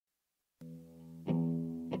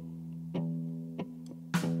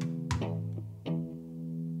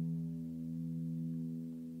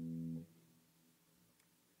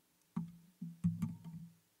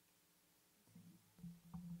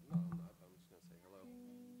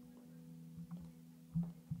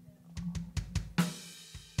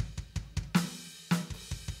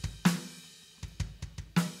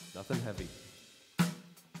Something heavy.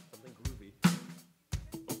 Something groovy.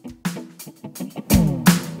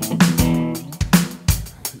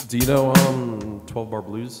 Do you know 12 Bar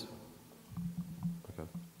Blues? Okay.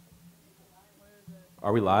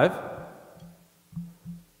 Are we live?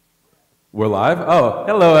 We're live? Oh,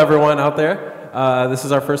 hello everyone out there. This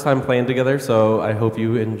is our first time playing together, so I hope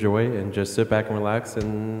you enjoy and just sit back and relax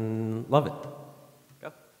and love it.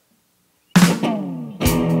 Go.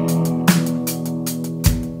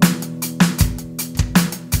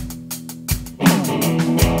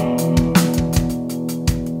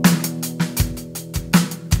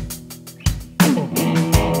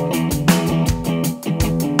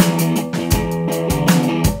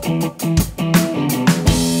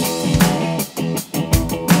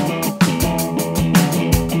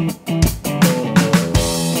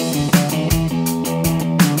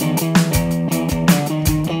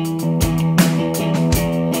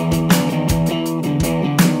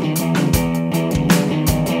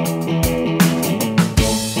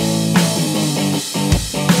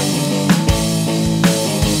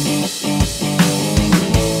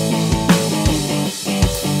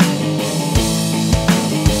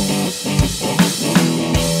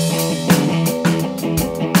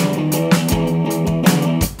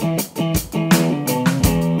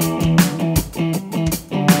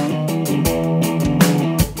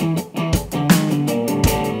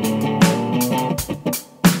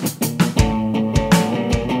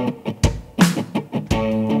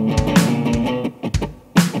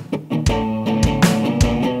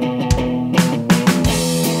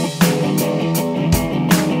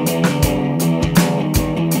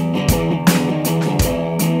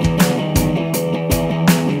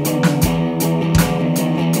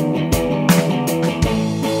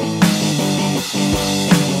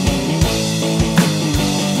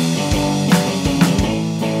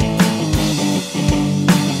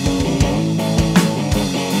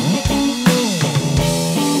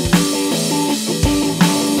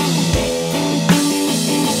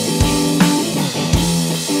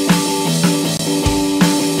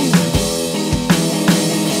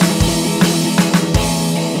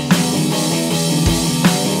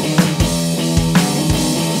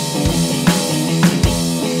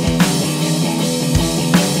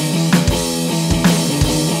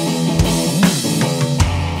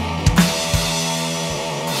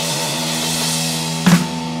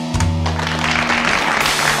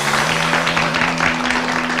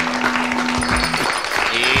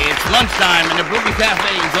 Lunchtime and the Brooklyn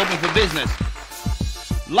Cafe is open for business.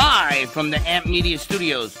 Live from the Amp Media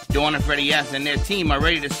Studios, Dawn and Freddie S. and their team are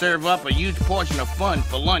ready to serve up a huge portion of fun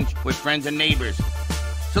for lunch with friends and neighbors.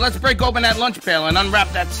 So let's break open that lunch pail and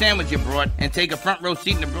unwrap that sandwich you brought and take a front row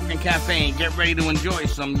seat in the Brooklyn Cafe and get ready to enjoy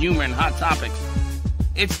some humor and hot topics.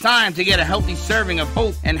 It's time to get a healthy serving of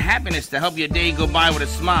hope and happiness to help your day go by with a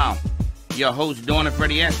smile. Your hosts, Dawn and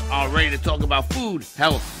Freddie S., are ready to talk about food,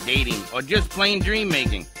 health, dating, or just plain dream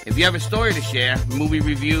making. If you have a story to share, movie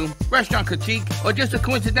review, restaurant critique, or just a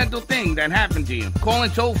coincidental thing that happened to you, call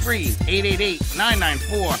in toll free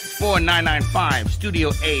 888-994-4995,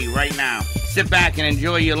 Studio A right now. Sit back and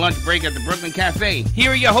enjoy your lunch break at the Brooklyn Cafe.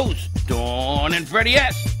 Here are your hosts, Dawn and Freddie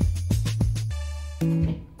S.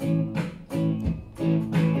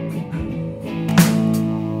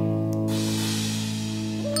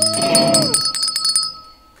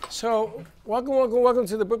 So, welcome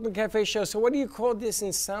to the Brooklyn Cafe show. So what do you call this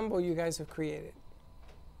ensemble you guys have created?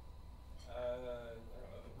 The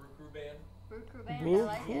Brew Crew Band. Brew Crew Band, Brew I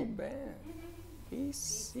like Crew it. Band.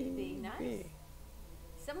 BCB, nice.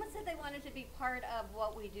 Someone said they wanted to be part of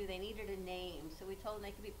what we do. They needed a name, so we told them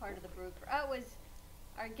they could be part of the Brew Crew. Oh, it was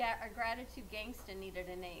our Gratitude Gangsta needed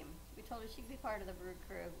a name. We told her she could be part of the Brew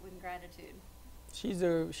Crew with gratitude. She's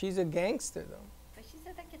a gangster though. But she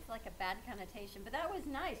said that gets like a bad connotation. But that was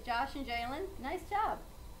nice. Josh and Jalen, nice job.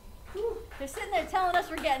 Whew. They're sitting there telling us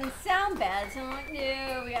we're getting sound beds. And I'm like,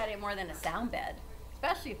 no, we got to get more than a sound bed.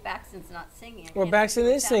 Especially if Baxton's not singing. Well, Baxton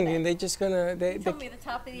is singing. They're just gonna. They told me the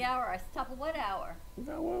top of the hour. I said, top of what hour?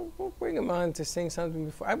 We'll bring him on to sing something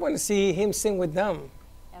before. I want to see him sing with them.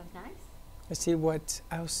 That was nice. Let's see what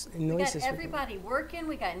else noises. We got everybody working.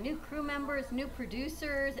 We got new crew members, new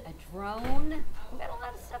producers, a drone. We got a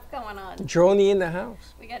lot of stuff going on. Droney in the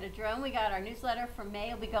house. We got a drone. We got our newsletter from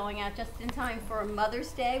May. Will be going out just in time for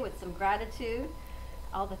Mother's Day with some gratitude.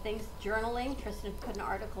 All the things, journaling. Tristan put an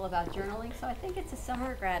article about journaling. So I think it's a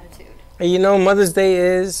summer of gratitude. And you know Mother's Day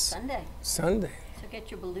is? Sunday. Sunday. So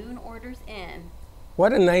get your balloon orders in.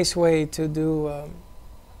 What a nice way to do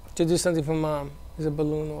something for Mom. Is a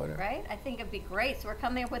balloon order. Right? I think it'd be great. So we're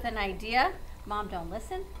coming up with an idea. Mom, don't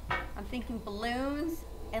listen. I'm thinking balloons,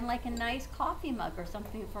 and like a nice coffee mug or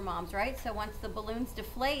something for moms, right? So once the balloons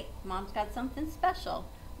deflate, mom's got something special.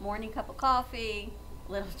 Morning cup of coffee,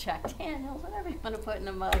 little Jack Daniels, whatever you want to put in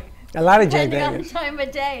a mug. A lot of Jack Depending on the Daniels. time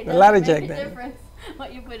of day. A lot of It Jack doesn't make a Daniels. difference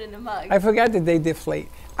what you put in the mug. I forgot that they deflate.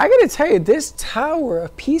 I got to tell you, this tower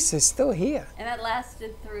of peace is still here. And that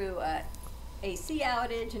lasted through AC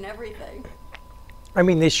outage and everything. I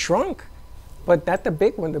mean, they shrunk, but not the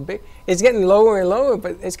big one. It's getting lower and lower,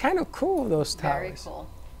 but it's kind of cool, those towers. Very cool.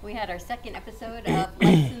 We had our second episode of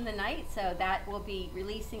Lights in the Night, so that will be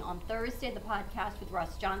releasing on Thursday, the podcast with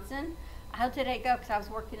Russ Johnson. How did it go? Because I was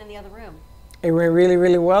working in the other room. It went really,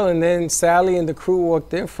 really well. And then Sally and the crew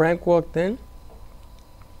walked in. Frank walked in.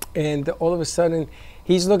 And all of a sudden,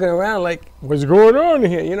 he's looking around like, what's going on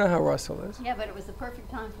here? You know how Russell is. Yeah, but it was the perfect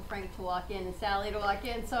time for Frank to walk in and Sally to walk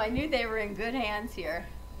in, so I knew they were in good hands here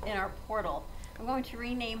in our portal. I'm going to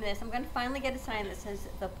rename this. I'm going to finally get a sign that says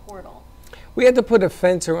the portal. We had to put a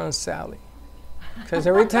fence around Sally. Because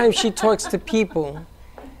every time she talks to people,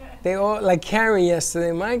 they all, like Karen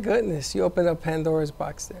yesterday, my goodness, you opened up Pandora's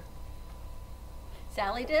box there.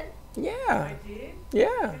 Sally did? Yeah. I did? Yeah.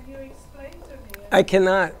 Can you explain to me? I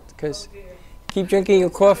cannot, because keep drinking your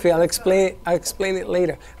coffee. I'll explain it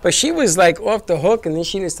later. But she was like off the hook, and then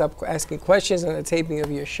she didn't stop asking questions on the taping of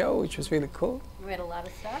your show, which was really cool. We had a lot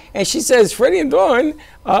of stuff. And she says, Freddie and Dawn,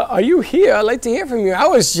 are you here? I'd like to hear from you. I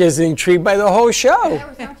was just intrigued by the whole show. There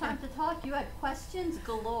was no time to talk. You had questions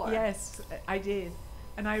galore. Yes, I did.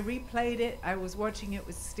 And I replayed it. I was watching it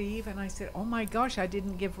with Steve, and I said, oh my gosh, I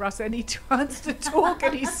didn't give Russ any chance to talk,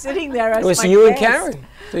 and he's sitting there as It was my you and guest. Karen.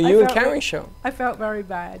 The I you and felt Karen re- show. I felt very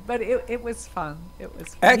bad, but it was fun. It was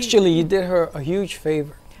fun. Actually, you did her a huge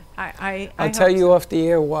favor. I'll tell hope you so. off the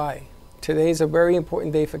air why. Today's a very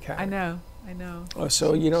important day for Karen. I know. Oh,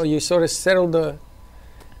 so, you sort of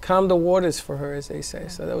calmed the waters for her, as they say.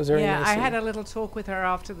 So that was very Yeah, nice. I of had you. a little talk with her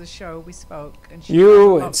after the show. We spoke, and she You felt a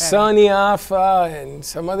lot and better. Sonny Alpha and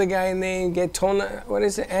some other guy named what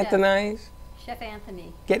is it, Anthony's? Chef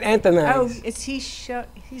Anthony. Get Anthony's. Oh, is he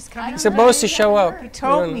he's coming? He's supposed to show up. He We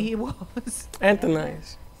told don't me know. he was.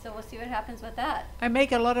 Anthony's. So we'll see what happens with that. I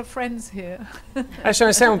make a lot of friends here. That's what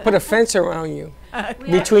I said. I'm going to put a fence around you. We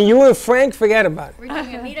Between you and Frank, forget about it. We're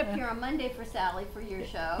doing a meetup here on Monday for Sally for your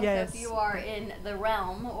show. Yes. So if you are in the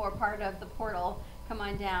realm or part of the portal, come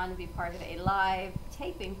on down and be part of a live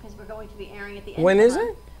taping because we're going to be airing at the end When of is the it?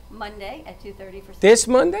 month, Monday at 2:30 for This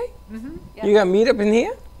Monday? Yep. You got meetup in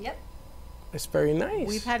here? Yep. That's very nice.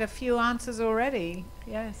 We've had a few answers already.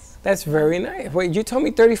 Yes. That's very nice. Wait, you told me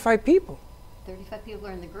 35 people. 35 people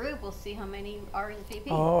are in the group. We'll see how many RSVP.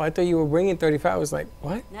 Oh, I thought you were bringing 35. I was like,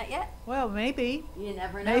 what? Not yet. Well, maybe. You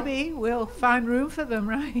never know. Maybe we'll find room for them,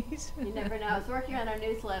 right? You never know. I was working on our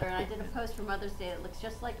newsletter and I did a post for Mother's Day that looks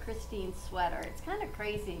just like Christine's sweater. It's kind of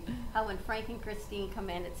crazy how when Frank and Christine come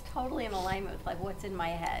in, it's totally in alignment with like what's in my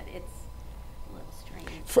head. It's a little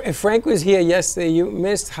strange. If Frank was here yesterday, you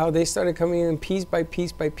missed how they started coming in piece by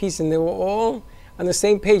piece by piece, and they were all on the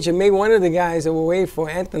same page. And made one of the guys that were waiting for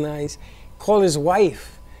Anthony's call his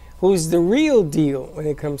wife, who's the real deal when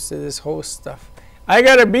it comes to this whole stuff. I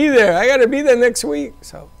gotta be there. I gotta be there next week.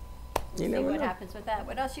 So, you See never what know. happens with that.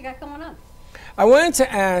 What else you got going on? I wanted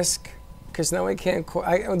to ask, because now I can't call.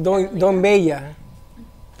 Don Bella.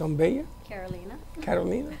 Carolina. Carolina.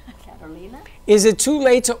 Carolina. Is it too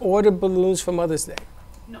late to order balloons for Mother's Day?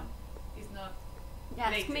 No, it's not.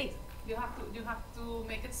 Ask late. me. You have to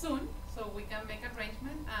make it soon, so we can make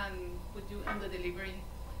arrangement and put you on the delivery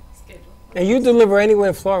schedule. And you deliver anywhere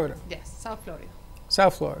in Florida, Yes, South Florida.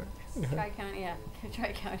 South Florida. Tri-County, yeah.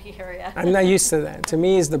 Tri-County area. I'm not used to that. To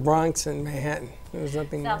me, it's the Bronx and Manhattan. There's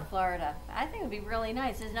nothing South more. Florida. I think it would be really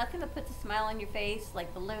nice. There's nothing that puts a smile on your face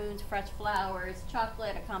like balloons, fresh flowers,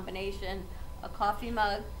 chocolate, a combination, a coffee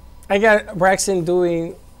mug. I got Braxton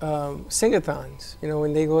doing sing-a-thons. You know,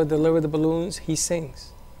 when they go deliver the balloons, he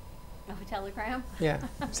sings. Oh, a telegram? Yeah,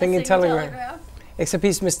 A singing telegram. telegram? Except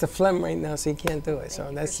he's Mr. Phlegm right now, so he can't do it. So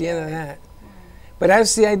Thank you that's for the end of sharing. that. But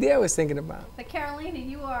that's the idea I was thinking about. But Carolina,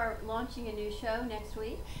 you are launching a new show next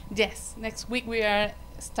week. Yes, next week we are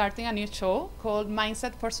starting a new show called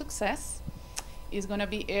Mindset for Success. It's going to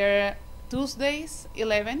be aired Tuesdays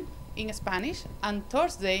 11 in Spanish and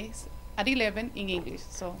Thursdays at 11 in English.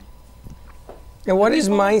 So And what is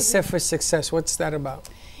Looking forward to Mindset for Success? What's that about?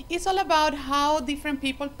 it's all about how different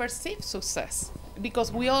people perceive success,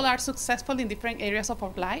 because we all are successful in different areas of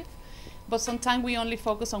our life, but sometimes we only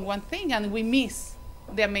focus on one thing and we miss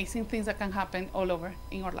the amazing things that can happen all over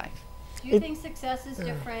in our life. Do you It- think success is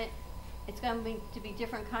different? It's going to be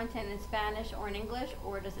different content in Spanish or in English,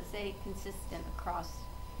 or does it say consistent across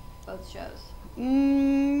both shows?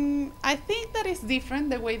 I think that it's different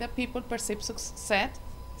the way that people perceive success,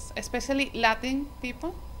 especially Latin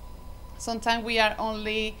people. Sometimes we are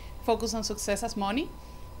only focused on success as money,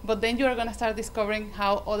 but then you are going to start discovering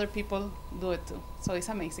how other people do it too. So it's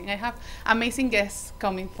amazing. I have amazing guests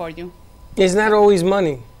coming for you. It's not always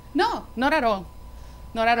money. No, not at all.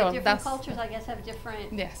 Not at all. Different cultures, I guess, have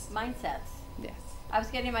different Yes. mindsets. Yes. I was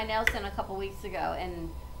getting my nails done a couple weeks ago, and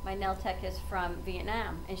my nail tech is from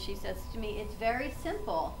Vietnam, and she says to me, "It's very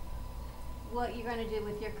simple what you're going to do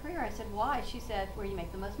with your career." I said, "Why?" She said, "Where you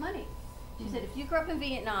make the most money." She said, "If you grew up in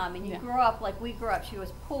Vietnam and you Yeah. grew up like we grew up," she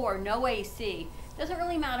was poor, no AC, doesn't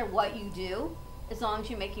really matter what you do as long as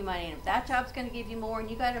you're making money. And if that job's going to give you more and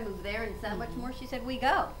you got to move there and it's that much more, she said, "We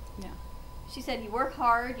go." Yeah. She said, "You work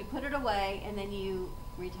hard, you put it away, and then you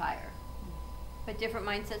retire." But different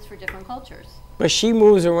mindsets for different cultures. But she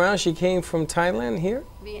moves around. She came from Thailand here,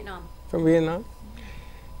 Vietnam. from Vietnam.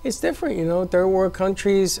 It's different, you know. Third world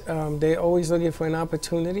countries, they're always looking for an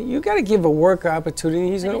opportunity. You got to give a worker opportunity.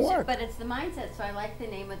 He's going to work. But it's the mindset, so I like the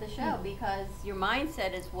name of the show because your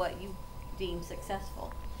mindset is what you deem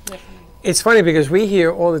successful. Definitely. It's funny because we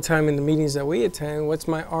hear all the time in the meetings that we attend, "What's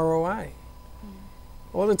my ROI?"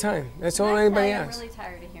 All the time. That's all anybody I'm asks. really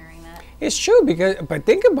tired of hearing that. It's true, but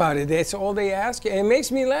think about it. That's all they ask you. And it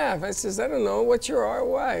makes me laugh. I says, "I don't know, what's your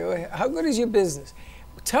ROI? How good is your business?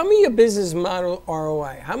 Tell me your business model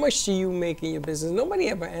ROI. How much do you make in your business?" Nobody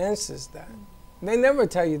ever answers that. They never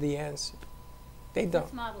tell you the answer. They don't.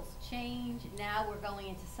 Business models change. Now we're going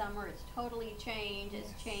into summer. It's totally changed.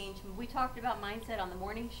 It's changed. We talked about mindset on the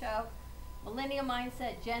morning show. Millennial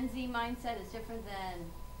mindset, Gen Z mindset is different than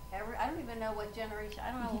I don't even know what generation.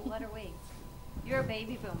 I don't know, what are we? You're a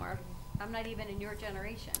baby boomer. I'm not even in your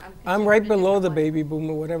generation. I'm right considered a below the different one. baby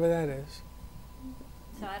boomer, whatever that is.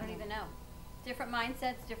 So I don't even know. Different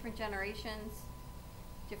mindsets, different generations,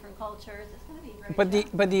 different cultures. It's going to be a great show.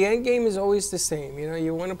 But the end game is always the same. You know,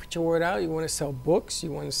 you want to put your word out. You want to sell books.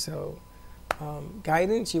 You want to sell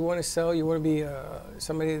guidance. You want to be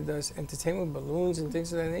somebody that does entertainment, balloons, and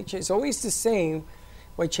things of that nature. It's always the same.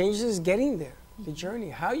 What changes is getting there, the journey,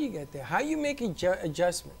 how you get there, how you make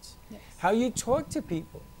adjustments, Yes. how you talk to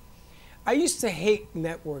people. I used to hate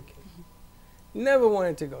networking. Never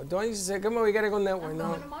wanted to go. Dawn used to say, "Come on, we got to go network." I'm No,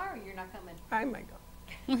 going tomorrow. You're not coming. I might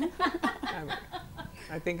go.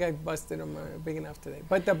 I think I busted them big enough today.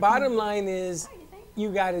 But the bottom line is, Oh, you think? you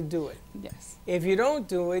got to do it. Yes. If you don't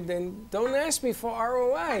do it, then don't ask me for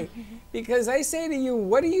ROI. Because I say to you,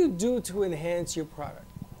 what do you do to enhance your product?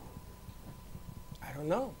 I don't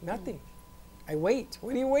know. Nothing. I wait.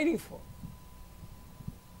 What are you waiting for?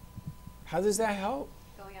 How does that help?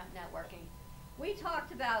 Going out networking. We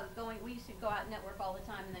talked about we used to go out and network all the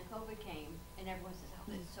time, and then COVID came, and everyone says,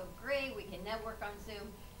 "Oh, this is so great, we can network on Zoom."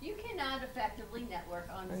 You cannot effectively network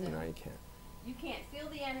on I Zoom. know you can't. You can't feel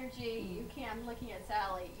the energy, you can't, I'm looking at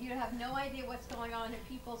Sally, you have no idea what's going on in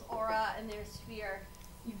people's aura and their sphere.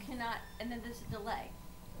 You cannot, and then there's a delay.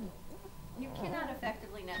 You cannot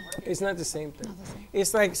effectively network. It's not the same thing.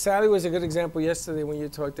 It's like Sally was a good example yesterday when you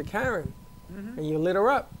talked to Karen. And you lit her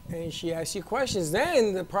up, and she asked you questions.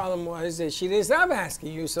 Then the problem was that she didn't stop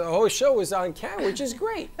asking you, so the whole show was on camera, which is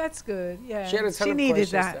great. That's good. Yeah. She had a ton of needed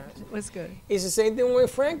questions that. to ask. It was good. It's the same thing when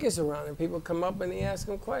Frank is around, and people come up and they ask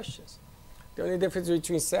him questions. The only difference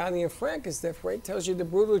between Sally and Frank is that Frank tells you the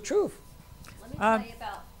brutal truth. Let me tell you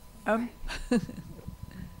about Um, Frank.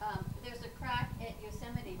 There's a crack at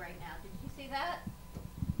Yosemite right now. Did you see that?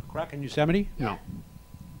 Crack in Yosemite? Yeah.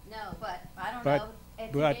 No, but I don't But- know.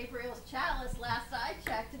 It's but- Gabriel's chalice. Last I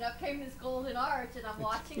checked, and up came this golden arch, and I'm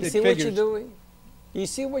watching You It see what you're figures. doing? You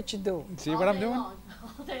see what you're doing? See all what I'm day doing? long.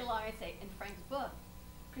 All day long, I say, in Frank's book.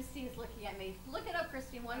 Christine's looking at me. Look it up,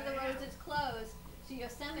 Christine. One of the roads is closed to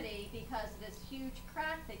Yosemite because of this huge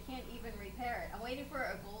crack. They can't even repair it. I'm waiting for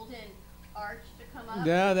a golden arch to come up.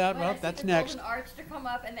 Yeah, When I see that's the next. golden arch to come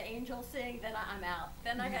up and the angels sing, then I'm out.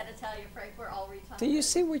 Then I got to tell you, Frank, we're all retired. Do you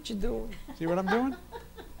see what you're doing? See what I'm doing?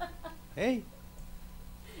 Hey,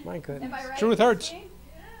 My Am goodness. I right? Truth hurts. Christine?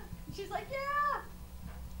 Yeah. She's like, yeah.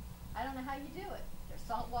 I don't know how you do it. There's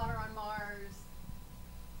salt water on Mars.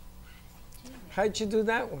 How'd you do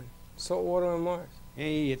that one? Salt water on Mars.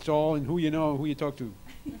 hey, it's all in who you know and who you talk to.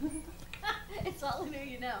 It's all in who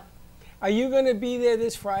you know. Are you going to be there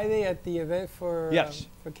this Friday at the event for Yes.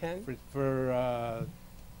 for Ken? For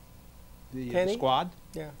the Kenny? squad?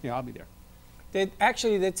 Yeah. Yeah, I'll be there.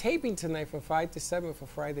 They're taping tonight from 5 to 7 for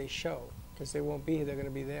Friday's show because they won't be here. They're going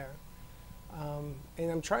to be there. And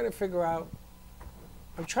I'm trying to figure out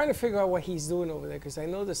what he's doing over there because I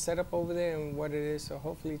know the setup over there and what it is. So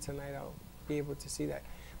hopefully tonight I'll be able to see that.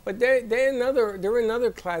 But they're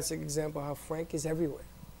another classic example how Frank is everywhere.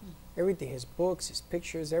 Everything, his books, his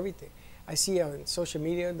pictures, everything. I see on social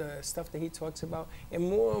media the stuff that he talks about, and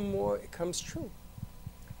more it comes true.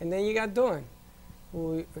 And then you got Dawn,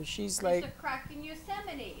 who she's like, Mr. Crack in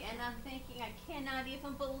Yosemite, and I'm thinking, I cannot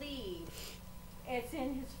even believe it's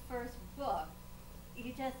in his first book.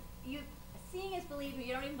 Seeing is believing.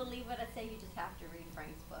 You don't even believe what I say. You just have to read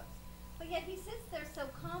Frank's books. But yet he sits there so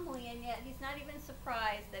calmly, and yet he's not even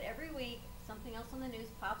surprised that every week something else on the news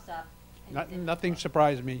pops up. And Nothing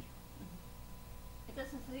surprised me. It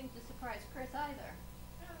doesn't seem to surprise Chris either.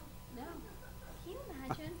 No. Can you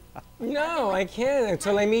imagine? no, I can't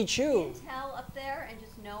until I meet you. Intel up there and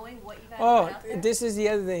just knowing what you guys Oh, put out there? this is the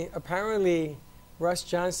other thing. Apparently, Russ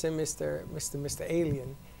Johnson, Mr.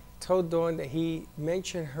 Alien, told Dawn that he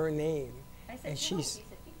mentioned her name, I said, and no, she's he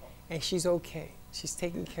said people. and she's okay. She's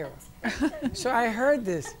taken care of. So I heard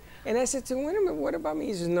this, and I said to him, "Wait a minute, what about me?"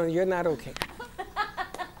 He says, "No, you're not okay."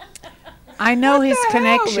 I know What his the hell,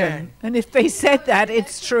 connection, man? and if they said that,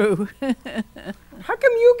 it's true. How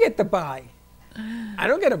come you get the buy? I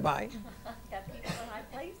don't get a buy. Got people in high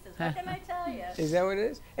places. What can I tell you? Is that what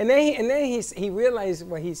it is? And then he realized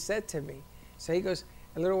what he said to me. So he goes,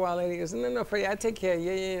 a little while later, he goes, no, Freddie, I take care of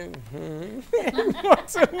you. Yeah. Mm-hmm. And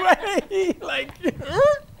walks away. Like,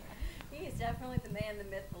 He is definitely the man, the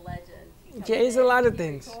myth, the legend. He comes yeah, he's a in, lot of he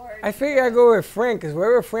things. records, I figure I go with Frank, because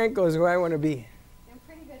wherever Frank goes, where I want to be. You're in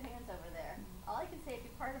pretty good hands over there. All I can say, if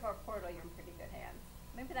you're part of our portal, you're in pretty good hands.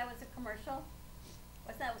 Maybe that was a commercial.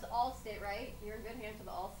 What's that? It was Allstate, right? You're in good hands with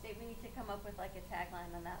Allstate. We need to come up with like a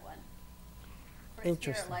tagline on that one. For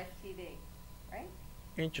Interesting. Spirit Life TV, right?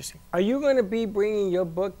 Interesting. Are you going to be bringing your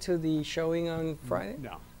book to the showing on Friday?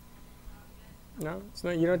 No, No? It's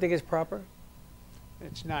not, you don't think it's proper?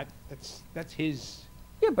 it's not. That's his.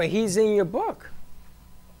 Yeah, but he's in your book.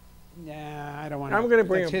 Nah, I don't want. I'm gonna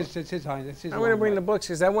bring That's him. his. That's his. That's his. I'm going to bring the books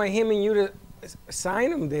because I want him and you to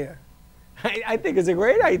sign them there. I think it's a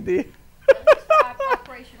great idea.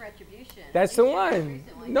 Operation Retribution. That's We the did that one.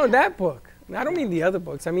 recently, No, yeah. that book. I don't mean the other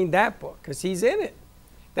books. I mean that book because he's in it.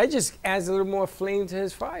 That just adds a little more flame to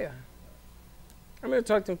his fire. I'm going to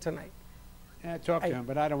talk to him tonight. Yeah, talk to him,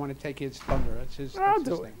 but I don't want to take his thunder. That's his. I'll that's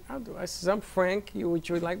his do it. thing. I'll do it. I says, I'm Frank. Would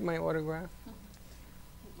you like my autograph? All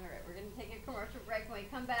right, we're going to take a commercial break. When we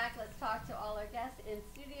come back, let's talk to all our guests in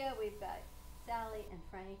studio. We've got Sally and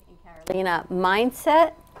Frank and Carolina.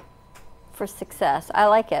 Mindset for success. I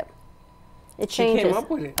like it. It She changes came up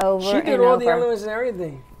with it. over She did and all over. the elements and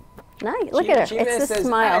everything. Nice. Look at her. She It's the says,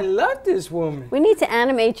 smile. I love this woman. We need to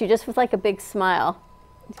animate you just with like a big smile.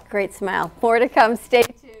 It's a great smile. More to come. Stay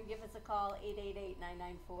tuned. Give us a call,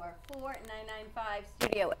 888-994-4995,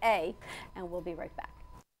 Studio A, and we'll be right back.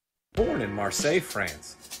 Born in Marseille,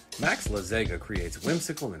 France, Max Lazega creates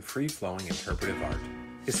whimsical and free-flowing interpretive art.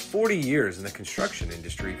 His 40 years in the construction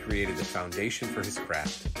industry created the foundation for his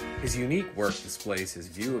craft. His unique work displays his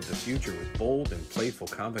view of the future with bold and playful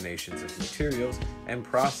combinations of materials and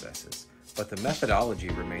processes, but the methodology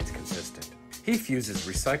remains consistent. He fuses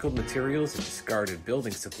recycled materials and discarded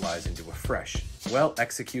building supplies into a fresh,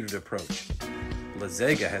 well-executed approach.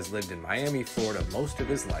 Lazega has lived in Miami, Florida most of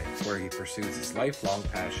his life, where he pursues his lifelong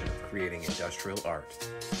passion of creating industrial art.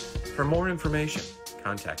 For more information,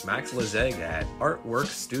 contact Max Lazega at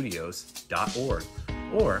artworkstudios.org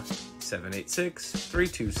or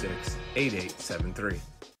 786-326-8873.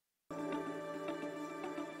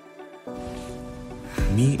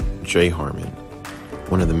 Meet Jay Harmon,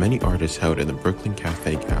 one of the many artists held in the Brooklyn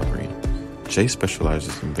Cafe Gallery. Jay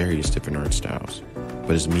specializes in various different art styles, but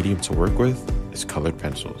his medium to work with is colored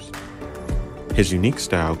pencils. His unique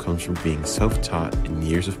style comes from being self-taught and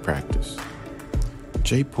years of practice.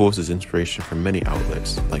 Jay pulls his inspiration from many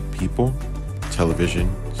outlets like people,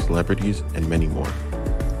 television, celebrities, and many more.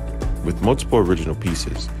 With multiple original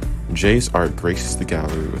pieces, Jay's art graces the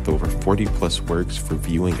gallery with over 40 plus works for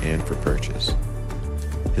viewing and for purchase.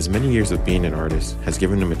 His many years of being an artist has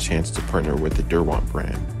given him a chance to partner with the Derwent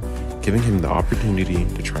brand, giving him the opportunity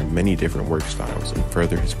to try many different work styles and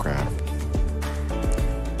further his craft.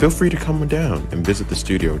 Feel free to come down and visit the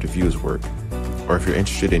studio to view his work, or if you're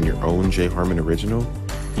interested in your own Jay Harmon original,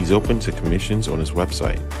 he's open to commissions on his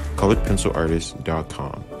website,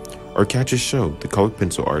 coloredpencilartist.com, or catch his show, The Colored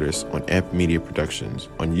Pencil Artist, on Amp Media Productions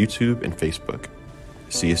on YouTube and Facebook.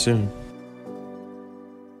 See you soon.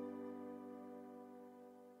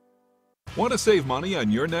 Want to save money on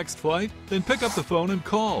your next flight? Then pick up the phone and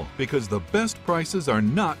call, because the best prices are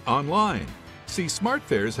not online. See,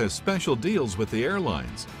 SmartFares has special deals with the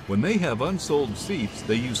airlines. When they have unsold seats,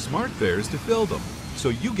 they use SmartFares to fill them. So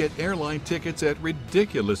you get airline tickets at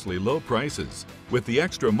ridiculously low prices. With the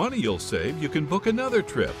extra money you'll save, you can book another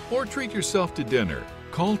trip or treat yourself to dinner.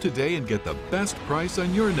 Call today and get the best price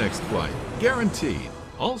on your next flight. Guaranteed.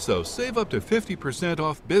 Also, save up to 50%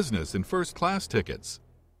 off business and first class tickets.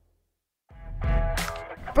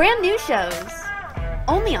 Brand new shows,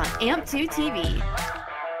 only on AMP2 TV.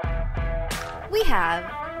 We have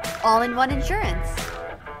All-in-One Insurance,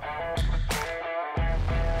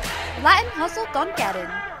 Latin Hustle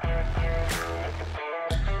Tonkarin,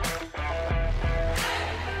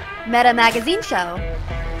 Meta Magazine Show,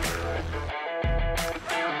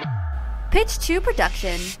 Pitch 2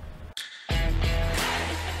 Production,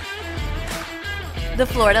 The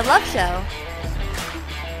Florida Love Show,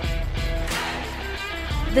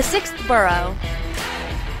 The Sixth Borough,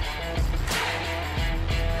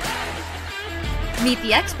 Meet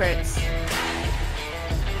the Experts,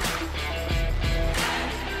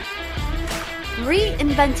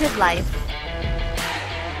 Reinvented Life,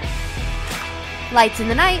 Lights in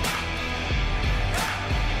the Night,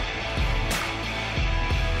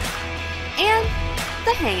 and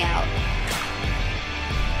The Hangout.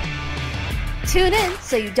 Tune in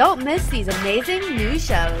so you don't miss these amazing new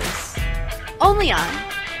shows. Only on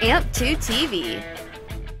AMP2 TV.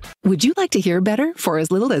 Would you like to hear better for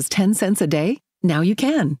as little as 10 cents a day? Now you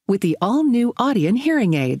can with the all-new Audion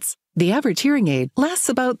hearing aids. The average hearing aid lasts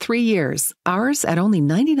about 3 years. Ours, at only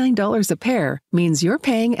 $99 a pair, means you're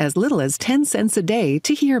paying as little as 10 cents a day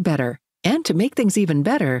to hear better. And to make things even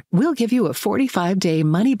better, we'll give you a 45-day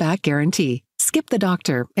money-back guarantee. Skip the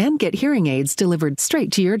doctor and get hearing aids delivered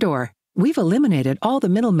straight to your door. We've eliminated all the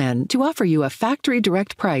middlemen to offer you a factory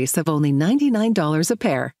direct price of only $99 a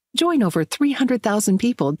pair. Join over 300,000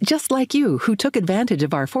 people just like you who took advantage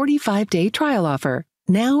of our 45-day trial offer.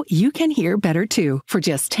 Now you can hear better too for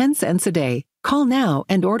just 10 cents a day. Call now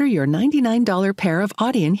and order your $99 pair of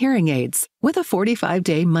Audion hearing aids with a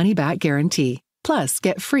 45-day money-back guarantee. Plus,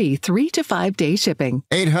 get free 3 to 5 day shipping.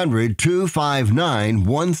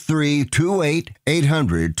 800-259-1328.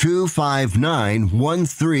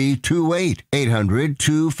 800-259-1328.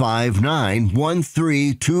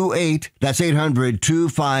 800-259-1328. That's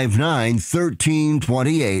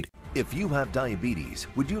 800-259-1328. If you have diabetes,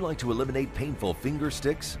 would you like to eliminate painful finger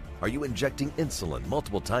sticks? Are you injecting insulin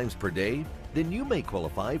multiple times per day? Then you may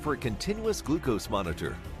qualify for a continuous glucose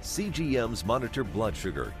monitor. CGMs monitor blood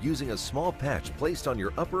sugar using a small patch placed on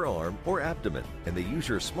your upper arm or abdomen, and they use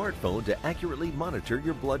your smartphone to accurately monitor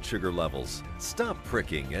your blood sugar levels. Stop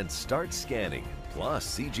pricking and start scanning.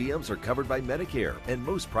 Plus, CGMs are covered by Medicare and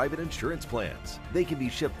most private insurance plans. They can be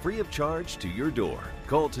shipped free of charge to your door.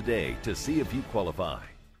 Call today to see if you qualify.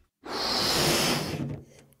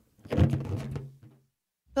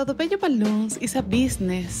 Todo Bello Balloons is a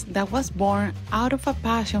business that was born out of a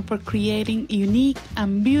passion for creating unique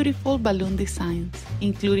and beautiful balloon designs,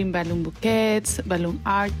 including balloon bouquets, balloon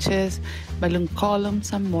arches, balloon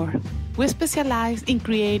columns, and more. We specialize in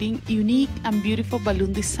creating unique and beautiful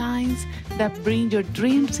balloon designs that bring your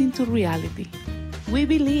dreams into reality. We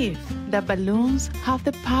believe that balloons have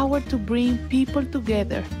the power to bring people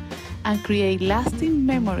together and create lasting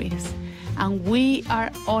memories, and we are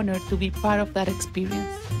honored to be part of that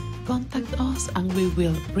experience. Contact us and we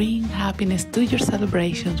will bring happiness to your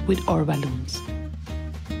celebrations with our balloons.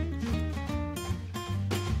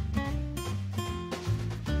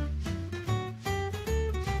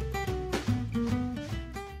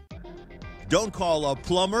 Don't call a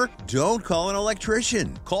plumber, don't call an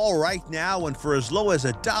electrician. Call right now and for as low as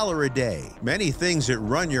 $1 a day. Many things that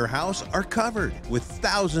run your house are covered with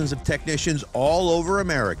thousands of technicians all over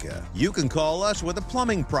America. You can call us with a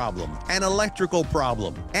plumbing problem, an electrical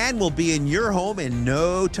problem, and we'll be in your home in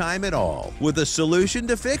no time at all with a solution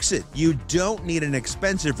to fix it. You don't need an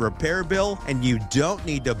expensive repair bill and you don't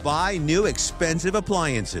need to buy new expensive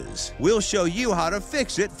appliances. We'll show you how to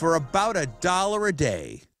fix it for about $1 a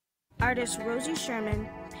day. Artist Rosie Sherman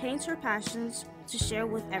paints her passions to share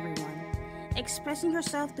with everyone. Expressing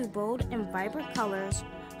herself through bold and vibrant colors,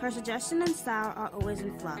 her suggestion and style are always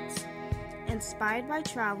in flux. Inspired by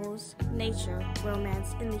travels, nature,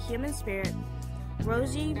 romance, and the human spirit,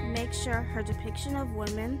 Rosie makes sure her depiction of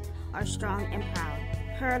women are strong and proud.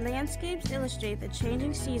 Her landscapes illustrate the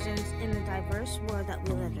changing seasons in the diverse world that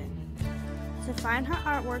we live in. To find her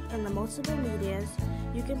artwork in the multiple medias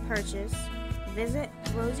you can purchase, visit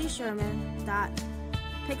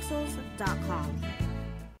rosiesherman.pixels.com.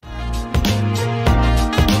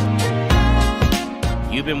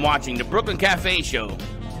 You've been watching the Brooklyn Cafe Show.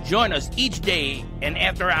 Join us each day and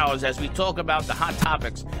after hours as we talk about the hot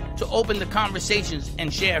topics to open the conversations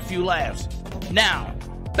and share a few laughs. Now,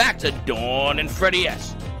 back to Dawn and Freddie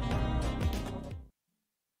S.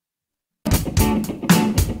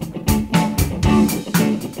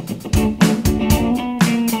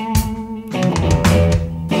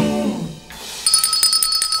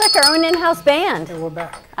 Our own in-house band. And we're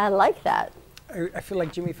back. I like that. I feel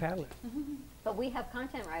like Jimmy Fallon. But we have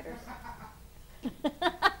content writers.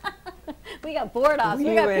 We got board ops. We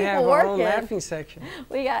We got even have people our own working. laughing section.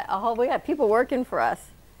 We got people working for us.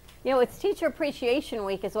 You know, it's Teacher Appreciation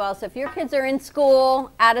Week as well. So if your kids are in school,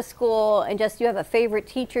 out of school, and just you have a favorite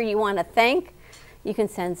teacher you want to thank, you can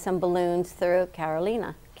send some balloons through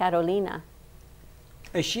Carolina.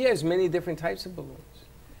 And she has many different types of balloons.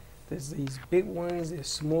 There's these big ones, there's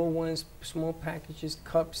small packages,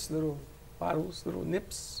 cups, little bottles, little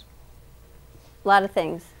nips. A lot of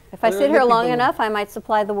things. If I Little sit here nippy long balloon. enough, I might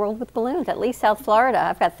supply the world with balloons, at least South Florida.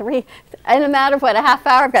 I've got 3, in a matter of, a half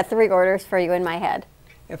hour, I've got 3 orders for you in my head.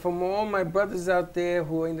 And from all my brothers out there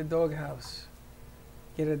who are in the doghouse,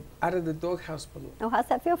 get an out of the doghouse balloon. Oh, how's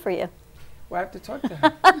that feel for you? Well, I have to talk to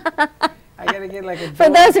her. I gotta get like a For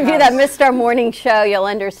those of you that doghouse. missed our morning show, you'll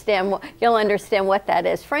understand what that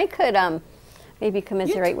is. Frank could maybe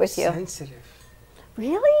commiserate with you. Sensitive.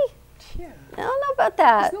 Really? Yeah. I don't know about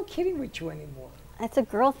that. There's no kidding with you anymore. It's a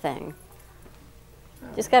girl thing.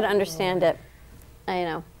 Just got to understand it. I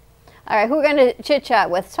know. All right, who are we going to chit chat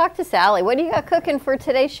with? Talk to Sally. What do you got cooking for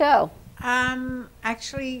today's show?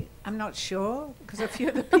 Actually, I'm not sure because a few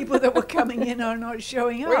of the people that were coming in are not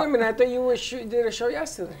showing up. Wait a minute, I thought you did a show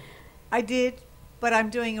yesterday. I did, but I'm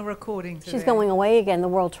doing a recording today. She's going away again, the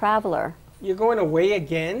world traveler. You're going away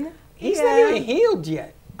again? He's Yeah. not even healed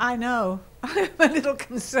yet. I know. I'm a little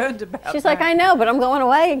concerned about She's that. like, I know, but I'm going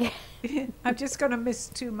away again. I'm just going to miss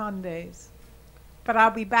 2 Mondays. But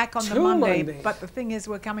I'll be back on the 2 Monday. Mondays? But the thing is,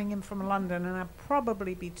 we're coming in from London, and I'll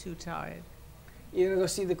probably be too tired. You're going to go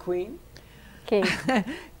see the Queen? King.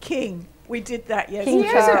 King. We did that yesterday. King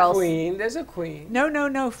There's Charles. a Queen. There's a Queen.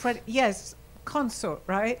 No, Fred. Yes, consort,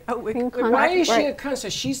 right? Oh, Why is she a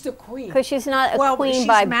consort? She's the Queen. Because she's not a Well, queen she's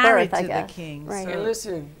by married birth, I to the guess. king, Right. Hey,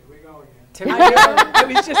 listen. I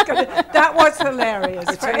was just going to. That was hilarious.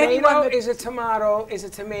 A For anyone tomato that- is a tomato, is a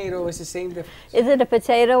tomato, it's the same difference. Is it a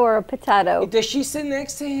potato or a potato? Does she sit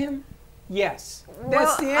next to him? Yes. Well,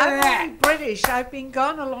 That's the end I'm of that. only British. I've been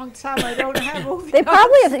gone a long time. I don't have all the They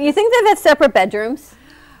probably have, you think they've had separate bedrooms?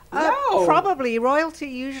 No. Probably. Royalty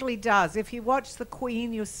usually does. If you watch the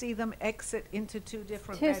Queen, you'll see them exit into 2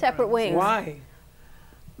 different Two separate bedrooms. wings. Why?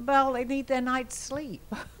 Well, they need their night's sleep.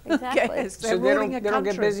 Exactly. Yes, So they're they ruling don't a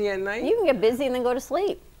country. get busy at night? You can get busy and then go to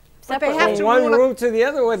sleep. But they Separately. have From to one rule a- room to the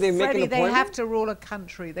other, where they make an Freddie, appointment? they have to rule a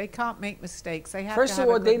country. They can't make mistakes. They have First to of have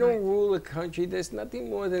all, a they good don't night. rule a country. There's nothing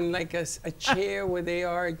more than like a chair where they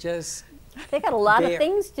are just... They got a lot there. of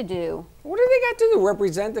things to do. What do they got to do?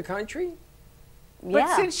 Represent the country? But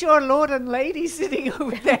Yeah. since you're Lord and Lady sitting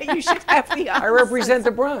over there, you should have the I represent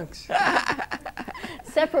the Bronx.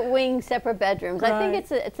 Separate wings, separate bedrooms. I think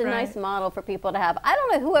Right, it's a nice model for people to have. I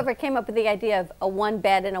don't know whoever came up with the idea of a 1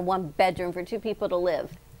 bed and a 1 bedroom for 2 people to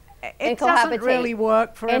live. It doesn't really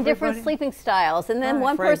work for and different everybody. sleeping styles. And then Right.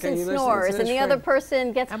 one Frank, person can you listen to snores, and this, the other Frank?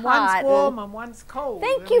 person gets And hot. one's warm and one's cold.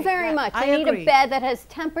 Thank I you mean, very that- much. I They need agree. a bed that has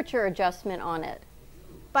temperature adjustment on it.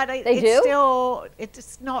 But They it's do? still,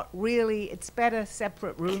 it's not really, it's better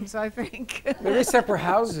separate rooms, I think. Maybe separate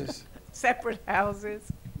houses. Separate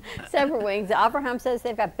houses. Separate wings. Abraham says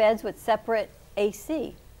they've got beds with separate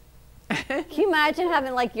AC. Can you imagine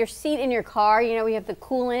having like your seat in your car? You know, we have the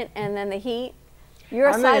coolant and then the heat. Your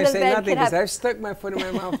I'm not side going of to the say bed nothing could because have I've stuck my foot in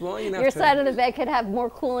my mouth long enough. your to- side of the bed could have more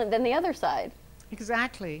coolant than the other side.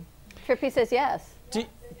 Exactly. Trippy says yes. They Do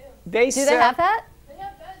they sell- have that? They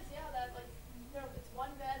have beds, yeah, that like, you know, it's 1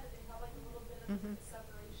 bed, but they have like a little bit of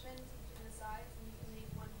separation between the sides, and you can make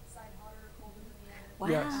one side hotter or colder than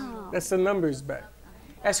the other. Yes. That's the numbers bed.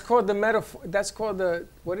 That's called the metaphor. That's called the,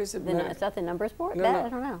 what is it? Is that the numbers board? No, Bed? no. I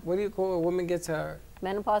don't know. What do you call a woman gets her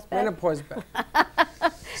Menopause bed? menopause bed?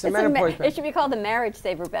 It's a It's menopause bed. It should be called the marriage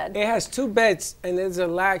saver bed. It has 2 beds, and there's a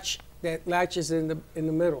latch that latches in the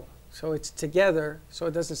middle, so it's together, so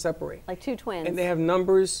it doesn't separate. Like 2 twins. And they have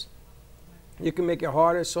numbers. You can make it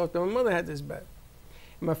harder, softer. My mother had this bed.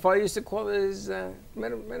 My father used to call it his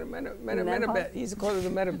meta bed. He used to call it the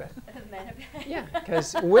meta bed. Yeah,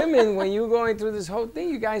 because women, when you're going through this whole thing,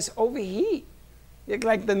 you guys overheat. You're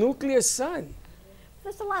like the nuclear sun.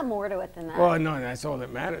 There's a lot more to it than that. Well, no, that's all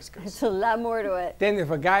that matters. 'Cause It's a lot more to it. then if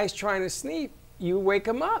a guy's trying to sleep, you wake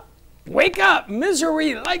him up. Wake up!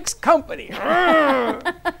 Misery likes company.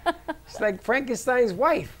 It's like Frankenstein's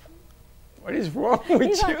wife. What is wrong with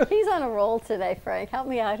you? He's on a roll today, Frank. Help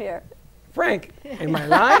me out here. Frank, am I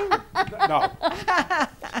lying? No.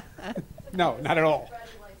 No, not at all.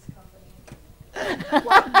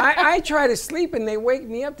 I try to sleep and they wake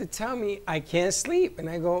me up to tell me I can't sleep. And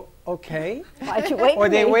I go, okay. Why'd you wake Or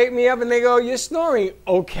they me? wake me up and they go, you're snoring.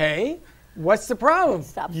 Okay. What's the problem?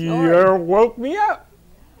 Stop You snoring. woke me up.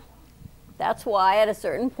 That's why at a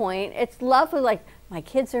certain point, it's lovely. Like, my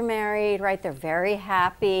kids are married, right? They're very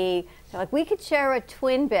happy. They're like, we could share a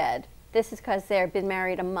twin bed. This is because they've been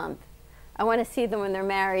married a month. I want to see them when they're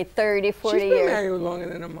married 30, 40 She's years. been married longer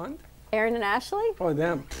than a month. Aaron and Ashley? Oh,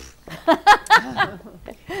 them.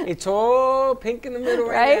 It's all pink in the middle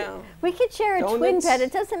Right? now. We could share a twin Donuts. bed.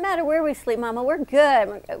 It doesn't matter where we sleep, Mama. We're good. I'm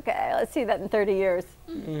like, okay, let's see that in 30 years.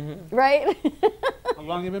 Mm-hmm. Right? How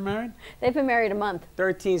long have you been married? They've been married a month.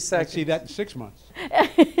 13 Let's seconds. see that in 6 months.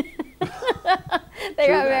 They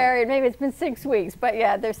got married. Maybe it's been 6 weeks, but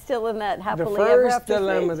yeah, they're still in that The happily ever first after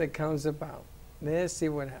dilemma stage. that comes about. Let's see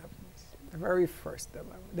what happens. The very first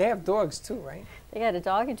dilemma. They have dogs too, right? They got a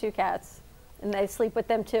dog and 2 cats, and they sleep with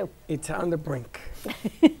them too. It's on the brink.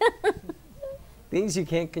 Things you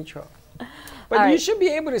can't control. But All you right. should be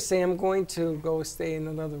able to say, I'm going to go stay in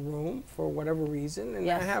another room for whatever reason, and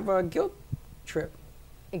Yes. I have a guilt trip.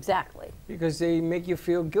 Exactly. Because they make you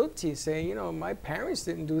feel guilty, say, you know, my parents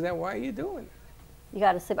didn't do that, why are you doing it? You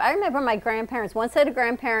got to sleep. I remember my grandparents, one set of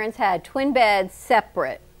grandparents had twin beds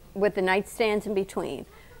separate with the nightstands in between.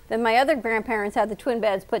 Then my other grandparents had the twin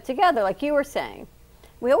beds put together, like you were saying.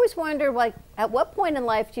 We always wondered, like, at what point in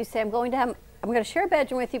life do you say, I'm going to share a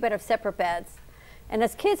bedroom with you, but have separate beds? And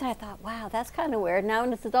as kids, I thought, wow, that's kind of weird. Now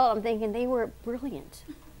as an adult, I'm thinking they were brilliant.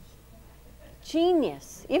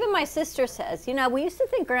 Genius. Even my sister says, you know, we used to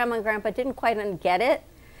think Grandma and Grandpa didn't quite get it.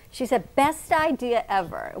 She said, best idea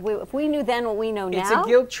ever. If we knew then what we know now. It's a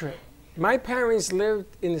guilt trip. My parents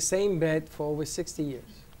lived in the same bed for over 60 years.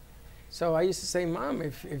 So I used to say, Mom,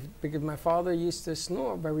 because my father used to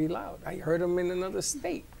snore very loud. I heard him in another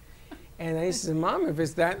state. And I used to say, Mom, if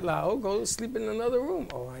it's that loud, go sleep in another room.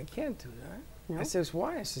 Oh, I can't do that. I says,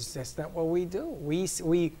 why? I says, that's not what we do. We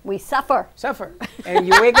suffer. Suffer. And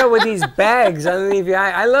you wake up with these bags underneath your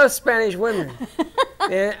eye. I love Spanish women.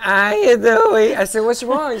 And how you doing? I said, what's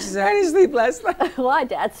wrong? She said, I didn't sleep last night. Why?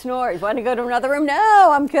 Dad snores. Want to go to another room?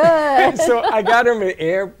 No, I'm good. So I got him an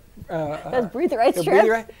air. Those breathe right the strips.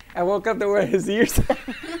 breathe right. I woke up to wear his ears.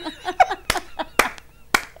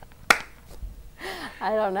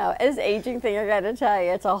 I don't know. This aging thing, I got to tell you,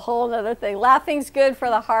 it's a whole other thing. Laughing's good for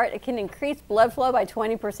the heart. It can increase blood flow by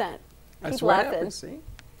 20%. That's Keep what laughing. happens, see?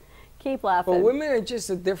 Keep laughing. But women are just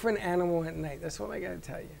a different animal at night. That's all I got to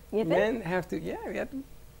tell you. You think? Men have to,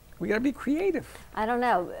 we got to be creative. I don't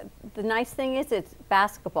know. The nice thing is it's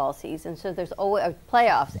basketball season, so there's always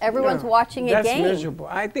playoffs. Everyone's watching a game. That's miserable.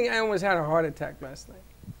 I think I almost had a heart attack last night.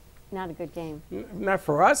 Not a good game. Not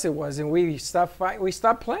for us, it wasn't. We stopped fighting. We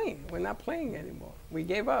stopped playing. We're not playing anymore. We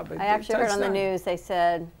gave up. I actually heard on the news they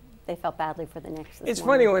said they felt badly for the Knicks this It's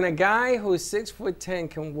morning. funny when a guy who's 6'10"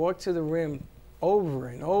 can walk to the rim over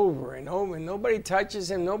and over and over, and nobody touches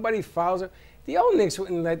him, nobody fouls him. The old Knicks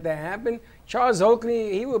wouldn't let that happen. Charles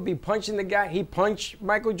Oakley, he would be punching the guy. He punched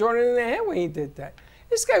Michael Jordan in the head when he did that.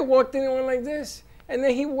 This guy walked in and went like this, and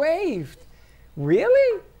then he waved.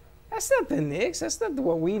 Really? That's not the Knicks. That's not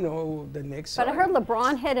what we know the Knicks But I are. heard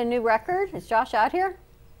LeBron hit a new record. Is Josh out here?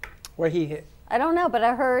 What he hit? I don't know, but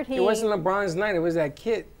I heard he... It wasn't LeBron's night. It was that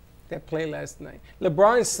kid that played last night.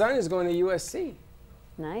 LeBron's son is going to USC.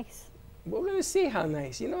 Nice. We're going to see how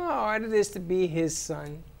nice. You know how hard it is to be his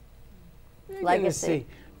son? You're Legacy. gonna see.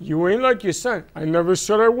 You ain't like your son. I never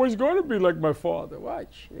said I was going to be like my father.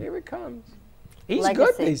 Watch. Here it comes. He's good,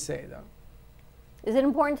 Legacy. they say, though. Is it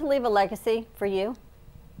important to leave a legacy for you?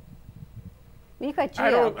 You got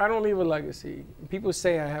Gio. I don't leave a legacy. People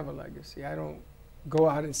say I have a legacy. I don't go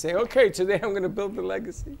out and say, okay, today I'm going to build a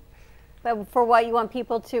legacy. But for what you want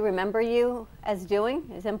people to remember you as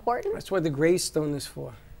doing is important? That's what the gravestone is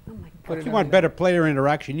for. Oh my Put If it you on want there. better player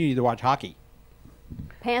interaction, you need to watch hockey.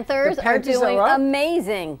 Panthers, The Panthers are doing are up?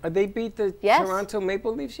 amazing. They beat the Yes. Toronto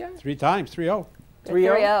Maple Leafs yet? 3 times, 3-0.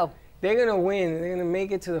 3-0. They're going to win. They're going to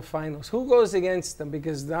make it to the finals. Who goes against them?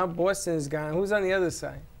 Because now Boston's gone. Who's on the other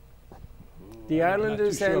side? The I'm not too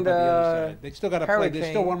Islanders sure and about the other side. They still got to play. There's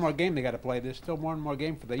still Hurricanes. one more game they got to play. There's still one more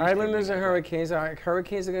game for the Eastern. Islanders and Hurricanes. All right,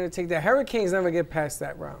 Hurricanes are going to take that. Hurricanes never get past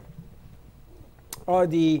that round. Are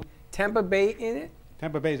the Tampa Bay in it?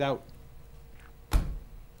 Tampa Bay's out.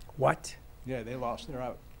 What? Yeah, they lost. They're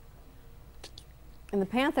out. And the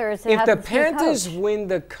Panthers If have the this new Panthers coach. win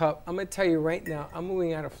the cup, I'm going to tell you right now, I'm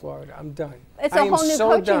moving out of Florida. I'm done. It's I a am whole new so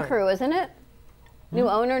coaching done. crew, isn't it? New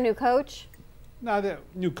owner, new coach. No, the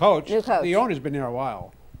new coach. New coach. The owner's been there a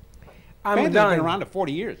while. I'm Panthers done. been around for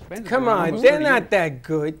 40 years. Panthers Come been around on, almost they're 30 not years. that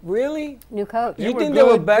good. Really? New coach. You think they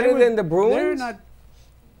were better than the Bruins? They're not.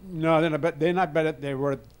 No, they're not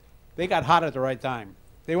better. They got hot at the right time.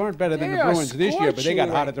 They weren't better than They the are Bruins this year, but they got scorching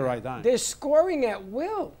hot right at the right time. They're scoring at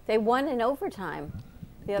will. They won in overtime.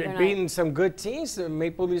 the other They're night. beating some good teams. The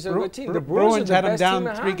Maple Leafs are a good team. The Bruins are the had them best down team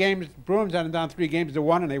in 3 hockey. games. Bruins had them down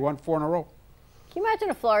 3-1, and they won 4 in a row. Can you imagine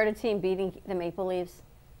a Florida team beating the Maple Leafs?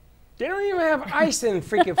 They don't even have ice in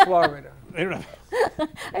freaking Florida. And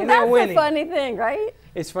they're that's winning. the funny thing, right?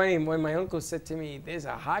 It's funny when my uncle said to me, "There's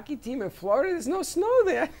a hockey team in Florida. There's no snow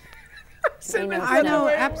there."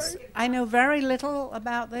 I know very little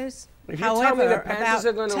about this. If you However, tell me the Panthers about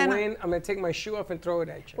are going to 10 win, I'm going to take my shoe off and throw it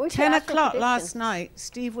at you. 10 o'clock last night,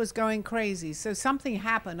 Steve was going crazy. So something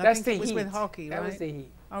happened. That's I think the it was Heat. with hockey, That right? was the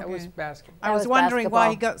Heat. That Okay. was basketball. I was wondering why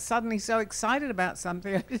he got suddenly so excited about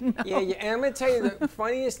something. I didn't know. Yeah, and I'm going to tell you the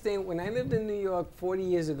funniest thing. When I lived in New York 40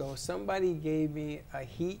 years ago, somebody gave me a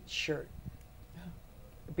Heat shirt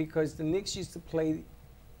because the Knicks used to play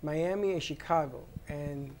Miami and Chicago,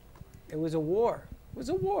 and it was a war. It was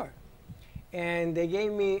a war. And they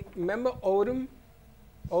gave me, remember Odom?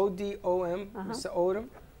 O-D-O-M, Mr. Odom?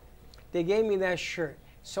 They gave me that shirt.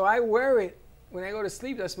 So I wear it when I go to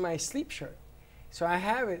sleep. That's my sleep shirt. So I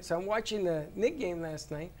have it. So I'm watching the Knicks game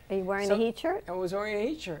last night. Are you wearing a Heat shirt? I was wearing a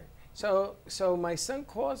Heat shirt. So my son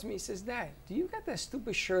calls me, he says, "Dad, do you got that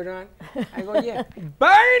stupid shirt on?" I go, "Yeah."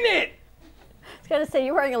 "Burn it!" I was going to say,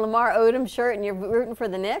 you're wearing a Lamar Odom shirt and you're rooting for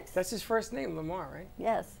the Knicks? That's his first name, Lamar, right?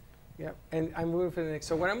 Yes. Yep, and I'm rooting for the Knicks.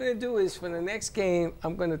 So what I'm going to do is for the next game,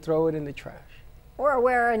 I'm going to throw it in the trash. Or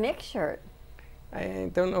wear a Knicks shirt. I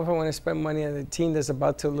don't know if I want to spend money on a team that's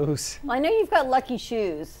about to lose. Well, I know you've got lucky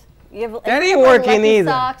shoes. You have, That you ain't wear working lucky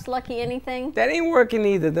either. Socks, lucky anything. That ain't working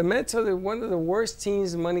either. The Mets are one of the worst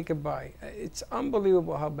teams money could buy. It's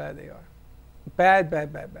unbelievable how bad they are. Bad,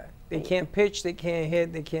 bad, bad, bad. They can't pitch. They can't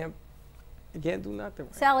hit. They can't do nothing.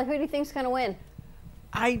 Right. Sally, who do you think's going to win?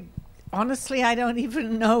 Honestly, I don't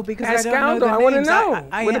even know because Ask I don't know Aldo. the I want to names.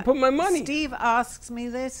 know where to put my money. Steve asks me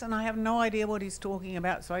this, and I have no idea what he's talking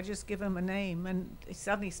about, so I just give him a name, and he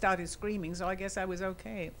suddenly started screaming, so I guess I was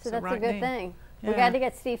okay. It's So the that's right a good name. thing. We Yeah. got to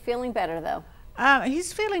get Steve feeling better, though.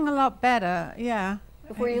 He's feeling a lot better, yeah.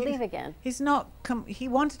 Before you leave again. He's not. He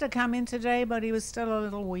wanted to come in today, but he was still a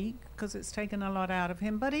little weak because it's taken a lot out of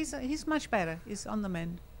him. But he's much better. He's on the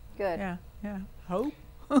mend. Good. Yeah. Hope.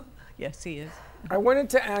 Yes, he is. I wanted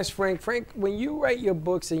to ask Frank, when you write your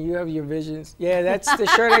books and you have your visions, yeah, that's the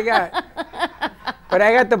shirt I got. But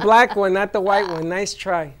I got the black one, not the white one. Nice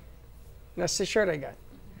try. That's the shirt I got.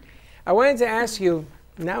 I wanted to ask you,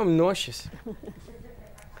 now I'm nauseous.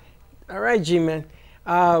 All right, G-Man.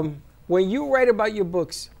 When you write about your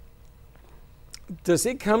books, does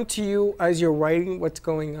it come to you as you're writing what's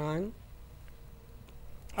going on?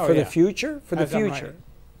 For the future? For the As I'm future. writing.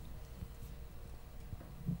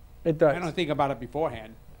 It does. I don't think about it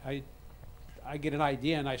beforehand. I get an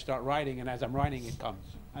idea and I start writing, and as I'm writing, it comes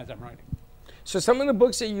as I'm writing. So some of the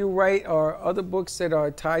books that you write are other books that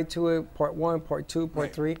are tied to it, part 1, part 2,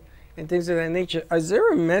 part 3, and things of that nature. Is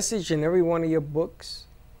there a message in every one of your books?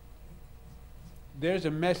 There's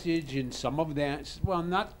a message in some of them. Well,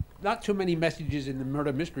 not too many messages in the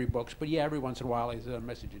murder mystery books, but yeah, every once in a while there's a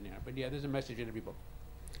message in there. But yeah, there's a message in every book.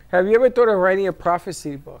 Have you ever thought of writing a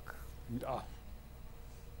prophecy book?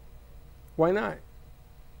 Why not?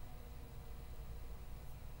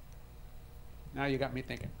 Now you got me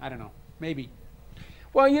thinking. I don't know. Maybe.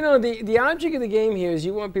 Well, you know, the object of the game here is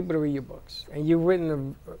you want people to read your books. And you've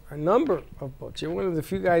written a number of books. You're one of the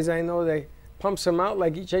few guys I know that pumps them out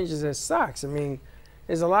like he changes his socks. I mean,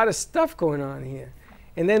 there's a lot of stuff going on here.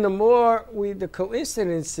 And then the more the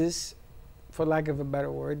coincidences, for lack of a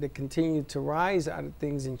better word, that continue to rise out of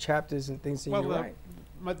things in chapters and things that you write.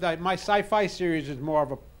 My sci-fi series is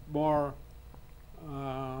more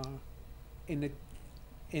in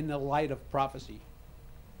the light of prophecy.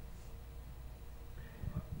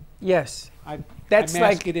 Yes. I That's mask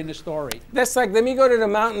like it in the story. That's like, let me go to the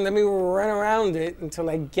mountain, let me run around it until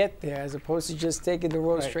I get there, as opposed to just taking the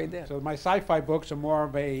road Right. straight there. So my sci-fi books are more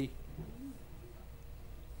of a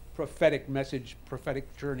prophetic message,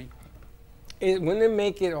 prophetic journey. Wouldn't it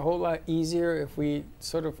make it a whole lot easier if we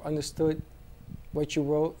sort of understood what you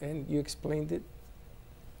wrote and you explained it?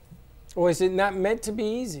 Or is it not meant to be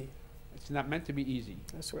easy? It's not meant to be easy.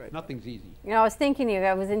 That's right. Nothing's easy. You know, I was thinking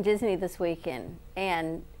I was in Disney this weekend,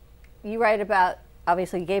 and you write about,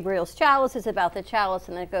 obviously, Gabriel's chalice is about the chalice,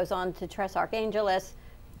 and then it goes on to Tres Archangelis,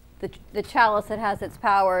 the chalice that has its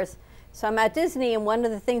powers. So I'm at Disney, and one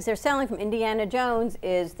of the things they're selling from Indiana Jones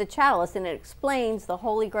is the chalice, and it explains the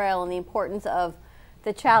Holy Grail and the importance of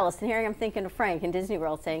the chalice. And here I'm thinking of Frank in Disney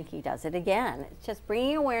World saying he does it again. It's just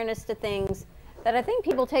bringing awareness to things that I think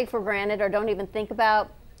people take for granted or don't even think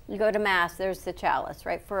about. You go to Mass, there's the chalice,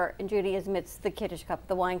 right? In Judaism, it's the Kiddush cup,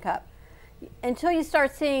 the wine cup. Until you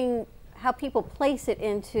start seeing how people place it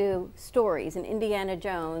into stories and Indiana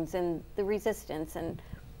Jones and the Resistance and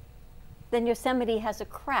then Yosemite has a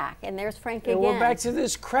crack, and there's Frank And again. we're back to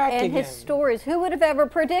this crack and again. his stories. Who would have ever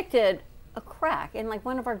predicted a crack in like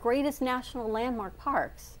one of our greatest national landmark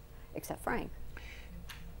parks, except Frank?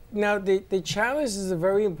 Now, the chalice is a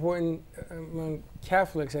very important, among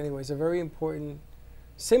Catholics anyways, a very important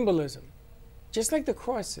symbolism. Just like the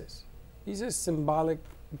cross is. These are symbolic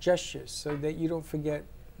gestures so that you don't forget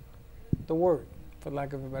the word, for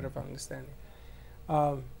lack of a better understanding.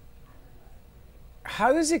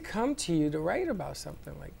 How does it come to you to write about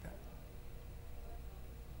something like that?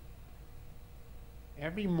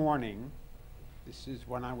 Every morning, this is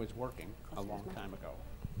when I was working a long time ago.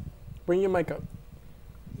 Bring your mic up.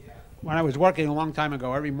 When I was working a long time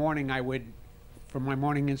ago, every morning I would, for my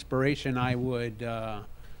morning inspiration, I would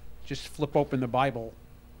just flip open the Bible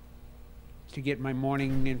to get my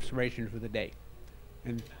morning inspiration for the day.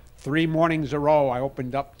 And 3 mornings in a row, I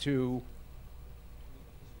opened up to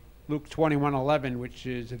Luke 21:11, which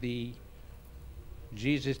is the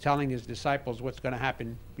Jesus telling his disciples what's going to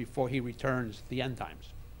happen before he returns, the end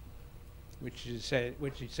times. Which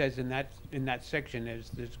he says in that section is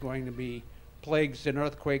there's going to be plagues and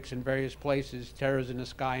earthquakes in various places, terrors in the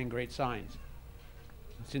sky, and great signs.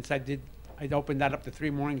 And since I'd opened that up to 3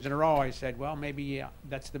 mornings in a row, I said, well, maybe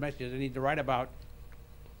that's the message I need to write about,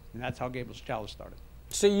 and that's how Gabriel's Chalice started.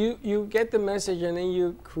 So you get the message and then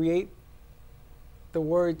you create the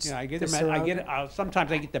words. Yeah,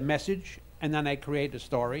 sometimes I get the message and then I create a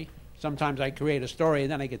story. Sometimes I create a story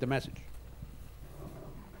and then I get the message.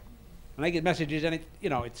 And I get messages and I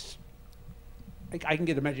can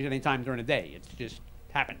get a message any time during the day. It just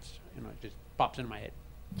happens. It just pops into my head.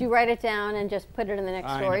 Do you write it down and just put it in the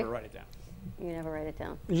next story? I never write it down. You never write it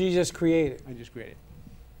down. You just create it. I just create it.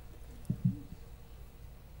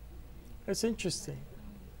 That's interesting.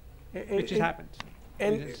 It just happens.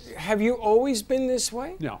 And have you always been this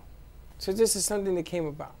way? No. So this is something that came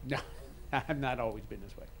about? No, I have not always been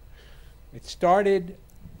this way. It started,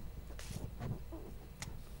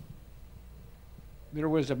 there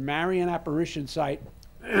was a Marian apparition site,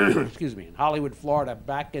 excuse me, in Hollywood, Florida,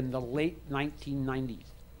 back in the late 1990s,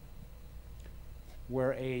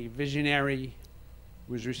 where a visionary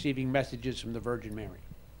was receiving messages from the Virgin Mary,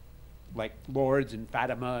 like Lourdes and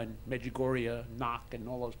Fatima and Medjugorje, Knock, and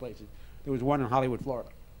all those places. There was one in Hollywood, Florida.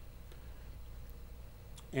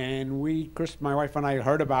 And my wife and I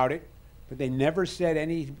heard about it, but they never said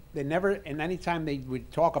and any time they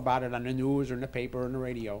would talk about it on the news or in the paper or in the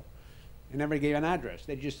radio, they never gave an address.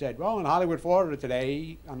 They just said, well, in Hollywood, Florida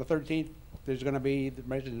today, on the 13th, there's going to be the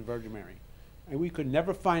message of the Virgin Mary. And we could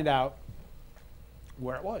never find out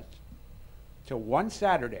where it was. Till one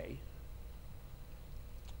Saturday,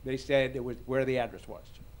 they said it was where the address was.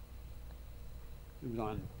 It was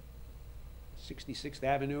on 66th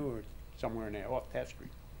Avenue or somewhere in there, off Taft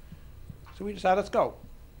Street. So we decided, let's go.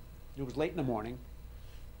 It was late in the morning.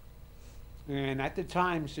 And at the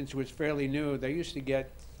time, since it was fairly new, they used to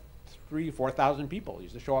get 3,000 to 4,000 people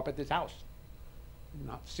used to show up at this house.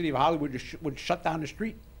 The city of Hollywood would shut down the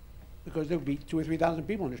street because there would be 2,000 or 3,000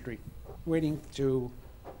 people in the street waiting to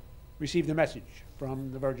receive the message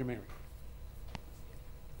from the Virgin Mary.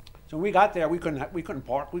 So when we got there, we couldn't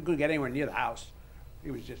park. We couldn't get anywhere near the house.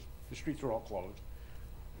 It was just, the streets were all closed.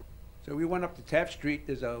 So we went up to Taft Street.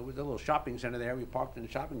 There was a little shopping center there. We parked in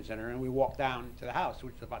the shopping center, and we walked down to the house,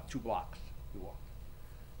 which is about 2 blocks. We walked.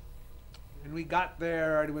 And we got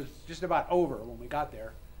there, and it was just about over when we got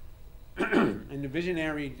there. And the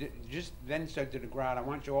visionary just then said to the crowd, I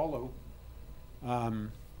want you all to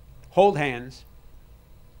hold hands.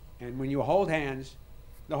 And when you hold hands,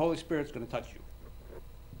 the Holy Spirit's going to touch you.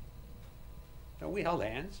 So we held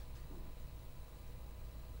hands.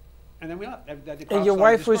 And then we left. And your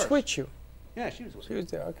wife was with you? Yeah, she was with me. She was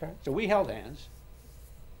there, okay. So we held hands,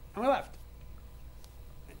 and we left.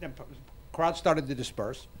 And the crowd started to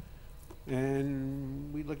disperse,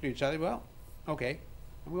 and we looked at each other, well, okay,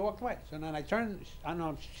 and we walked away. So then I turned, I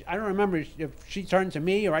don't remember if she turned to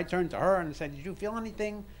me or I turned to her and said, did you feel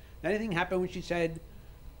anything? Did anything happen when she said,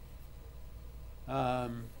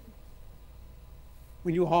 when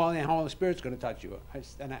you hold the Holy Spirit's going to touch you? I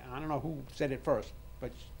don't know who said it first,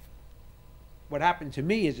 but what happened to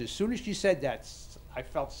me is as soon as she said that, I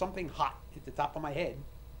felt something hot at the top of my head,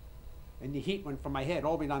 and the heat went from my head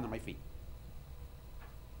all the way down to my feet.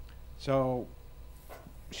 So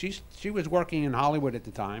she was working in Hollywood at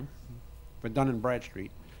the time for Dun &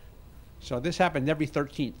 Bradstreet. So this happened every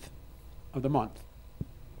 13th of the month.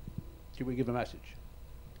 She would give a message.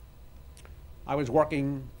 I was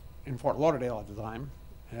working in Fort Lauderdale at the time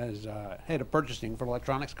as head of purchasing for an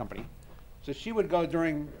electronics company. So she would go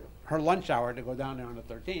during her lunch hour to go down there on the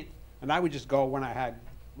 13th, and I would just go when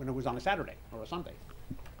it was on a Saturday or a Sunday.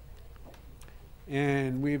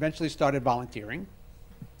 And we eventually started volunteering.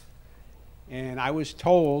 And I was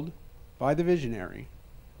told by the visionary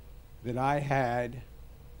that I had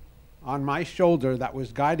on my shoulder that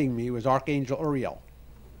was guiding me was Archangel Uriel,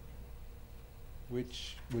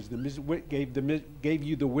 which was gave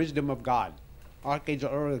you the wisdom of God.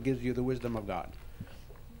 Archangel Uriel gives you the wisdom of God.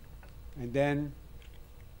 And then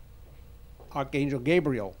Archangel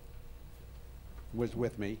Gabriel was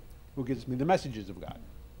with me, who gives me the messages of God.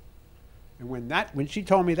 And when she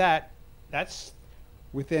told me that, that's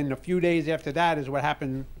within a few days after that is what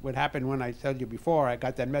happened when I told you before, I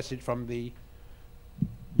got that message from the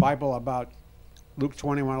Bible about Luke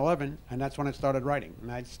 21:11, and that's when I started writing.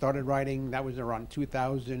 And I started writing, that was around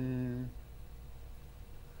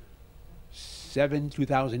 2007,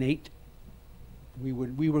 2008.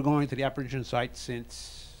 We were going to the apparition site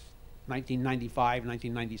since 1995,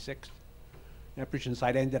 1996. The apparition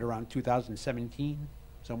site ended around 2017,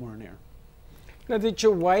 somewhere in there. Now, did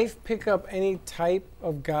your wife pick up any type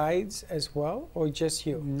of guides as well, or just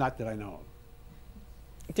you? Not that I know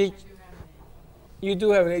of. Did you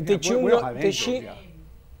do have it? Did we all have did she? angels,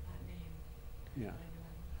 yeah.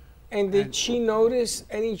 And did she notice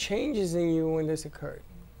any changes in you when this occurred?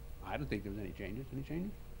 I don't think there was any changes. Any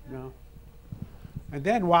changes? No. And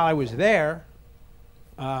then while I was there,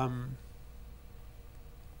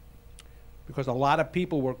 because a lot of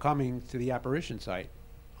people were coming to the apparition site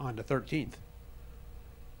on the 13th,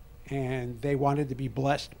 and they wanted to be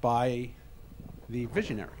blessed by the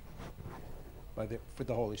visionary, for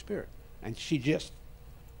the Holy Spirit. And she just,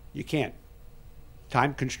 you can't.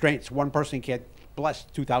 Time constraints. One person can't bless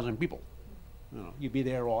 2,000 people. You know, you'd be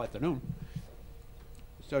there all afternoon.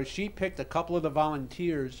 So she picked a couple of the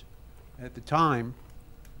volunteers at the time,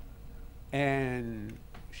 and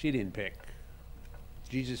she didn't pick.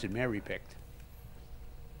 Jesus and Mary picked.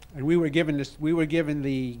 And we were given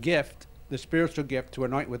the gift, the spiritual gift, to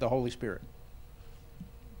anoint with the Holy Spirit.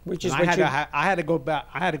 Which is I had to go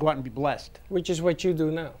out and be blessed. Which is what you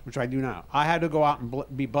do now. Which I do now. I had to go out and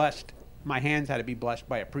be blessed. My hands had to be blessed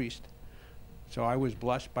by a priest. So I was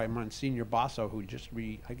blessed by Monsignor Basso, who he just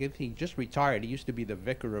retired. He used to be the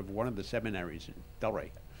vicar of one of the seminaries in Delray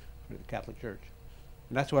for the Catholic Church.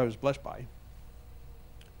 And that's who I was blessed by.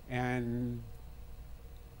 And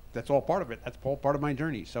that's all part of it. That's all part of my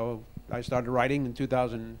journey. So I started writing in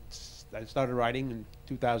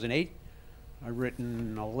 2008. I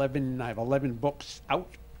have 11 books out.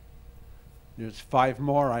 There's 5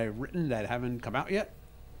 more I've written that haven't come out yet.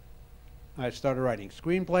 I started writing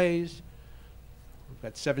screenplays. I've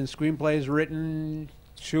got 7 screenplays written.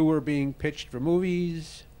 2 are being pitched for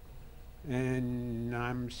movies. And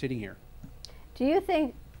I'm sitting here. Do you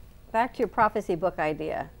think, back to your prophecy book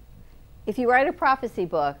idea, if you write a prophecy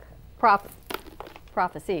book,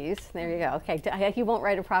 prophecies, there you go. Okay, you won't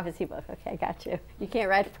write a prophecy book. Okay, got you. You can't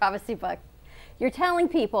write a prophecy book. You're telling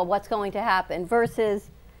people what's going to happen versus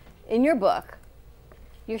in your book,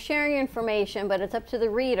 you're sharing information, but it's up to the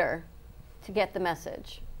reader to get the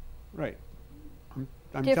message. Right.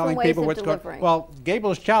 I'm telling people what's going on. Well,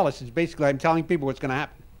 Gabriel's Chalice is basically I'm telling people what's going to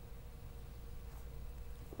happen.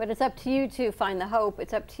 But it's up to you to find the hope.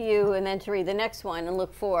 It's up to you, and then to read the next one and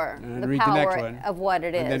look for the power of what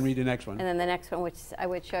it is. And then read the next one. And then the next one, which I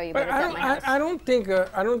would show you. But But it's at my house. I don't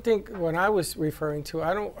think what I was referring to.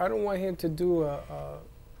 I don't want him to do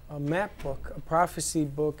a map book, a prophecy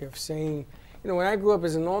book of saying, you know, when I grew up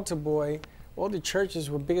as an altar boy, all the churches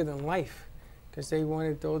were bigger than life, because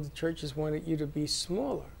all the churches wanted you to be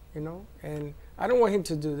smaller, you know. And I don't want him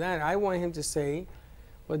to do that. I want him to say,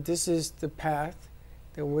 well, this is the path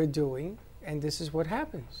that we're doing, and this is what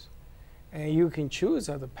happens. And you can choose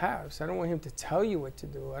other paths. I don't want him to tell you what to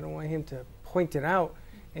do. I don't want him to point it out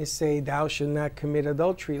and say, thou shalt not commit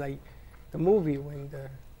adultery, like the movie when the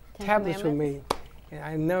tablets were made. And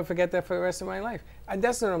I never forget that for the rest of my life. And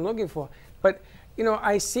that's what I'm looking for. But, you know,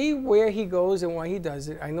 I see where he goes and why he does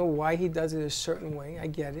it. I know why he does it a certain way. I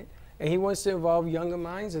get it. And he wants to involve younger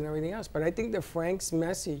minds and everything else. But I think that Frank's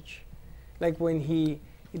message, like when he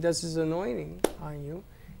does his anointing on you,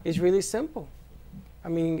 is really simple. I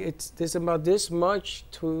mean, there's about this much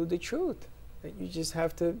to the truth that you just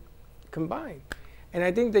have to combine. And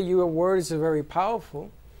I think that your words are very powerful.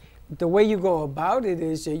 The way you go about it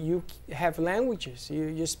is that you have languages.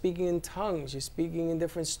 You're speaking in tongues. You're speaking in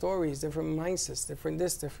different stories, different mindsets, different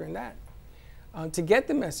this, different that, to get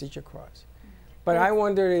the message across. But I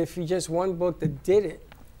wonder if you just one book that did it,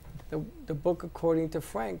 the book according to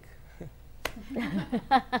Frank,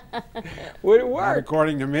 would it work? Not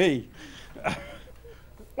according to me.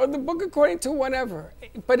 Well, the book according to whatever.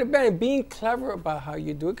 But again, being clever about how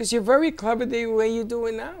you do it, because you're very clever the way you do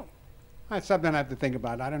it now. That's something I have to think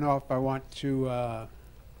about. I don't know if I want to. I'd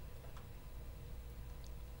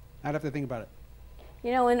have to think about it.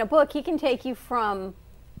 You know, in a book, he can take you from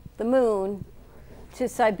the moon to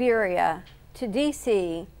Siberia to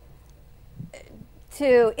DC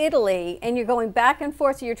to Italy, and you're going back and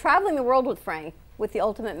forth. So you're traveling the world with Frank with the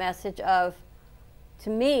ultimate message of, to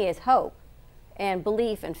me, is hope and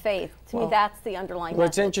belief and faith. To me, that's the underlying Well,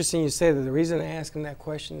 it's message. interesting you say that. The reason I ask him that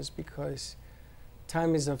question is because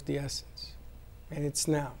time is of the essence, and it's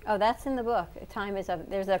now. Oh, that's in the book. Time is of,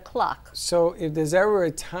 there's a clock. So if there's ever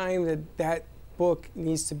a time that that book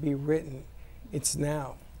needs to be written, it's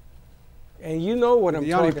now. And you know what I'm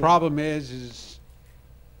talking about. The only problem is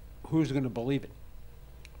who's going to believe it?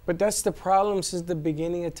 But that's the problem since the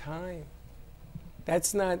beginning of time.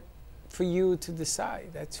 That's not for you to decide.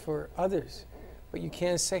 That's for others. But you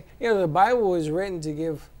can't say, you know, the Bible was written to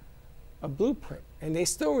give a blueprint, and they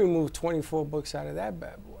still removed 24 books out of that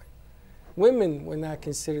bad boy. Women were not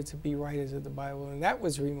considered to be writers of the Bible, and that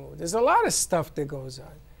was removed. There's a lot of stuff that goes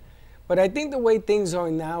on. But I think the way things are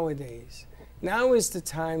nowadays, now is the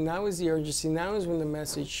time, now is the urgency, now is when the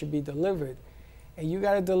message should be delivered, and you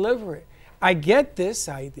got to deliver it. I get this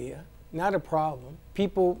idea, not a problem.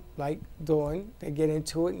 People like Dawn, they get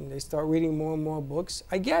into it and they start reading more and more books.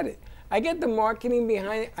 I get it. I get the marketing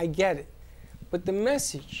behind it. I get it. But the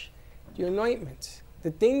message, the anointments, the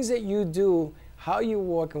things that you do, how you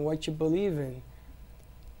walk and what you believe in,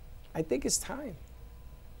 I think it's time.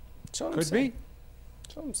 That's all I'm saying.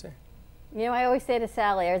 That's all I'm saying. You know, I always say to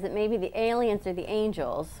Sally, is it maybe the aliens or the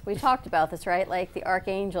angels? We talked about this, right? Like the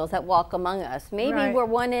archangels that walk among us. Maybe Right. we're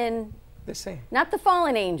one in, the same. Not the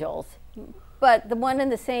fallen angels, but the one in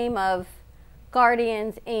the same of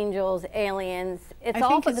guardians, angels, aliens. It's I all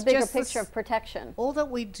think for the it's bigger just picture of protection. All that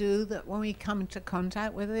we do, that when we come into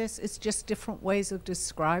contact with this, it's just different ways of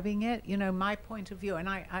describing it. You know, my point of view, and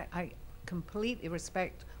I completely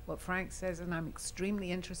respect what Frank says, and I'm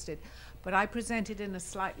extremely interested, but I present it in a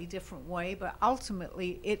slightly different way, but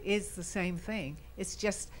ultimately it is the same thing. It's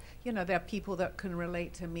just, you know, there are people that can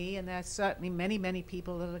relate to me, and there are certainly many, many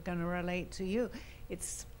people that are going to relate to you.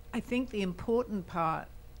 I think the important part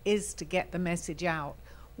is to get the message out.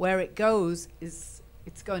 Where it goes is,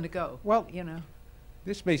 it's going to go. Well, you know.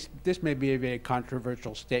 This may be a very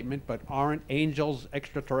controversial statement, but aren't angels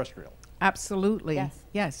extraterrestrial? Absolutely. Yes.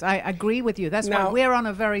 Yes, I agree with you. That's Now, why we're on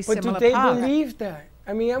a very But similar do they path. believe that?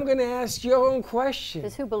 I mean, I'm going to ask your own question.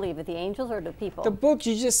 Does who believe it, the angels or the people? The book,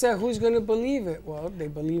 you just said, who's going to believe it? Well, they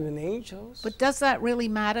believe in angels. But does that really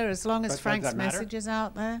matter as long as But does Frank's that matter? message is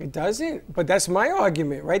out there? It doesn't. But that's my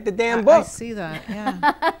argument. Write the damn I book. see that,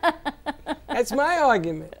 yeah. That's my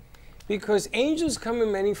argument. Because angels come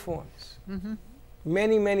in many forms. Mhm.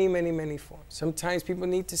 Many, many, many, many forms. Sometimes people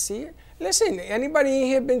need to see it. Listen, anybody in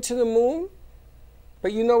here been to the moon?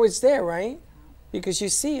 But you know it's there, right? Because you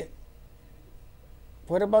see it.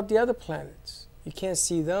 What about the other planets? You can't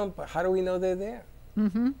see them, but how do we know they're there?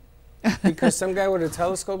 Mm-hmm. Because some guy with a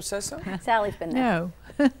telescope says so? Sally's been there.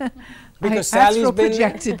 No. Because I Sally's astral been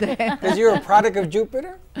projected there. Because you're a product of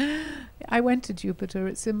Jupiter? I went to Jupiter.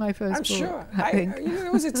 It's in my first I'm book, sure. I think. You know,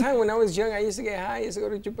 there was a time when I was young, I used to get high, I used to go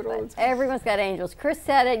to Jupiter all the time. Everyone's got angels. Chris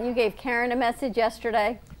said it. You gave Karen a message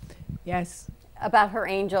yesterday. Yes. About her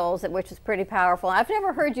angels, which was pretty powerful. I've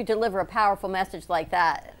never heard you deliver a powerful message like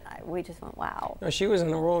that. We just went, wow. No, she was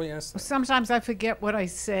in a roll yesterday. Sometimes I forget what I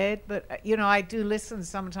said, but you know, I do listen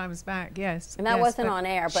sometimes back. Yes. And that yes, wasn't on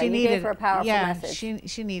air, but she you needed, gave her a powerful yeah, message.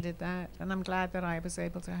 she needed that, and I'm glad that I was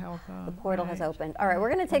able to help her. The portal has opened. All right,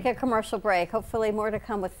 we're going to take a commercial break. Hopefully more to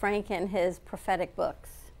come with Frank and his prophetic books.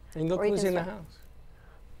 And look Or you who's can in the start- house.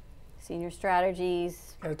 Senior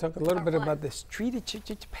strategies. Got to talk a little bit about this. Treated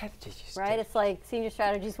packages. Right? It's like Senior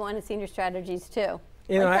Strategies 1 and Senior Strategies 2.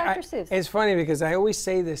 You know, like Dr. Seuss. it's funny because I always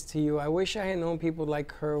say this to you. I wish I had known people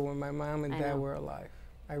like her when my mom and I dad know. were alive.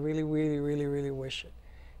 I really, really, really, really wish it.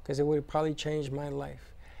 Because it would have probably changed my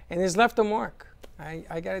life. And it's left a mark. I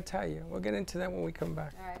got to tell you. We'll get into that when we come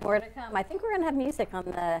back. All right, more to come. I think we're going to have music on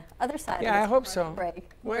the other side Yeah, of this I hope commercial so. break.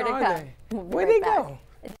 Where More to are come. they? We'll be Where'd right they back. go?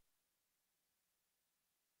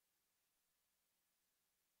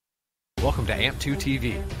 Welcome to AMP2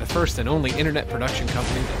 TV, the first and only internet production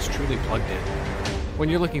company that's truly plugged in. When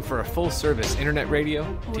you're looking for a full-service internet radio,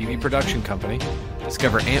 TV production company,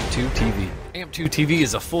 discover AMP2 TV. AMP2 TV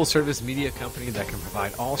is a full-service media company that can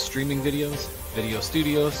provide all streaming videos, video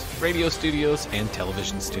studios, radio studios, and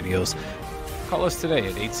television studios. Call us today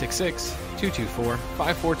at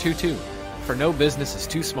 866-224-5422, for no business is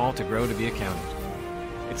too small to grow to be accounted.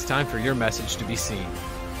 It's time for your message to be seen.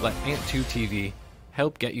 Let AMP2 TV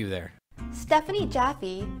help get you there. Stephanie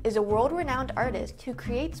Jaffe is a world-renowned artist who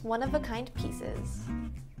creates one-of-a-kind pieces.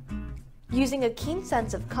 Using a keen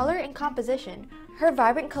sense of color and composition, her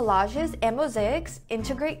vibrant collages and mosaics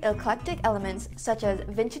integrate eclectic elements such as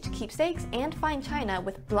vintage keepsakes and fine china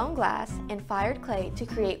with blown glass and fired clay to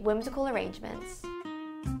create whimsical arrangements.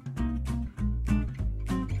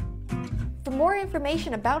 For more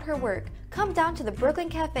information about her work, come down to the Brooklyn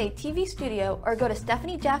Cafe TV studio or go to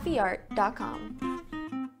StephanieJaffeArt.com.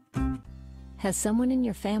 Has someone in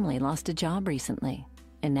your family lost a job recently,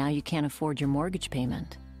 and now you can't afford your mortgage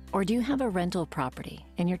payment? Or do you have a rental property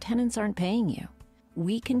and your tenants aren't paying you?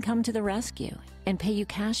 We can come to the rescue and pay you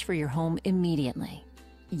cash for your home immediately.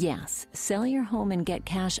 Yes, sell your home and get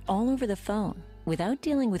cash all over the phone without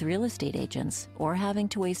dealing with real estate agents or having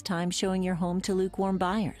to waste time showing your home to lukewarm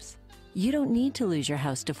buyers. You don't need to lose your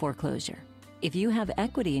house to foreclosure. If you have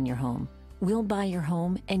equity in your home, we'll buy your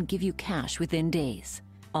home and give you cash within days,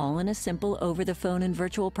 all in a simple over-the-phone and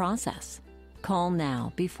virtual process. Call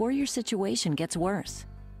now before your situation gets worse.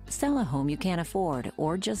 Sell a home you can't afford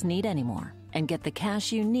or just need anymore and get the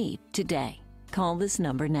cash you need today. Call this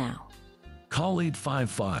number now. Call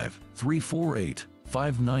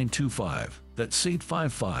 855-348-5925. That's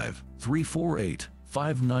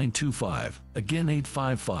 855-348-5925. Again,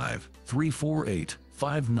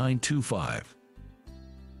 855-348-5925.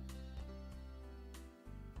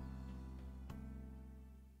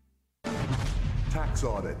 Tax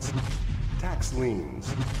audits, tax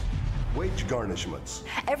liens, wage garnishments.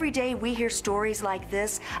 Every day we hear stories like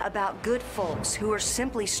this about good folks who are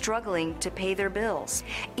simply struggling to pay their bills.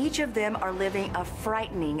 Each of them are living a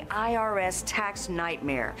frightening IRS tax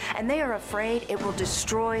nightmare, and they are afraid it will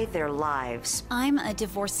destroy their lives. I'm a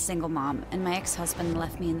divorced single mom, and my ex-husband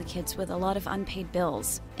left me and the kids with a lot of unpaid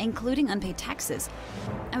bills, including unpaid taxes.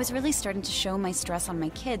 I was really starting to show my stress on my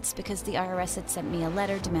kids because the IRS had sent me a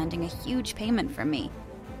letter demanding a huge payment from me.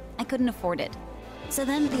 I couldn't afford it. So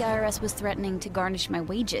then the IRS was threatening to garnish my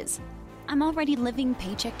wages. I'm already living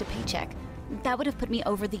paycheck to paycheck. That would have put me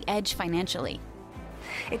over the edge financially.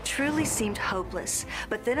 It truly seemed hopeless,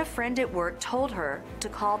 but then a friend at work told her to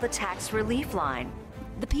call the tax relief line.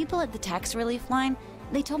 The people at the tax relief line,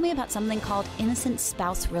 they told me about something called innocent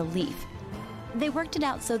spouse relief. They worked it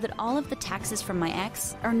out so that all of the taxes from my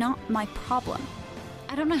ex are not my problem.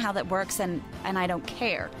 I don't know how that works, and I don't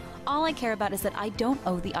care. All I care about is that I don't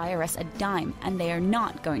owe the IRS a dime, and they are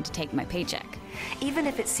not going to take my paycheck. Even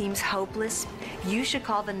if it seems hopeless, you should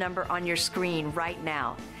call the number on your screen right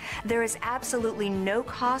now. There is absolutely no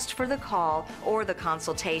cost for the call or the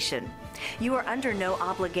consultation. You are under no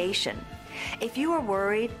obligation. If you are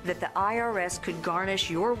worried that the IRS could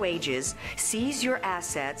garnish your wages, seize your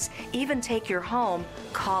assets, even take your home,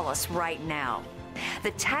 call us right now.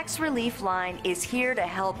 The Tax Relief Line is here to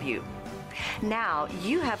help you. Now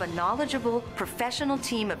you have a knowledgeable, professional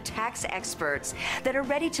team of tax experts that are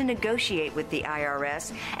ready to negotiate with the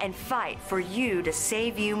IRS and fight for you to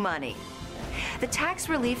save you money. The Tax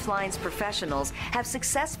Relief Line's professionals have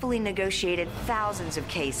successfully negotiated thousands of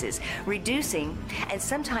cases, reducing and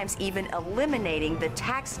sometimes even eliminating the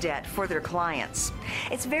tax debt for their clients.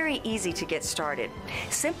 It's very easy to get started.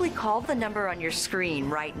 Simply call the number on your screen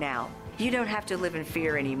right now. You don't have to live in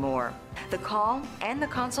fear anymore. The call and the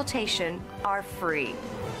consultation are free.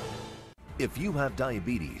 If you have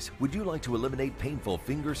diabetes, would you like to eliminate painful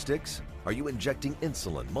finger sticks? Are you injecting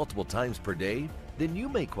insulin multiple times per day? Then you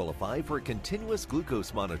may qualify for a continuous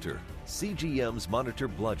glucose monitor. CGMs monitor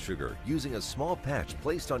blood sugar using a small patch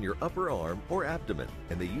placed on your upper arm or abdomen,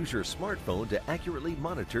 and they use your smartphone to accurately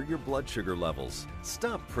monitor your blood sugar levels.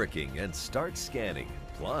 Stop pricking and start scanning.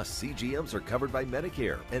 Plus, CGMs are covered by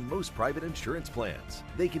Medicare and most private insurance plans.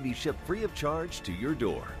 They can be shipped free of charge to your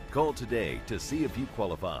door. Call today to see if you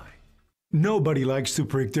qualify. Nobody likes to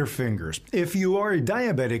prick their fingers. If you are a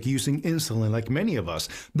diabetic using insulin like many of us,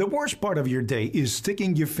 the worst part of your day is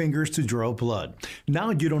sticking your fingers to draw blood.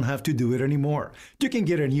 Now you don't have to do it anymore. You can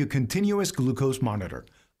get a new continuous glucose monitor.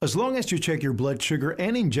 As long as you check your blood sugar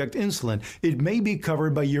and inject insulin, it may be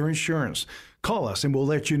covered by your insurance. Call us and we'll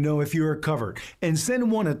let you know if you are covered, and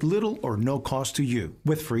send one at little or no cost to you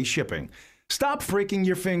with free shipping. Stop freaking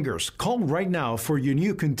your fingers. Call right now for your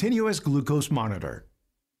new continuous glucose monitor.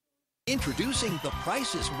 Introducing the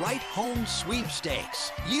Price is Right Home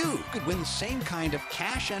Sweepstakes. You could win the same kind of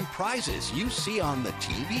cash and prizes you see on the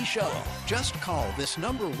TV show. Just call this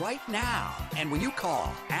number right now. And when you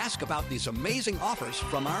call, ask about these amazing offers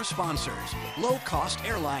from our sponsors. Low-cost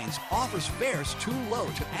airlines offers fares too low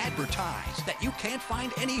to advertise that you can't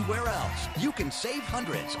find anywhere else. You can save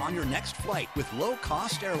hundreds on your next flight with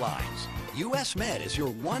low-cost airlines. US Med is your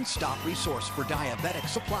one-stop resource for diabetic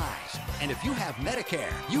supplies. And if you have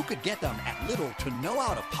Medicare, you could get them at little to no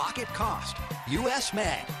out-of-pocket cost. US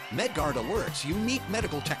Med. MedGuard Alert's unique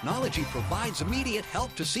medical technology provides immediate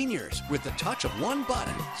help to seniors with the touch of one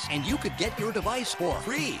button. And you could get your device for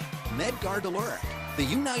free. MedGuard Alert. The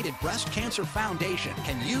United Breast Cancer Foundation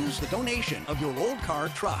can use the donation of your old car,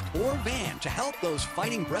 truck, or van to help those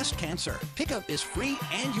fighting breast cancer. Pickup is free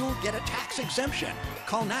and you'll get a tax exemption.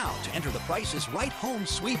 Call now to enter the Price is Right Home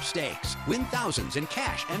Sweepstakes. Win thousands in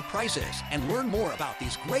cash and prizes and learn more about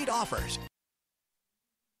these great offers.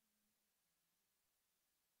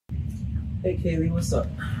 Hey Kaylee, what's up?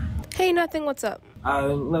 Hey, nothing, what's up?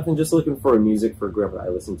 Nothing, just looking for music for Grandpa I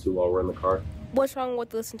listen to while we're in the car. What's wrong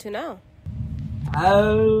with listen to now?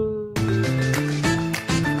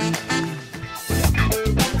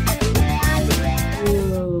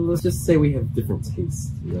 Let's just say we have different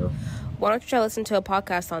tastes, you know? Why don't you try listen to a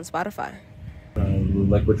podcast on Spotify?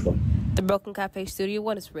 Like which one? The Broken Cafe Studio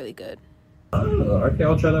one is really good. Okay,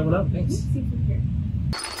 I'll try that one out, thanks.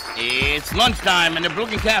 It's lunchtime and the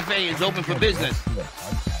Brooklyn Cafe is open for business.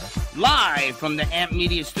 Live from the Amp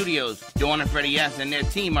Media Studios, Dawn and Freddie S. and their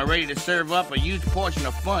team are ready to serve up a huge portion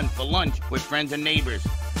of fun for lunch with friends and neighbors.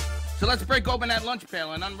 So let's break open that lunch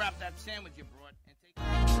pail and unwrap that sandwich you brought.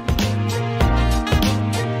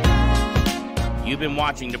 You've been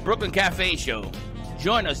watching the Brooklyn Cafe Show.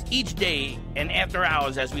 Join us each day and after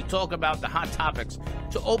hours as we talk about the hot topics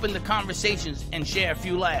to open the conversations and share a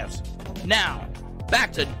few laughs. Now,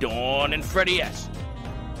 back to Dawn and Freddie S.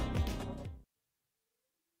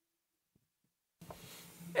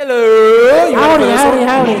 Hello.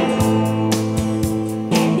 Howdy.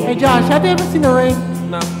 Hey, Josh, have you ever seen the rain?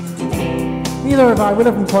 No. Neither have I. We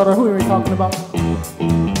live in Todo. Who are we talking about?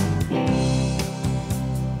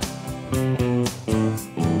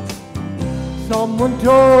 Someone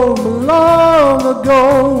told me long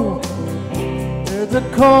ago there's a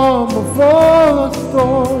calm before a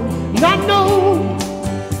storm. And I know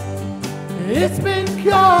it's been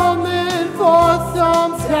coming for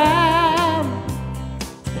some time.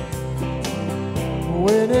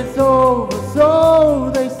 When it's over, so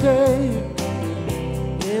they say,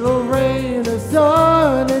 it'll rain a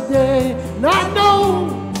sunny day. And I know,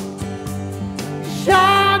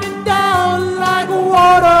 shining down like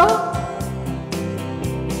water.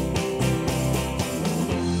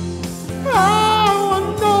 I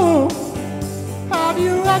wanna know, have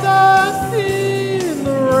you ever seen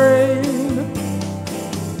the rain?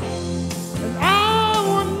 And I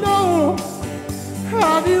wanna know,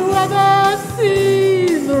 have you ever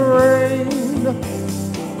seen the rain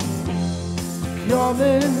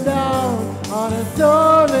coming down on a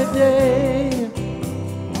sunny day?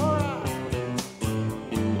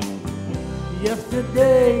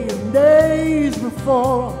 Yesterday and days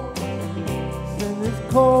before, and this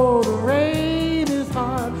cold rain is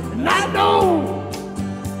hard, and I know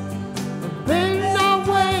I've been that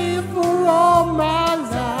way for all my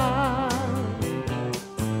life,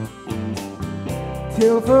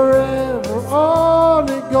 till forever on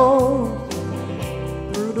it goes,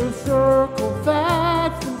 through the circle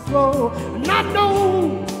fast and slow, and I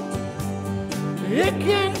know it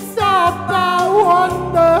can't stop, I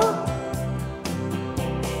wonder.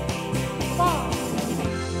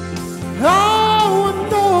 I wanna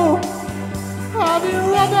know, have you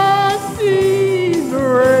ever seen the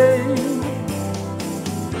rain?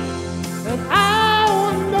 And I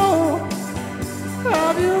wanna know,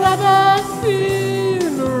 have you ever seen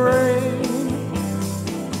the rain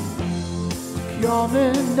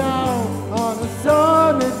coming down on a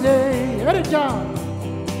sunny day? Hey, John.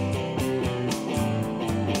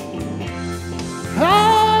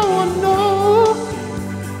 I wanna know,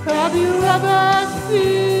 have you ever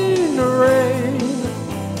seen the rain?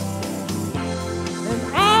 And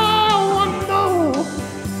I wanna know,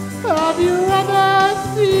 have you ever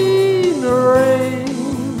seen the rain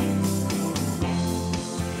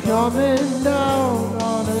coming down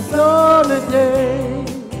on a sunny day?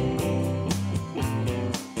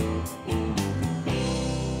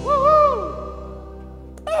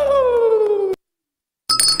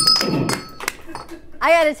 I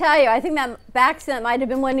gotta tell you, I think that Backcent might have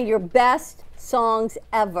been one of your best songs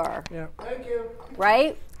ever. Yeah. Thank you.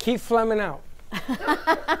 Right? Keep Fleming out.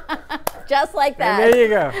 Just like that. And there you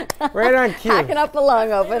go. Right on cue. Hacking up a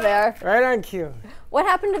lung over there. Right on cue. What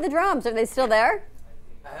happened to the drums? Are they still there?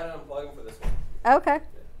 I had to unplug them for this one. Okay.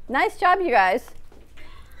 Nice job, you guys.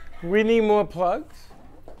 We need more plugs.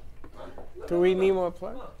 Do we need more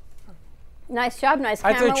plugs? Nice job, nice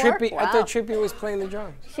I camera thought work. Trippy. Wow. I thought Trippy was playing the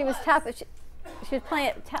drums. She was tapping. She was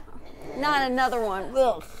playing. Not another one.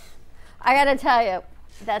 Ugh. I gotta tell you,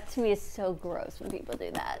 That to me is so gross when people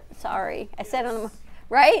do that. Sorry. I said on the,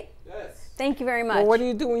 right? Yes. Thank you very much. Well, what do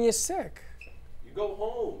you do when you're sick? You go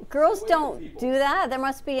home. Girls don't do that. There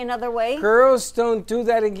must be another way. Girls don't do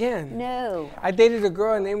that again. No. I dated a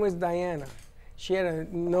girl, her name was Diana. She had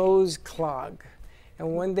a nose clog.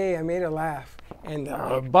 And one day I made her laugh, and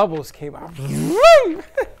bubbles came out.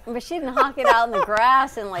 But she didn't honk it out in the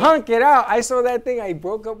grass and like. Honk it out. I saw that thing. I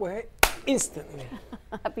broke up with her instantly.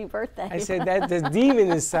 Happy birthday. I said, there's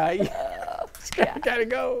demon inside. Gotta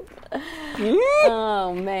go.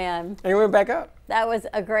 Oh, man. And it went back up. That was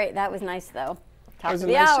that was nice, though. Top was of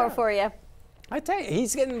a the nice hour show. for you. I tell you,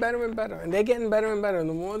 he's getting better and better, and they're getting better and better.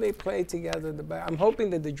 The more they play together, the better. I'm hoping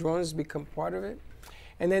that the drones become part of it.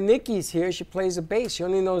 And then Nikki's here. She plays the bass. She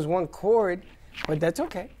only knows one chord, but that's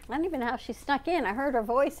okay. I don't even know how she snuck in. I heard her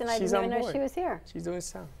voice, and I She's didn't even on know board. she was here. She's doing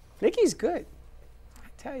sound. Nikki's good. I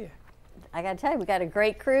tell you. I got to tell you, we got a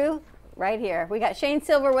great crew right here. We got Shayne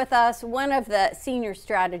Silver with us, one of the senior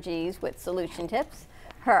strategies with Solution Tips.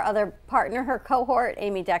 Her other partner, her cohort,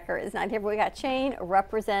 Amy Decker, is not here, but we got Shayne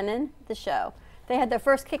representing the show. They had their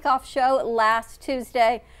first kickoff show last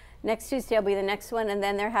Tuesday. Next Tuesday will be the next one, and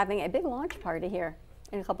then they're having a big launch party here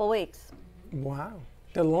in a couple weeks. Wow.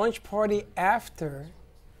 The launch party after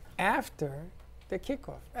the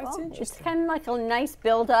kickoff. That's Well, interesting. it's kind of like a nice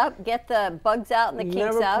build-up, get the bugs out and the kinks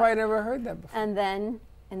Never out. quite ever heard that before. And then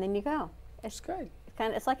you go. It's good.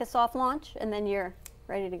 It's like a soft launch, and then you're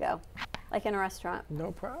ready to go, like in a restaurant.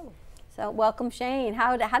 No problem. So welcome, Shayne.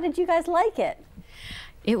 How did you guys like it?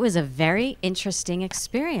 It was a very interesting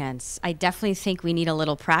experience. I definitely think we need a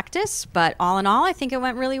little practice, but all in all, I think it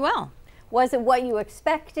went really well. Was it what you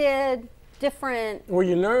expected? Different? Were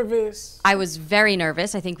you nervous? I was very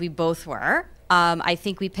nervous. I think we both were. I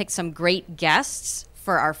think we picked some great guests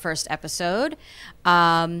for our first episode,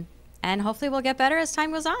 and hopefully we'll get better as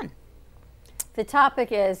time goes on. The topic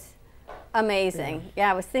is amazing. Yeah,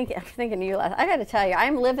 I was thinking of you last. I got to tell you,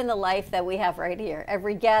 I'm living the life that we have right here.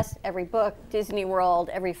 Every guest, every book, Disney World,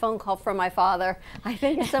 every phone call from my father. I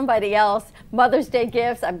think of somebody else. Mother's Day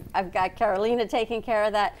gifts. I've got Carolina taking care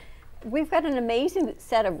of that. We've got an amazing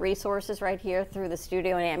set of resources right here through the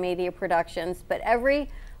studio and Ant Media Productions. But every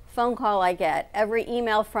phone call I get, every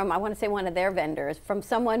email from, I want to say one of their vendors, from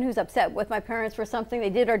someone who's upset with my parents for something they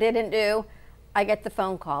did or didn't do, I get the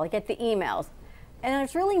phone call, I get the emails. And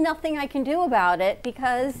there's really nothing I can do about it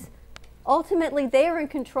because ultimately they're in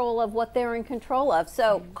control of what they're in control of.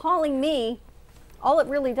 So calling me, all it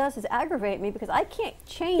really does is aggravate me because I can't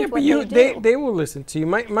change what they do. They will listen to you.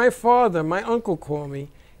 My father, my uncle called me,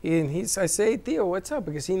 and I say, hey, Theo, what's up?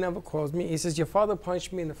 Because he never calls me. He says, your father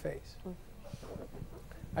punched me in the face.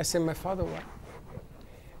 I said, my father what?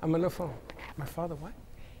 I'm on the phone. My father what?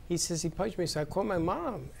 He says he punched me. So I called my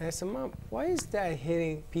mom, and I said, Mom, why is Dad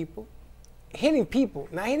hitting people? Hitting people,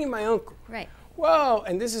 not hitting my uncle. Right. Well,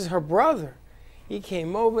 and this is her brother. He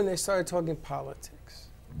came over and they started talking politics.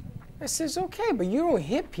 I says, okay, but you don't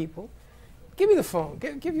hit people. Give me the phone.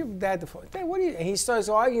 Give your dad the phone. Dad, what are you? And he starts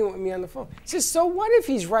arguing with me on the phone. He says, so what if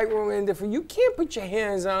he's right, wrong, and indifferent? You can't put your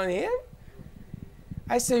hands on him.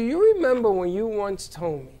 I said, you remember when you once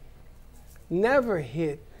told me, never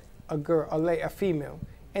hit a girl, a female,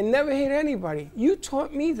 and never hit anybody. You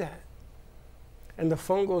taught me that. And the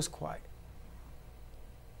phone goes quiet.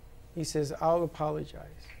 He says, I'll apologize.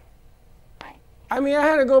 I mean, I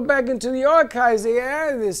had to go back into the archives to get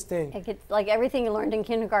out of this thing. It's like everything you learned in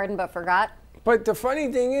kindergarten but forgot. But the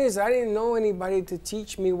funny thing is, I didn't know anybody to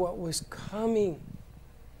teach me what was coming.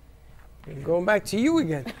 I'm going back to you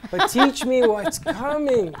again. But teach me what's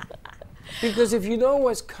coming. Because if you know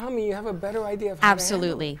what's coming, you have a better idea of how to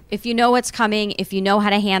handle it. If you know what's coming, if you know how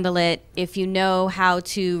to handle it, if you know how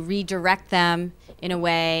to redirect them in a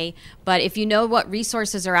way, but if you know what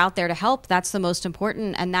resources are out there to help, that's the most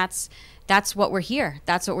important, and that's what we're here.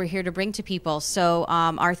 That's what we're here to bring to people. So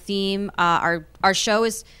our theme, our show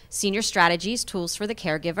is Senior Strategies, Tools for the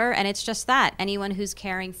Caregiver, and it's just that. Anyone who's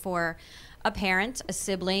caring for a parent, a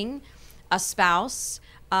sibling, a spouse,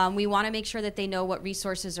 we want to make sure that they know what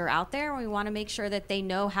resources are out there. We want to make sure that they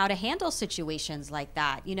know how to handle situations like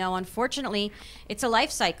that. You know, unfortunately, it's a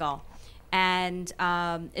life cycle. And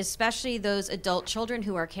especially those adult children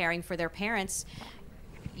who are caring for their parents,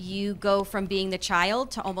 you go from being the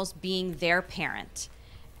child to almost being their parent.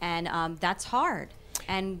 And that's hard.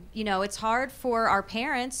 And, you know, it's hard for our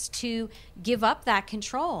parents to give up that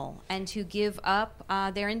control and to give up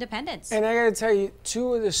their independence. And I got to tell you,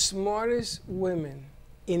 two of the smartest women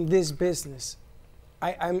in this business,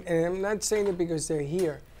 and I'm not saying it because they're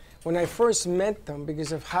here. When I first met them,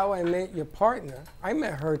 because of how I met your partner, I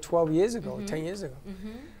met her 12 years ago, 10 years ago.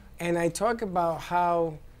 And I talk about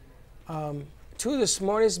how two of the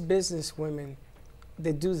smartest business women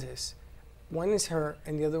that do this. One is her,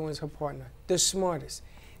 and the other one is her partner. The smartest.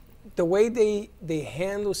 The way they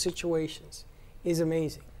handle situations is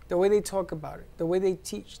amazing. The way they talk about it, the way they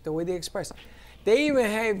teach, the way they express. They even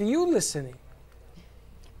have you listening.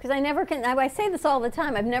 Because I say this all the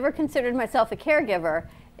time, I've never considered myself a caregiver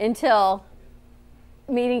until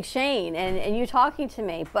meeting Shayne and you talking to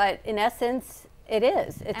me. But in essence, it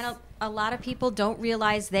is. And a lot of people don't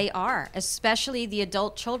realize they are, especially the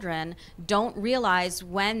adult children, don't realize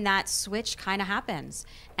when that switch kind of happens.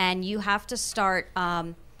 And you have to start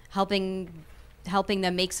helping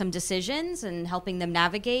them make some decisions and helping them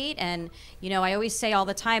navigate. And, you know, I always say all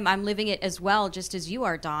the time, I'm living it as well, just as you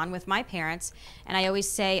are, Dawn, with my parents. And I always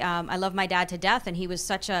say, I love my dad to death, and he was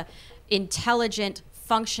such a intelligent,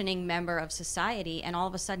 functioning member of society, and all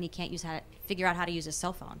of a sudden he can't figure out how to use his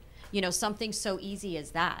cell phone. You know, something so easy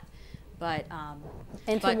as that. But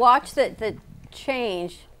to watch the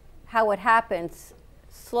change, how it happens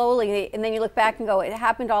slowly, and then you look back and go, it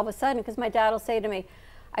happened all of a sudden, because my dad will say to me,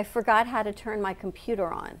 I forgot how to turn my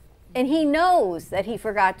computer on. And he knows that he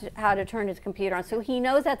forgot how to turn his computer on, so he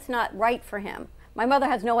knows that's not right for him. My mother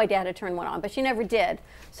has no idea how to turn one on, but she never did.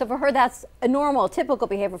 So for her, that's a normal, typical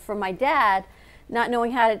behavior. For my dad, not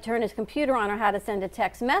knowing how to turn his computer on or how to send a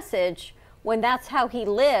text message, when that's how he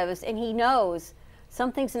lives and he knows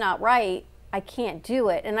something's not right, I can't do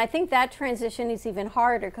it. And I think that transition is even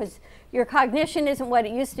harder because your cognition isn't what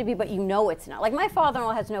it used to be, but you know it's not. Like my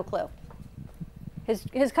father-in-law has no clue.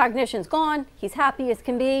 His cognition's gone. He's happy as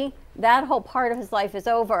can be. That whole part of his life is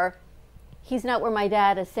over. He's not where my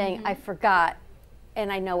dad is saying, I forgot, and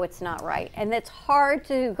I know it's not right. And it's hard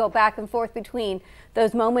to go back and forth between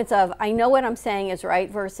those moments of, I know what I'm saying is right,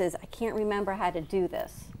 versus I can't remember how to do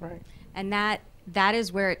this. Right. And that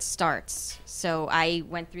is where it starts. So I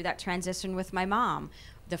went through that transition with my mom.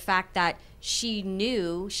 The fact that she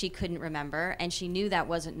knew she couldn't remember, and she knew that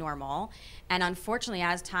wasn't normal. And unfortunately,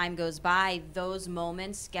 as time goes by, those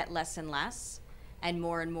moments get less and less, and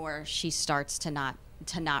more she starts to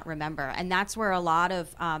not remember. And that's where a lot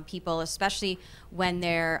of people, especially when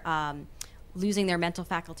they're losing their mental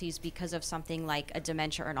faculties because of something like a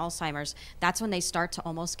dementia or an Alzheimer's, that's when they start to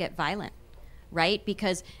almost get violent, right?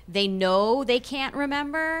 Because they know they can't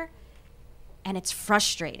remember, and it's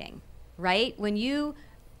frustrating, right?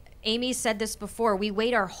 Amy said this before, we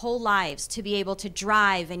wait our whole lives to be able to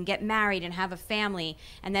drive and get married and have a family,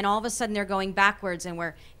 and then all of a sudden they're going backwards and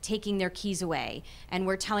we're taking their keys away and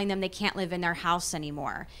we're telling them they can't live in their house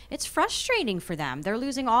anymore. It's frustrating for them. They're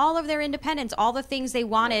losing all of their independence, all the things they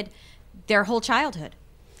wanted their whole childhood.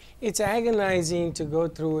 It's agonizing to go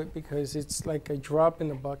through it because it's like a drop in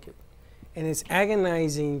the bucket. And it's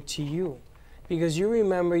agonizing to you because you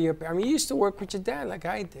remember you used to work with your dad like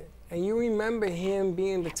I did. And you remember him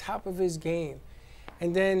being the top of his game.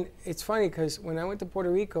 And then it's funny because when I went to Puerto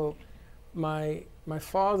Rico, my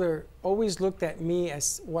father always looked at me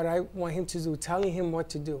as what I want him to do, telling him what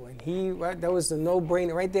to do. And that was the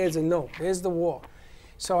no-brainer. Right there's a no. There's the wall.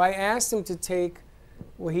 So I asked him to take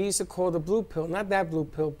what he used to call the blue pill. Not that blue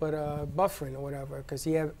pill, but Bufferin or whatever, because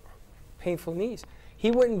he had painful knees. He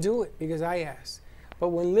wouldn't do it because I asked. But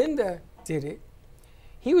when Linda did it,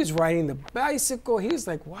 he was riding the bicycle. He was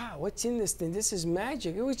like, wow, what's in this thing? This is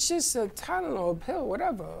magic. It was just a Tylenol, a pill,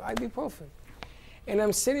 whatever, ibuprofen. And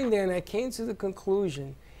I'm sitting there and I came to the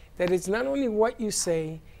conclusion that it's not only what you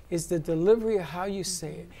say, it's the delivery of how you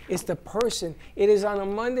say it. It's the person. It is on a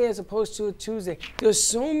Monday as opposed to a Tuesday. There's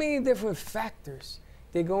so many different factors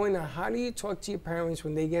that go into how do you talk to your parents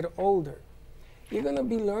when they get older. You're going to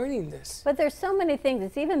be learning this. But there's so many things.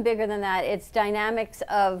 It's even bigger than that. It's dynamics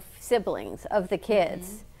of siblings, of the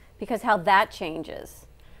kids, because how that changes.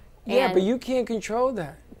 Yeah, And but you can't control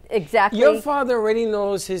that. Exactly. Your father already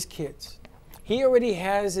knows his kids. He already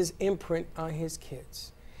has his imprint on his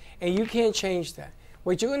kids. And you can't change that.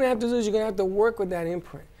 What you're going to have to do is you're going to have to work with that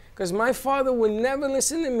imprint. Because my father would never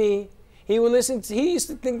listen to me. He used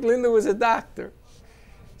to think Linda was a doctor.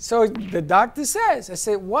 So the doctor says, I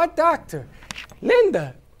said, what doctor?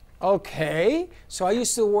 Linda. Okay. So I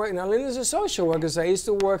used to work, now Linda's a social worker, so I used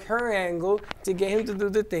to work her angle to get him to do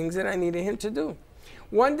the things that I needed him to do.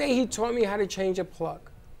 One day he taught me how to change a plug.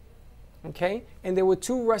 Okay? And there were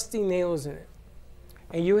 2 rusty nails in it.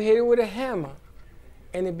 And you hit it with a hammer,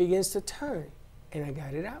 and it begins to turn. And I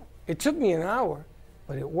got it out. It took me an hour,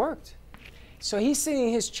 but it worked. So he's sitting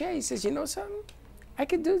in his chair. He says, you know something? I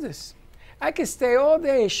could do this. I could stay all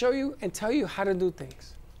day and show you and tell you how to do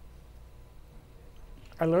things.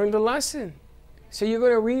 I learned a lesson. So you're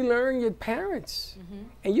going to relearn your parents.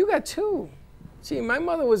 And you got 2. See, my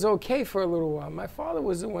mother was okay for a little while. My father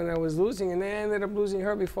was the one I was losing, and I ended up losing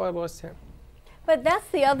her before I lost him. But that's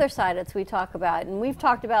the other side that we talk about, and we've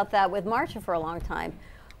talked about that with Marcia for a long time.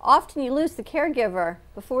 Often you lose the caregiver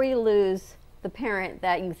before you lose the parent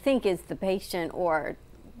that you think is the patient or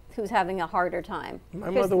who's having a harder time. My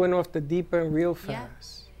mother went off the deep end real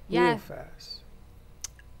fast. Yeah. Real fast.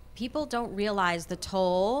 People don't realize the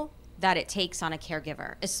toll that it takes on a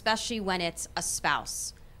caregiver, especially when it's a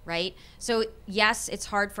spouse, right? So yes, it's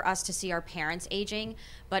hard for us to see our parents aging,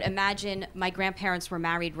 but imagine my grandparents were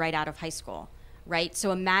married right out of high school, right?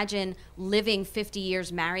 So imagine living 50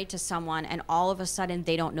 years married to someone and all of a sudden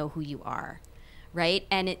they don't know who you are, right?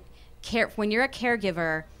 And when you're a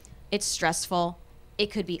caregiver, it's stressful.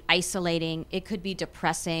 It could be isolating. It could be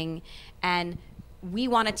depressing. And we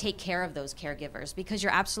want to take care of those caregivers because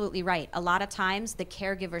you're absolutely right. A lot of times the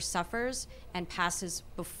caregiver suffers and passes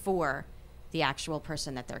before the actual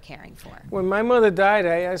person that they're caring for. When my mother died,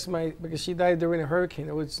 I asked because she died during a hurricane.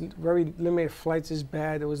 It was very limited flights, is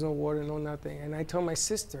bad. There was no water, no nothing. And I told my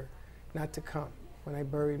sister not to come when I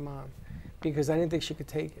buried Mom because I didn't think she could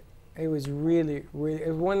take it. It was really, really, it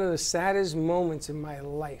was one of the saddest moments in my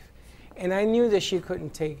life. And I knew that she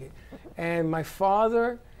couldn't take it. And my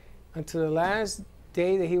father, until the last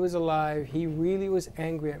day that he was alive, he really was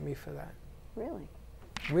angry at me for that. Really?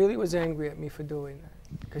 Really was angry at me for doing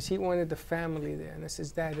that. Because he wanted the family there. And I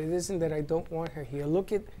says, Dad, it isn't that I don't want her here.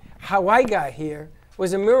 Look at how I got here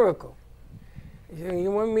was a miracle.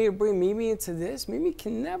 You want me to bring Mimi into this? Mimi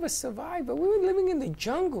can never survive. But we were living in the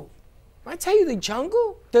jungle. When I tell you the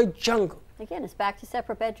jungle, the jungle. Again, it's back to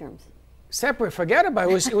separate bedrooms. Separate, forget about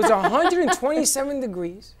it. It was 127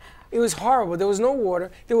 degrees. It was horrible. There was no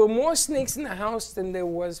water. There were more snakes in the house than there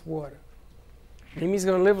was water. Mimi's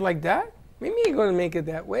going to live like that? Mimi ain't going to make it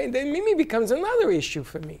that way. Then Mimi becomes another issue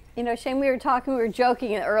for me. You know, Shayne, we were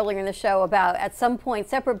joking earlier in the show about at some point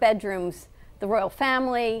separate bedrooms, the royal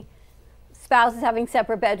family, spouses having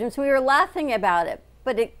separate bedrooms. We were laughing about it,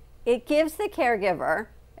 but it gives the caregiver,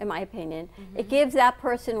 in my opinion, it gives that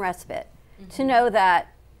person respite to know that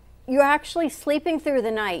you're actually sleeping through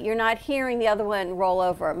the night. You're not hearing the other one roll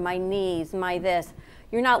over, my knees, my this.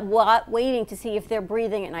 You're not waiting to see if they're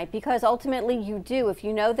breathing at night, because ultimately you do. If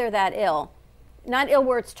you know they're that ill, not ill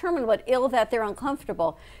where it's terminal, but ill that they're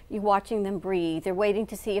uncomfortable, you're watching them breathe. They're waiting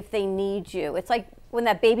to see if they need you. It's like when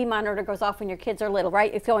that baby monitor goes off when your kids are little,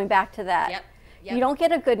 right? It's going back to that. Yep. You don't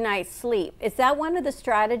get a good night's sleep. Is that one of the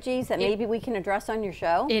strategies that maybe we can address on your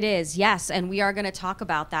show? It is, yes, and we are going to talk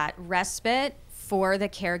about that. Respite for the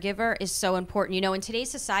caregiver is so important. You know, in today's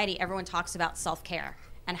society, everyone talks about self-care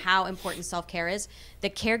and how important self-care is. The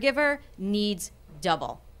caregiver needs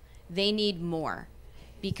double. They need more.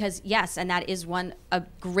 Because yes, and that is a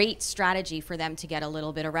great strategy for them to get a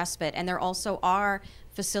little bit of respite. And there also are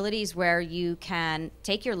facilities where you can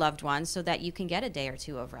take your loved ones so that you can get a day or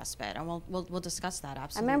two of respite. And we'll discuss that,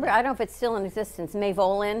 absolutely. I remember, I don't know if it's still in existence,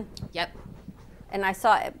 Mayvolin. Yep. And I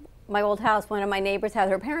saw it. My old house, one of my neighbors had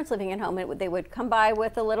her parents living at home, and they would come by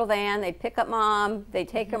with a little van. They'd pick up Mom. They'd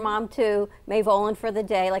take her Mom to Mayvolin for the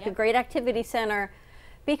day, like a great activity center.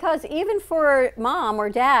 Because even for Mom or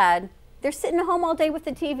Dad, they're sitting at home all day with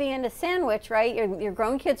the TV and a sandwich, right? Your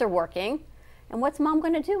grown kids are working. And what's Mom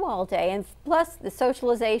going to do all day? And plus the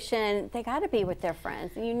socialization, they got to be with their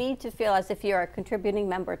friends. You need to feel as if you're a contributing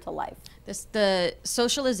member to life. The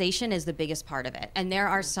socialization is the biggest part of it. And there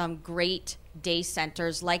are some great day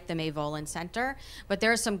centers like the Mayvolin Center, but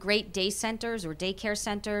there are some great day centers or daycare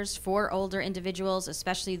centers for older individuals,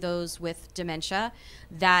 especially those with dementia,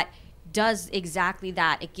 that does exactly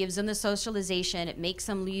that. It gives them the socialization. It makes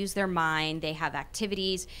them use their mind. They have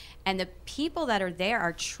activities. And the people that are there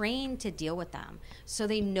are trained to deal with them. So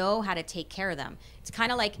they know how to take care of them. It's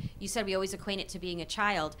kind of like you said, we always equate it to being a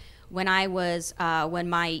child. When when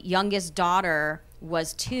my youngest daughter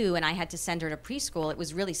was 2 and I had to send her to preschool, it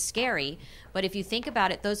was really scary. But if you think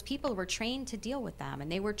about it, those people were trained to deal with them,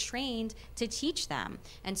 and they were trained to teach them.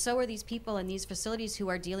 And so are these people in these facilities who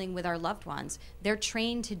are dealing with our loved ones. They're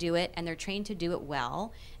trained to do it, and they're trained to do it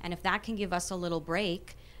well. And if that can give us a little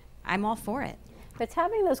break, I'm all for it. But it's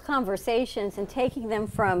having those conversations and taking them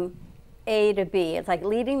from A to B. It's like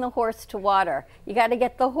leading the horse to water. You got to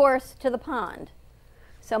get the horse to the pond.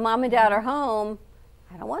 So Mom and Dad are home.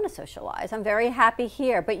 I don't want to socialize. I'm very happy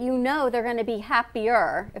here. But you know they're going to be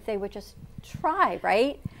happier if they would just try,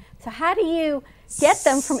 right? So how do you get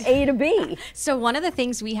them from A to B? So one of the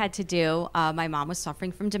things we had to do, my mom was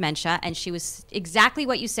suffering from dementia, and she was exactly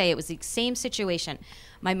what you say. It was the same situation.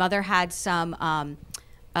 My mother had some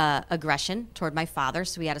aggression toward my father,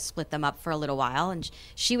 so we had to split them up for a little while. And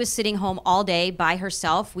she was sitting home all day by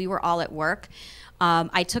herself. We were all at work.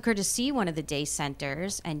 I took her to see one of the day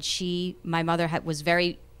centers, and my mother was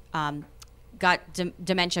very got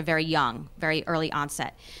dementia very young, very early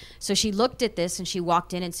onset. So she looked at this and she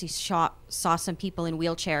walked in and she saw some people in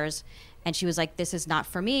wheelchairs, and she was like, this is not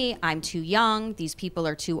for me. I'm too young. These people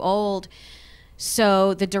are too old.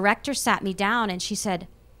 So the director sat me down and she said,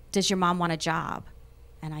 does your mom want a job?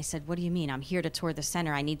 And I said, what do you mean? I'm here to tour the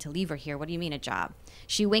center. I need to leave her here. What do you mean a job?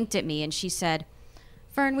 She winked at me and she said,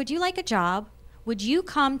 Fern, would you like a job? Would you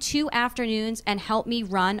come 2 afternoons and help me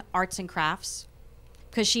run arts and crafts?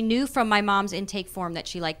 Because she knew from my mom's intake form that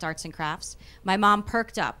she liked arts and crafts. My mom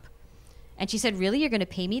perked up. And she said, really, you're going to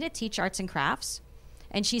pay me to teach arts and crafts?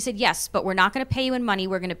 And she said, yes, but we're not going to pay you in money.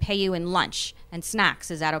 We're going to pay you in lunch and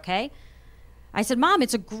snacks. Is that okay? I said, Mom,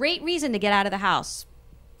 it's a great reason to get out of the house.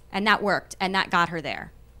 And that worked, and that got her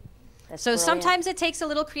there. So sometimes it takes a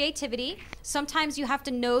little creativity. Sometimes you have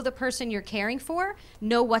to know the person you're caring for,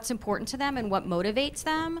 know what's important to them and what motivates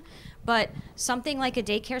them. But something like a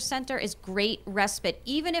daycare center is great respite,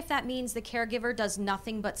 even if that means the caregiver does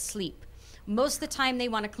nothing but sleep. Most of the time they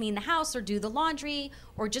want to clean the house or do the laundry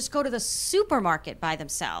or just go to the supermarket by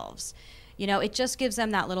themselves. You know, it just gives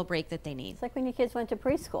them that little break that they need. It's like when your kids went to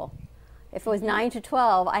preschool. If it was 9 to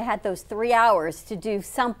 12, I had those 3 hours to do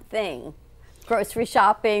something. Grocery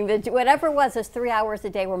shopping, whatever it was, those 3 hours a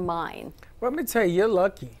day were mine. Well, let me tell you, you're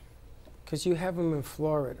lucky because you have them in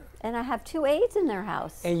Florida. And I have 2 aides in their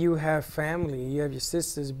house. And you have family. You have your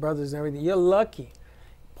sisters, brothers, and everything. You're lucky.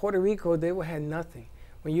 Puerto Rico, they had nothing.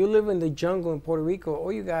 When you live in the jungle in Puerto Rico,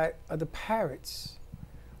 all you got are the parrots.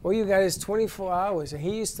 All you got is 24 hours. And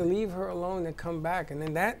he used to leave her alone and come back. And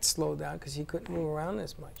then that slowed down because he couldn't move around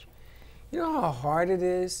as much. You know how hard it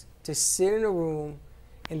is to sit in a room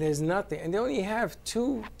and there's nothing. And they only have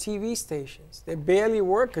 2 TV stations. They barely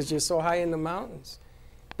work because you're so high in the mountains.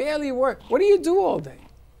 Barely work. What do you do all day?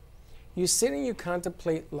 You sit and you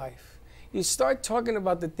contemplate life. You start talking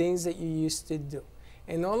about the things that you used to do.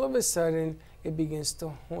 And all of a sudden, it begins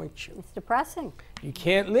to haunt you. It's depressing. You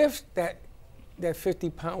can't lift that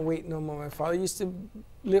 50-pound weight no more. My father used to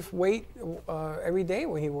lift weight every day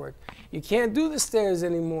when he worked. You can't do the stairs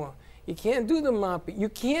anymore. You can't do the mopping. You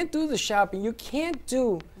can't do the shopping. You can't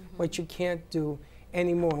do what you can't do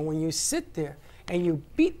anymore. And when you sit there and you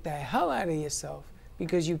beat the hell out of yourself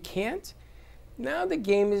because you can't, now the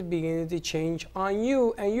game is beginning to change on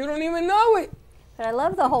you and you don't even know it. But I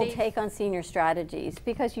love the whole take on senior strategies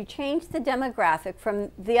because you changed the demographic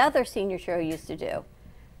from the other senior show you used to do.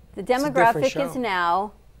 The demographic is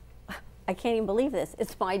now, I can't even believe this,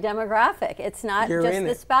 it's my demographic. It's not just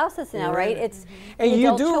the spouses now, right? It's and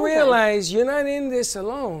you do children. realize you're not in this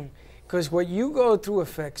alone because what you go through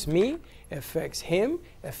affects me, affects him,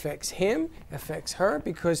 affects her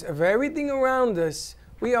because of everything around us.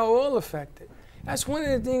 We are all affected. That's one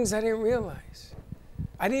of the things I didn't realize.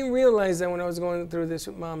 I didn't realize that when I was going through this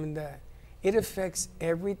with Mom and Dad. It affects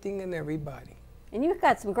everything and everybody. And you've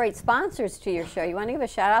got some great sponsors to your show. You want to give a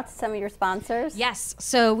shout out to some of your sponsors? Yes.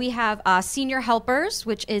 So we have Senior Helpers,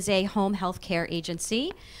 which is a home health care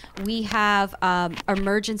agency. We have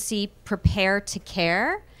Emergency Prepare to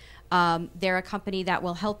Care. They're a company that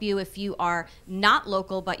will help you if you are not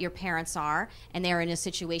local, but your parents are, and they're in a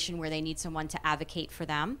situation where they need someone to advocate for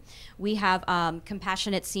them. We have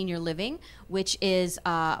Compassionate Senior Living, which is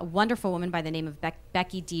a wonderful woman by the name of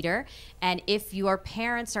Becky Dieter. And if your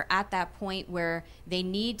parents are at that point where they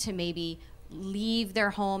need to maybe leave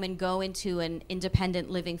their home and go into an independent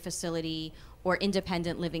living facility or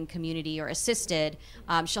independent living community or assisted,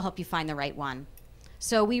 she'll help you find the right one.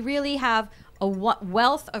 So we really have a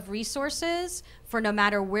wealth of resources for no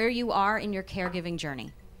matter where you are in your caregiving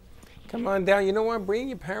journey. Come on down. You know what? Bring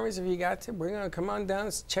your parents if you got to. Bring on. Come on down.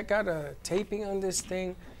 Let's check out a taping on this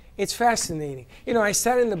thing. It's fascinating. You know, I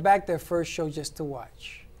sat in the back that first show just to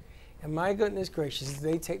watch. And my goodness gracious,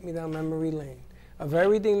 they take me down memory lane of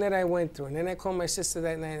everything that I went through. And then I called my sister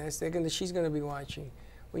that night and I said, she's going to be watching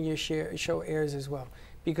when your show airs as well.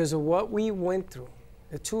 Because of what we went through,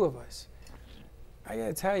 the 2 of us. I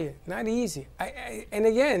gotta tell you, not easy. And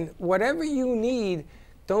again, whatever you need,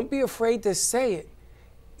 don't be afraid to say it.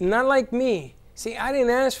 Not like me. See, I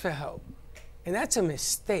didn't ask for help. And that's a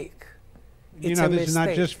mistake. You know, this is not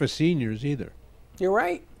just for seniors either. You're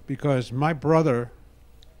right. Because my brother's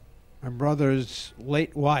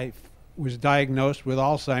late wife was diagnosed with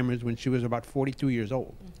Alzheimer's when she was about 42 years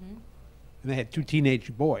old. Mm-hmm. And they had 2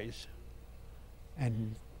 teenage boys.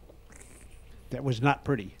 And that was not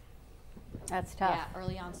pretty. That's tough. Yeah,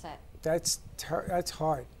 early onset. That's hard.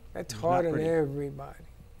 That's hard on everybody.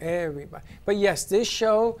 But yes, this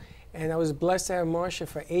show, and I was blessed to have Marsha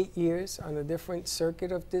for 8 years on a different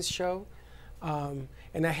circuit of this show. And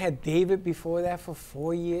I had David before that for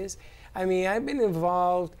 4 years. I mean, I've been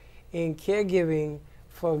involved in caregiving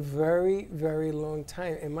for a very, very long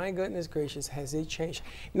time. And my goodness gracious, has it changed.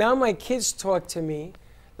 Now my kids talk to me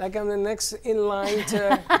like I'm the next in line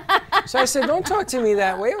to... So I said, don't talk to me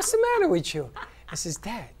that way. What's the matter with you? I says,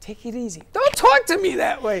 Dad, take it easy. Don't talk to me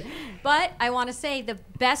that way. But I want to say the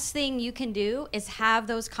best thing you can do is have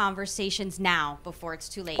those conversations now before it's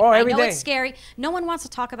too late. Oh, every I know day. it's scary. No one wants to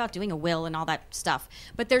talk about doing a will and all that stuff.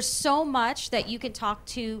 But there's so much that you can talk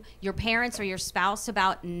to your parents or your spouse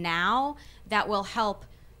about now that will help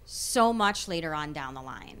so much later on down the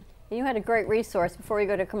line. You had a great resource before we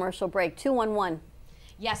go to commercial break, 211.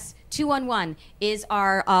 Yes, 211 is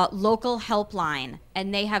our local helpline,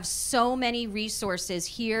 and they have so many resources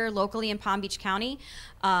here locally in Palm Beach County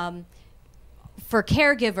for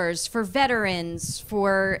caregivers, for veterans,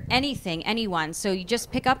 for anything, anyone. So you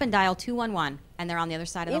just pick up and dial 211, and they're on the other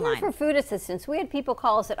side of the line. Even for food assistance, we had people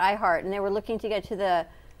call us at iHeart, and they were looking to get to the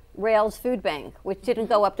Rails Food Bank, which didn't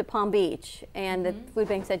go up to Palm Beach. And the food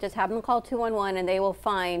bank said, just have them call 211, and they will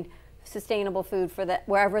find sustainable food for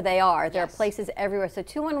wherever they are. There are places everywhere. So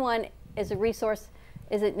 211 is a resource.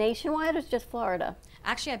 Is it nationwide or is it just Florida?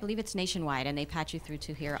 Actually, I believe it's nationwide, and they patch you through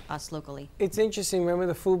to us locally. It's interesting. Remember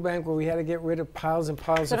the food bank where we had to get rid of piles and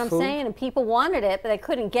piles of food? That's what I'm saying, and people wanted it, but they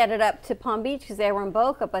couldn't get it up to Palm Beach because they were in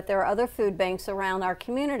Boca, but there are other food banks around our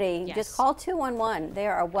community. Yes. Just call 211. They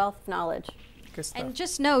are a wealth of knowledge. Good stuff. And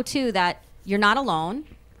just know, too, that you're not alone.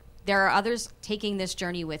 There are others taking this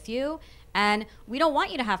journey with you. And we don't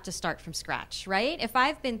want you to have to start from scratch, right? If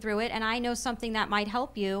I've been through it and I know something that might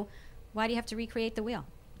help you, why do you have to recreate the wheel?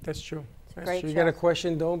 That's true. That's great true. You show. got a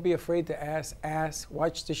question, don't be afraid to ask. Ask,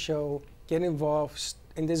 watch the show, get involved.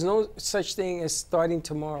 And there's no such thing as starting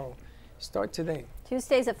tomorrow. Start today.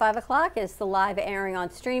 Tuesdays at 5 o'clock is the live airing on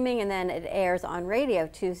streaming, and then it airs on radio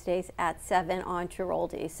Tuesdays at 7 on True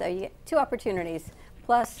Oldies. So you get 2 opportunities,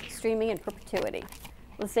 plus streaming in perpetuity.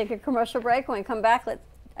 Let's take a commercial break. When we come back,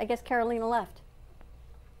 I guess Carolina left.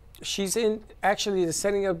 She's in actually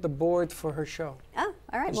setting up the board for her show. Oh,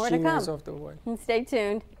 all right, more to come. Off the board. Stay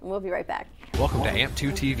tuned, and we'll be right back. Welcome to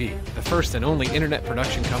AMP2 TV, the first and only internet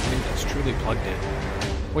production company that's truly plugged in.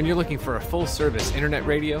 When you're looking for a full-service internet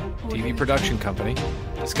radio, TV production company,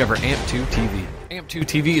 discover AMP2 TV. AMP2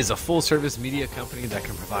 TV is a full-service media company that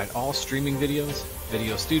can provide all streaming videos,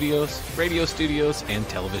 video studios, radio studios, and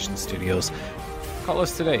television studios. Call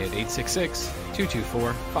us today at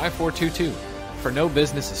 866-224-5422. For no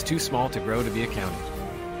business is too small to grow to be accounted.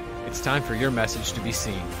 It's time for your message to be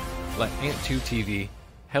seen. Let AMP2 TV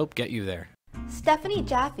help get you there. Stephanie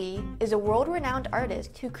Jaffe is a world-renowned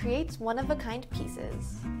artist who creates one-of-a-kind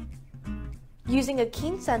pieces. Using a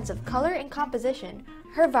keen sense of color and composition,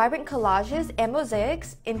 her vibrant collages and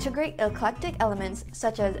mosaics integrate eclectic elements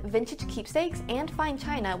such as vintage keepsakes and fine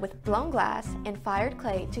china with blown glass and fired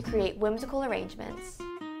clay to create whimsical arrangements.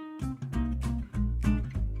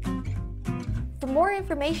 For more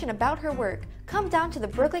information about her work, come down to the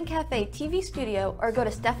Brooklyn Cafe TV studio or go to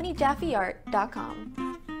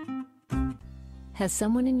StephanieJaffeArt.com. Has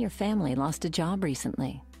someone in your family lost a job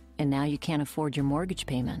recently, and now you can't afford your mortgage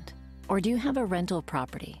payment? Or do you have a rental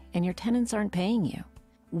property and your tenants aren't paying you?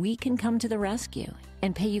 We can come to the rescue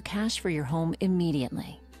and pay you cash for your home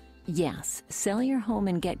immediately. Yes, sell your home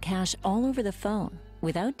and get cash all over the phone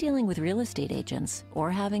without dealing with real estate agents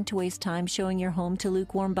or having to waste time showing your home to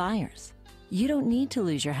lukewarm buyers. You don't need to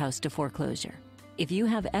lose your house to foreclosure. If you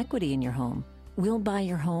have equity in your home, we'll buy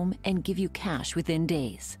your home and give you cash within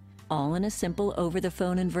days, all in a simple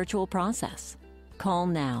over-the-phone and virtual process. Call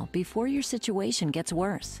now before your situation gets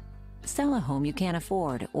worse. Sell a home you can't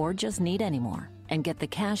afford or just need anymore and get the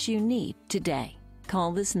cash you need today.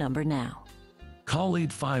 Call this number now. Call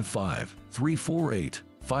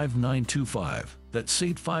 855-348-5925. That's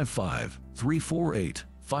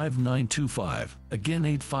 855-348-5925. Again,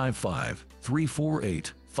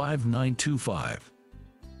 855-348-5925.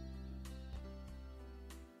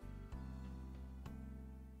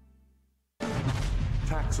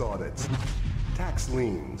 Tax audits, tax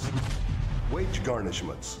liens, wage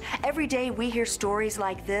garnishments. Every day we hear stories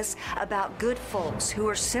like this about good folks who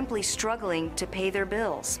are simply struggling to pay their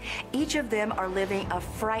bills. Each of them are living a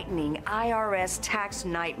frightening IRS tax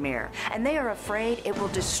nightmare, and they are afraid it will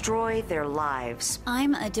destroy their lives.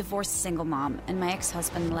 I'm a divorced single mom, and my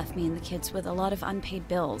ex-husband left me and the kids with a lot of unpaid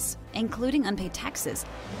bills, including unpaid taxes.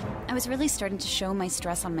 I was really starting to show my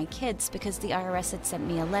stress on my kids because the IRS had sent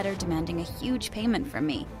me a letter demanding a huge payment from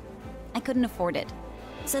me. I couldn't afford it.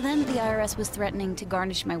 So then the IRS was threatening to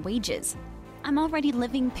garnish my wages. I'm already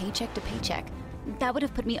living paycheck to paycheck. That would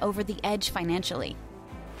have put me over the edge financially.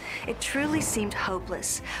 It truly seemed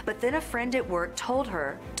hopeless, but then a friend at work told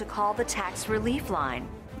her to call the tax relief line.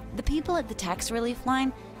 The people at the tax relief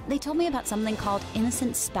line They told me about something called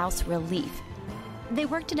innocent spouse relief. They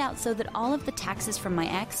worked it out so that all of the taxes from my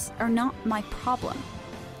ex are not my problem.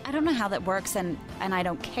 I don't know how that works, and I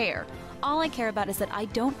don't care. All I care about is that I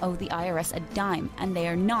don't owe the IRS a dime, and they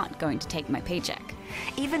are not going to take my paycheck.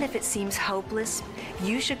 Even if it seems hopeless,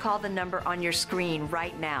 you should call the number on your screen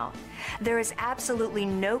right now. There is absolutely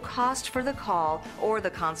no cost for the call or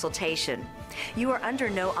the consultation. You are under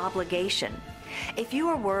no obligation. If you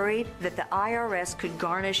are worried that the IRS could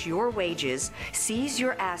garnish your wages, seize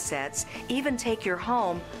your assets, even take your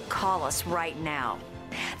home, call us right now.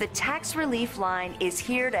 The Tax Relief Line is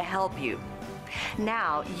here to help you.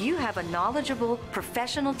 Now you have a knowledgeable,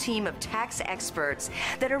 professional team of tax experts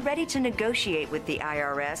that are ready to negotiate with the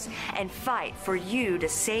IRS and fight for you to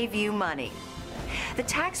save you money. The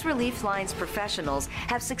Tax Relief Line's professionals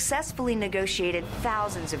have successfully negotiated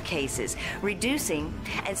thousands of cases, reducing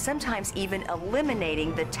and sometimes even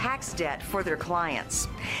eliminating the tax debt for their clients.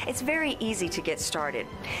 It's very easy to get started.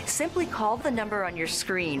 Simply call the number on your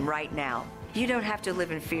screen right now. You don't have to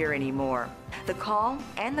live in fear anymore. The call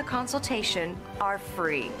and the consultation are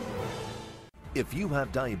free. If you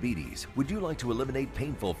have diabetes, would you like to eliminate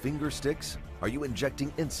painful finger sticks? Are you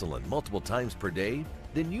injecting insulin multiple times per day?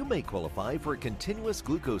 Then you may qualify for a continuous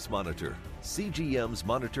glucose monitor. CGMs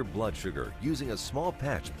monitor blood sugar using a small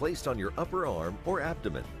patch placed on your upper arm or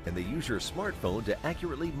abdomen, and they use your smartphone to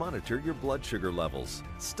accurately monitor your blood sugar levels.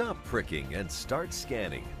 Stop pricking and start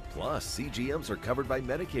scanning. Plus, CGMs are covered by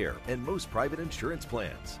Medicare and most private insurance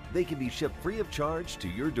plans. They can be shipped free of charge to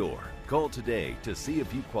your door. Call today to see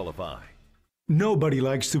if you qualify. Nobody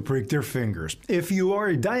likes to prick their fingers. If you are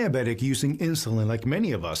a diabetic using insulin like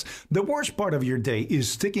many of us, the worst part of your day is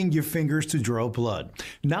sticking your fingers to draw blood.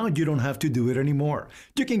 Now you don't have to do it anymore.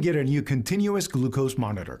 You can get a new continuous glucose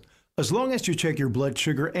monitor. As long as you check your blood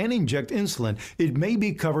sugar and inject insulin, it may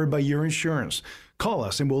be covered by your insurance. Call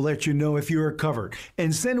us and we'll let you know if you are covered,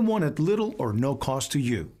 and send one at little or no cost to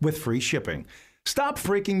you with free shipping. Stop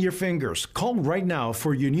freaking your fingers. Call right now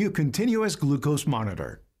for your new continuous glucose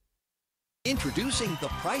monitor. Introducing the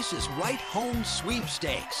Price is Right Home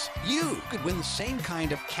Sweepstakes. You could win the same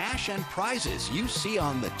kind of cash and prizes you see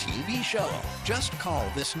on the TV show. Just call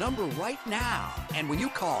this number right now. And when you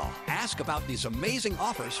call, ask about these amazing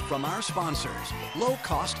offers from our sponsors.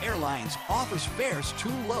 Low-cost airlines offers fares too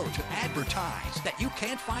low to advertise that you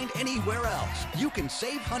can't find anywhere else. You can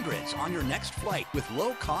save hundreds on your next flight with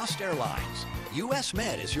low-cost airlines. US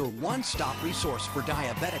Med is your one-stop resource for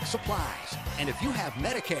diabetic supplies. And if you have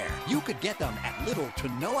Medicare, you could get them at little to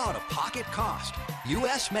no out-of-pocket cost.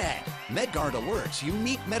 US Med. MedGuard Alerts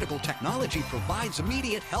unique medical technology provides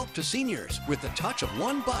immediate help to seniors with the touch of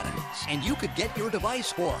one button. And you could get your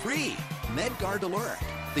device for free. MedGuard Alert.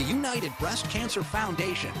 The United Breast Cancer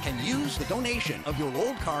Foundation can use the donation of your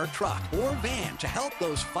old car, truck, or van to help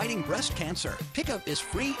those fighting breast cancer. Pickup is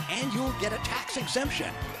free and you'll get a tax exemption.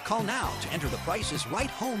 Call now to enter the Price is Right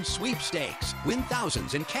Home Sweepstakes. Win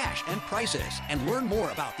thousands in cash and prizes and learn more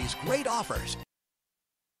about these great offers.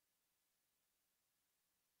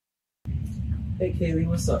 Hey Kaylee,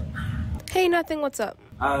 what's up? Hey, nothing. What's up?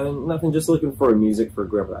 Nothing, just looking for music for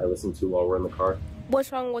Grandpa I listen to while we're in the car.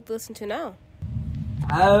 What's wrong with listen to now?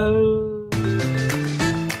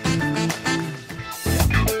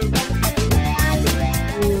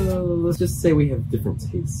 Let's just say we have different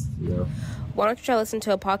tastes, you know? Why don't you try listen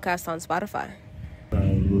to a podcast on Spotify?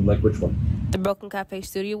 Like which one? The Broken Cafe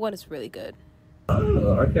Studio one is really good.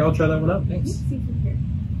 Okay, I'll try that one out. Thanks.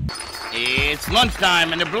 It's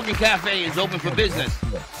lunchtime and the Broken Cafe is open for business.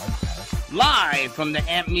 Live from the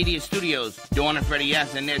Amp Media Studios, Dawn and Freddie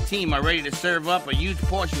S. and their team are ready to serve up a huge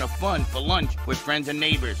portion of fun for lunch with friends and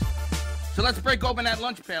neighbors. So let's break open that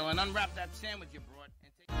lunch pail and unwrap that sandwich you brought.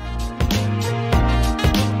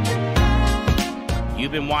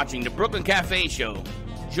 You've been watching the Brooklyn Cafe Show.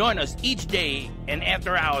 Join us each day and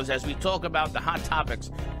after hours as we talk about the hot topics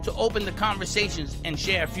to open the conversations and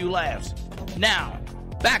share a few laughs. Now,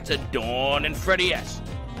 back to Dawn and Freddie S.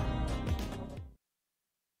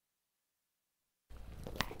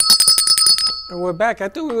 We're back. I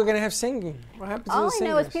thought we were going to have singing. What happened to All the I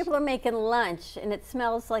singers? know is people are making lunch, and it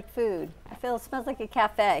smells like food. I feel it smells like a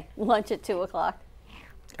cafe. Lunch at 2 o'clock.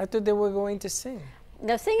 I thought they were going to sing.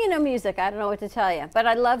 No singing, no music. I don't know what to tell you. But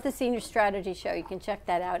I love the Senior Strategy Show. You can check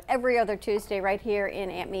that out every other Tuesday right here in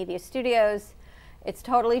Amp Media Studios. It's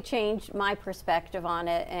totally changed my perspective on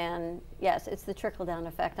it. And yes, it's the trickle-down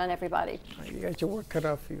effect on everybody. You got your work cut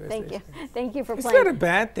out for you. Thank you. Thank you for It's playing. not a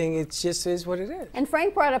bad thing. It just is what it is. And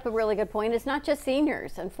Frank brought up a really good point. It's not just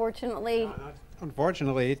seniors. Unfortunately,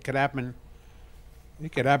 Unfortunately, it could happen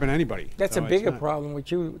It could happen to anybody. That's so a it's bigger not- problem, what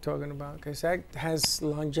you were talking about, because that has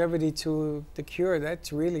longevity to the cure.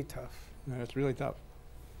 That's really tough. Yeah, that's really tough.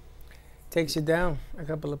 Takes you down a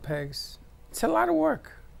couple of pegs. It's a lot of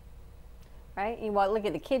work. Right? You want to look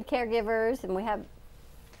at the kid caregivers, and we have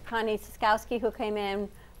Connie Siskowski, who came in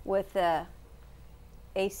with the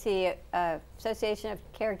AC Association of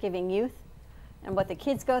Caregiving Youth, and what the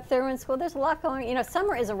kids go through in school. There's a lot going. You know,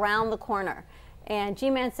 summer is around the corner, and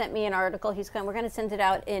G-Man sent me an article. We're going to send it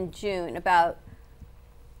out in June about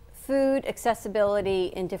food accessibility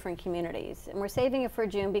in different communities, and we're saving it for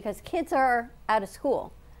June because kids are out of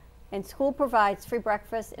school, and school provides free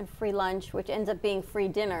breakfast and free lunch, which ends up being free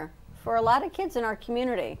dinner for a lot of kids in our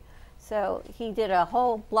community. So he did a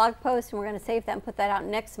whole blog post, and we're going to save that and put that out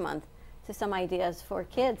next month to some ideas for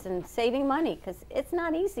kids and saving money, because it's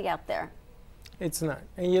not easy out there. It's not.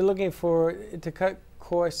 And you're looking for to cut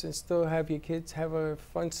costs and still have your kids have a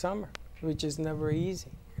fun summer, which is never easy,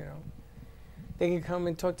 you know. They can come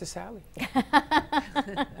and talk to Sally.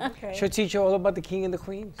 Okay. She'll teach you all about the king and the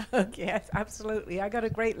queens. Yes, absolutely. I got a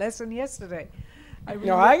great lesson yesterday.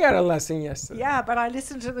 No, I got a lesson yesterday. Yeah, but I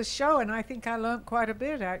listened to the show, and I think I learned quite a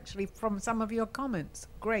bit, actually, from some of your comments.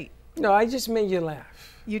 Great. No, I just made you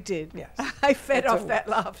laugh. You did? Yes. I fed That's off all. that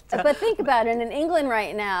laughter. But think about it, in England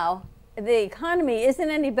right now, the economy isn't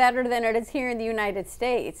any better than it is here in the United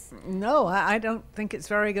States. No, I don't think it's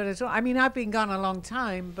very good at all. I mean, I've been gone a long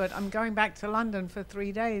time, but I'm going back to London for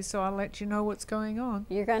 3 days, so I'll let you know what's going on.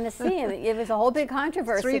 You're going to see. It was a whole big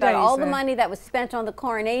controversy 3 about days all the there. money that was spent on the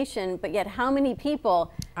coronation, but yet how many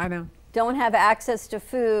people I know don't have access to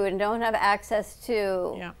food and don't have access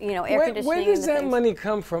to, you know, air conditioning. Where does and the that things. money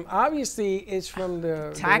come from? Obviously, it's from the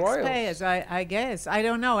royals. taxpayers, I guess. I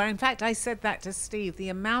don't know. In fact, I said that to Steve. The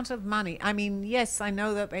amount of money. I mean, yes, I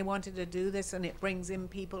know that they wanted to do this and it brings in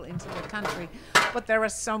people into the country, but there are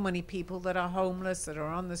so many people that are homeless, that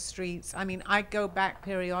are on the streets. I mean, I go back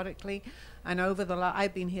periodically, and over the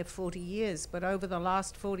I've been here 40 years, but over the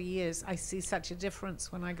last 40 years, I see such a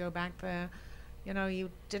difference when I go back there. You know, you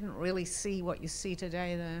didn't really see what you see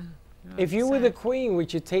today there. You know, If you it's were the sad. queen,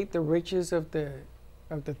 would you take the riches of the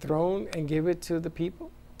throne and give it to the people?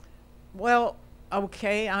 Well,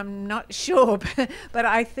 okay, I'm not sure, but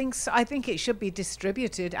I think so. I think it should be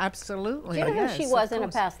distributed. Absolutely. Do you know yes, who she of was in a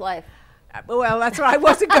course. past life? Well, that's why I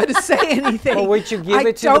wasn't going to say anything. Or would you give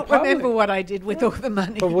it to the I don't public? remember what I did with all the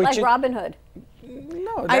money. But would Like you- Robin Hood.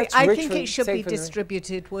 No, I that's think ritual it should be safe and-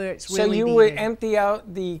 distributed where it's So really you would needed. empty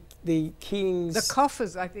out the king's... The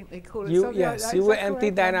coffers, I think they call it. You, something like yes, that. you Is would that empty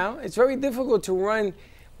correct? that out. It's very difficult to run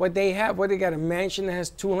what they have. What they got, a mansion that has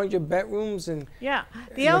 200 bedrooms and Yeah.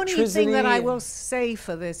 The only thing that I electricity will and- say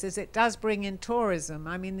for this is it does bring in tourism.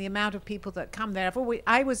 I mean, the amount of people that come there.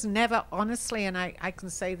 I was never, honestly, and I can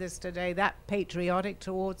say this today, that patriotic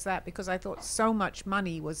towards that, because I thought so much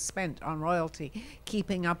money was spent on royalty,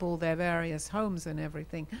 keeping up all their various homes and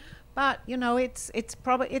everything. But, you know, it's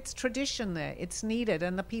tradition there. It's needed,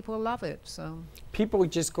 and the people love it. So people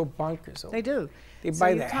just go bonkers over they do. They So buy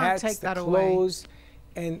you the can't hats, take the that away. clothes,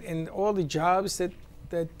 and all the jobs that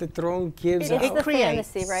the throne gives out. It's the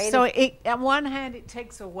fantasy, right? So on one hand, it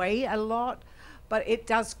takes away a lot, but it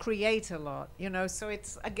does create a lot, you know. So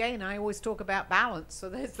it's, again, I always talk about balance. So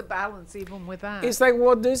there's the balance even with that. It's like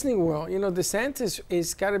Walt Disney World. You know, DeSantis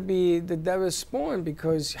is got to be the devil's spawn,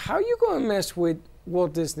 because how you going to mess with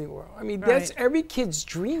Walt Disney World? I mean, that's Right. every kid's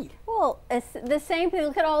dream. Well, it's the same thing.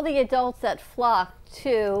 Look at all the adults that flocked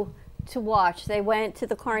to watch. They went to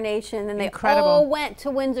the coronation, and they Incredible. all went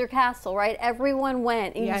to Windsor Castle, right? Everyone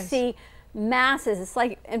went, and Yes. you see masses. It's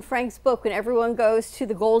like in Frank's book when everyone goes to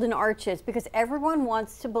the Golden Arches, because everyone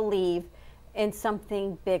wants to believe in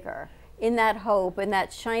something bigger, in that hope, in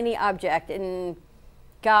that shiny object, in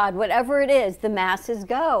God, whatever it is, the masses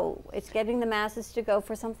go. It's getting the masses to go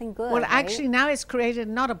for something good. Well, right? actually, now it's created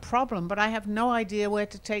not a problem, but I have no idea where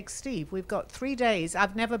to take Steve. We've got 3 days.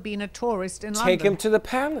 I've never been a tourist in London. Take him to the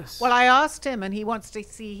palace. Well, I asked him, and he wants to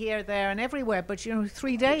see here, there, and everywhere. But, you know,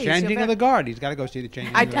 3 days. Changing you're of the guard. He's got to go see the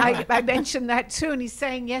changing of the guard. I mentioned that too, and he's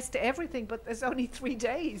saying yes to everything, but there's only 3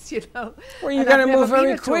 days, you know. Well, you And gotta I've never move very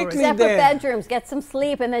been a tourist. quickly Separate there. bedrooms, get some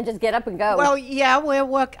sleep, and then just get up and go. Well, yeah,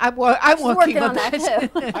 I'm She's working on that. too.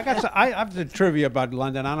 I have the trivia about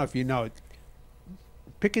London. I don't know if you know it.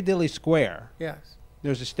 Piccadilly Square. Yes.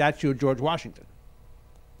 There's a statue of George Washington.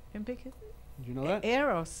 In Piccadilly? Did you know that?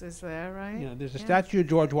 Eros is there, right? Yeah, there's a statue of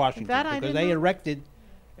George Washington That I because didn't they know. erected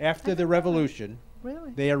after the Revolution.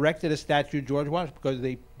 Really? They erected a statue of George Washington because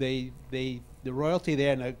the royalty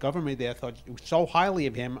there and the government there thought so highly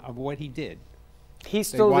of him, of what he did.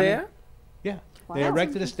 He's They still wanted- there? Yeah. They Wow.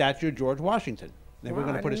 erected a statue of George Washington. They were Wow,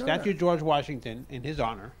 going I to put a didn't know statue that. of George Washington in his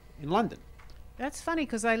honor in London. That's funny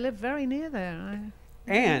because I live very near there.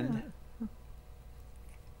 And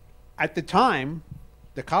at the time,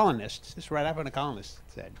 the colonists, this is right after the colonists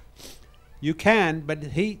said, you can, but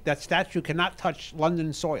that statue cannot touch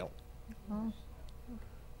London soil. Oh.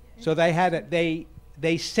 So they had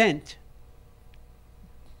they sent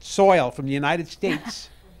soil from the United States,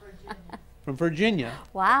 from Virginia.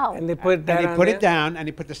 Wow. And they put that and they on put there? it down, and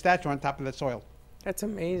they put the statue on top of the soil. That's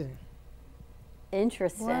amazing.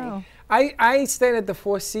 Interesting. Wow. I stayed at the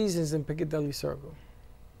Four Seasons in Piccadilly Circle.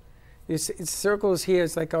 It's circles here,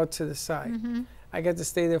 it's like out to the side. Mm-hmm. I got to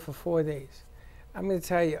stay there for 4 days. I'm going to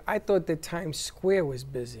tell you, I thought that Times Square was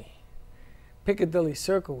busy. Piccadilly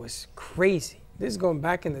Circle was crazy. This is going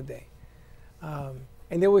back in the day.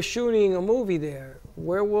 And they were shooting a movie there,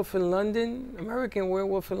 Werewolf in London, American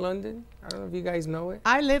Werewolf in London. I don't know if you guys know it.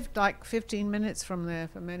 I lived like 15 minutes from there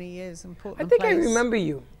for many years in Portland I think Place. I remember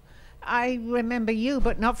you. I remember you,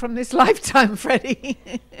 but not from this lifetime, Freddie.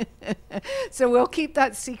 So we'll keep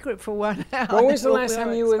that secret for one hour. When was the We'll last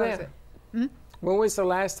time you were expose there? it. When was the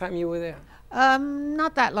last time you were there?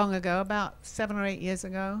 Not that long ago, about 7 or 8 years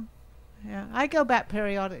ago. Yeah, I go back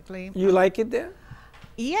periodically. You like it there?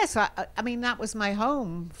 Yes, I mean, that was my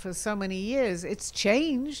home for so many years. It's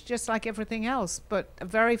changed, just like everything else, but a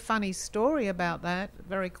very funny story about that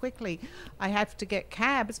very quickly. I have to get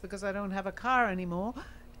cabs because I don't have a car anymore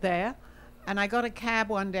there. And I got a cab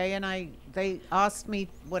one day, and they asked me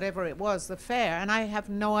whatever it was, the fare, and I have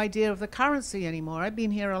no idea of the currency anymore. I've been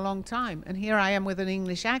here a long time, and here I am with an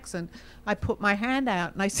English accent. I put my hand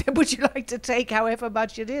out, and I said, would you like to take however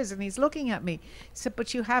much it is? And he's looking at me. He said,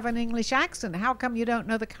 but you have an English accent. How come you don't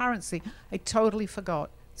know the currency? I totally forgot.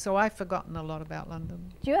 So I've forgotten a lot about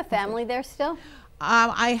London. Do you have family there still?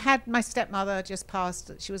 I had my stepmother just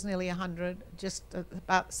passed. She was nearly 100, just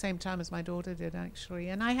about the same time as my daughter did, actually.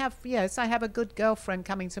 And I have a good girlfriend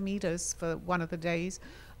coming to meet us for one of the days.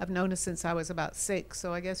 I've known her since I was about 6,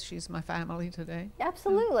 so I guess she's my family today.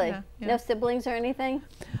 Absolutely. Yeah. No siblings or anything?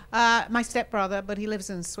 My stepbrother, but he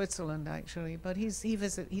lives in Switzerland, actually. But he's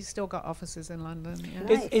still got offices in London. Yeah.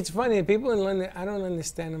 Nice. It's funny, people in London, I don't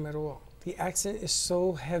understand them at all. The accent is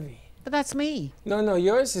so heavy. But that's me. No,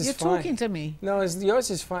 yours is You're fine. talking to me. No, yours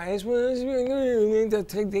is fine.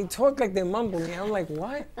 They talk like they're mumbling. I'm like,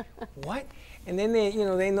 what? What? And then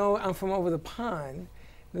they know I'm from over the pond,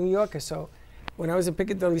 New Yorker. So when I was at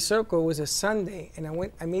Piccadilly Circle, it was a Sunday, and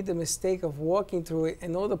I made the mistake of walking through it,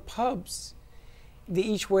 and all the pubs, they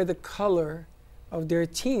each wear the color of their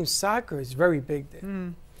team. Soccer is very big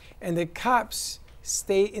there. And the cops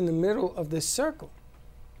stay in the middle of the circle,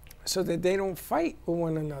 so that they don't fight with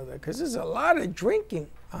one another, because there's a lot of drinking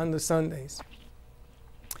on the Sundays.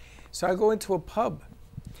 So I go into a pub,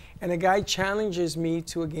 and a guy challenges me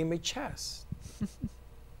to a game of chess.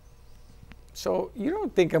 So you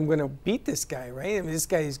don't think I'm going to beat this guy, right? I mean, this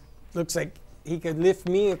guy looks like he could lift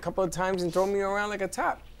me a couple of times and throw me around like a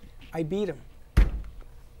top. I beat him.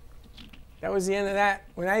 That was the end of that.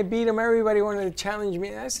 When I beat him, everybody wanted to challenge me.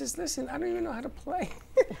 And I says, listen, I don't even know how to play.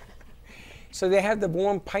 So they had the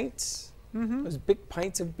warm pints, those big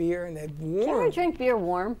pints of beer, and they're warm. Do you ever drink beer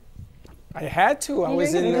warm? I had to. I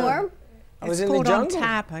was in the warm? I was in the It's jungle. called on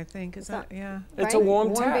tap, I think. Is that, yeah. It's a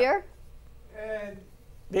warm tap. beer?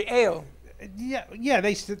 The ale. Yeah.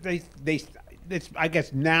 It's, I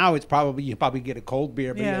guess now it's probably you probably get a cold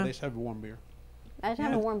beer, but yeah, they serve warm beer. Imagine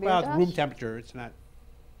having warm beer. Well, Josh. room temperature. It's not.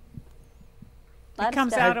 It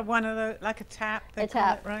comes out of one of the, like a tap. They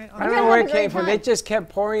call it, right? I don't know where it came from. They just kept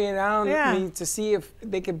pouring it on Yeah. me to see if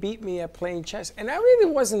they could beat me at playing chess. And I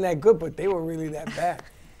really wasn't that good, but they were really that bad.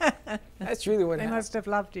 That's really what They happened. must have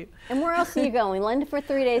loved you. And where else are you going? London for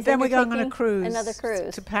 3 days. Then we're you're going on a taking cruise. Another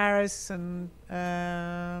cruise. To Paris and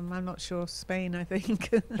I'm not sure, Spain, I think.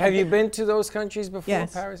 Have you been to those countries before,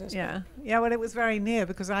 Yes. Paris and Spain? Yeah. Yeah, well, it was very near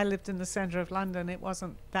because I lived in the center of London. It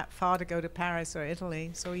wasn't that far to go to Paris or Italy,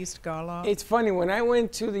 so we used to go a lot. It's funny, when I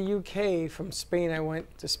went to the UK from Spain, I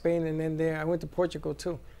went to Spain, and then I went to Portugal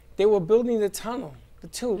too. They were building the tunnel, the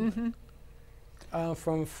tube,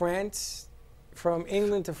 from France, from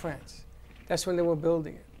England to France. That's when they were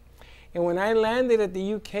building it. And when I landed at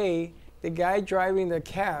the UK, the guy driving the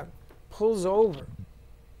cab pulls over,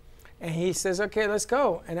 and he says, "Okay, let's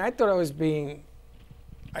go." And I thought I was being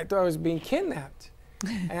kidnapped.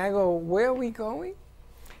 And I go, "Where are we going?"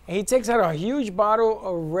 And he takes out a huge bottle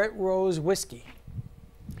of Red Rose whiskey.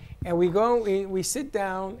 And we go, we sit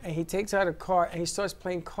down, and he takes out a card, and he starts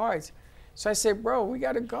playing cards. So I said, "Bro, we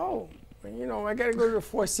got to go. You know, I got to go to the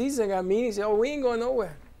Four Seasons. I got meetings." He said, "Oh, we ain't going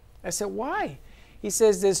nowhere." I said, "Why?" He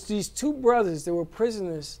says, "There's these two brothers that were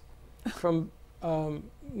prisoners from,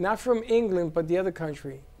 not from England, but the other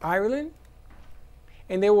country, Ireland.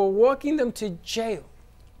 and they were walking them to jail.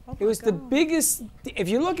 It was the biggest, if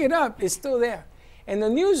you look it up, it's still there. And the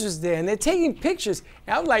news was there, and they're taking pictures.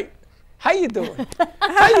 And I'm like, how you doing?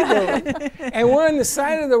 How you doing? And we're on the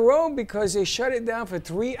side of the road because they shut it down for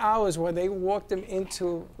 3 hours while they walked them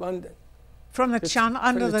into London. From the channel,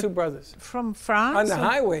 under the two brothers. From France? On the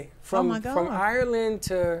highway. Oh my God. From Ireland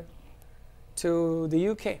to the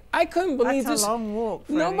UK. I couldn't believe That's this. a long walk.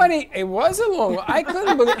 Freddie. Nobody, it was a long walk. I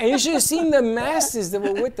couldn't believe, and you should have seen the masters that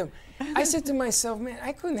were with them. I said to myself, man,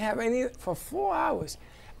 I couldn't have any for 4 hours.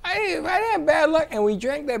 I didn't have bad luck, and we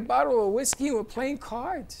drank that bottle of whiskey and we're playing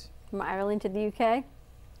cards. From Ireland to the UK.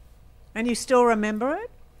 And you still remember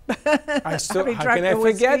it? I still, how can I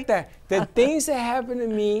forget that? The things that happened to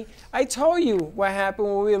me, I told you what happened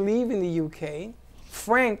when we were leaving the UK.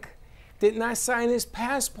 Frank did not sign his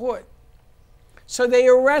passport. So they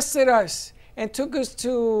arrested us and took us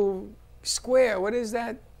to Square. What is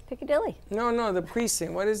that? Piccadilly. No, the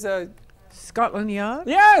precinct. What is the? Scotland Yard?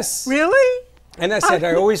 Yes. Really? And I said,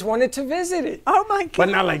 I always wanted to visit it. Oh my God. But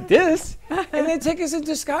not like this. And they take us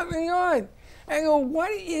into Scotland Yard. I go,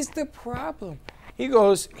 what is the problem? He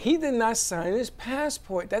goes, he did not sign his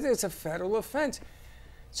passport. That is a federal offense.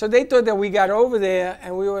 So they thought that we got over there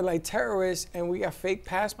and we were like terrorists and we got fake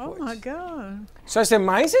passports. Oh my God. So I said,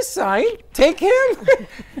 mine's is signed. Take him.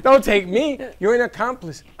 Don't take me. You're an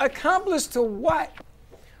accomplice. Accomplice to what?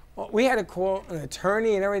 Well, we had to call an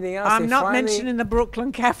attorney and everything else. I'm not mentioning the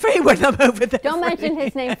Brooklyn Cafe when I'm over there. Don't mention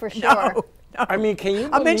his name for sure. No. I mean, can you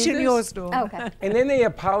I'll believe mention this? yours, too. Okay. And then they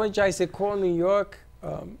apologized. They called New York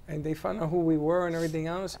and they found out who we were and everything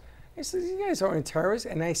else. I said, you guys aren't terrorists.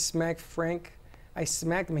 And I smacked Frank. I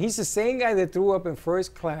smacked him. He's the same guy that threw up in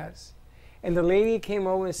first class. And the lady came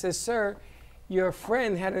over and said, sir, your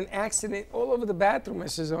friend had an accident all over the bathroom. I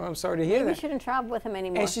said, oh, I'm sorry to hear Maybe that. you shouldn't travel with him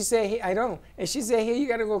anymore. And she said, hey, I don't. And she said, here, you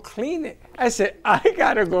got to go clean it. I said, I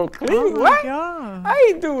got to go clean Oh my what? God. I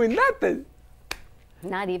ain't doing nothing.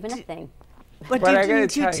 Not even a thing. But But I gotta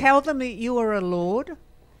didn't you tell you- tell them that you were a lord?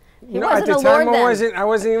 He No, at wasn't the a time lord then. I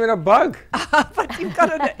wasn't even a bug. But you've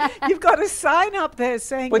got a sign up there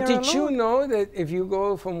saying But you're did a you lord. know that if you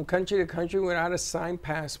go from country to country without a signed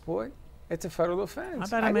passport, it's a federal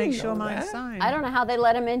offense? I better make didn't sure know mine's that. signed. I don't know how they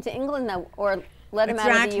let him into England though, or let him out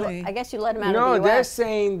of the Exactly. U.S. I guess you let him out No, of the they're U.S.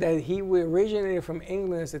 saying that he originated from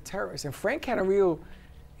England as a terrorist. And Frank had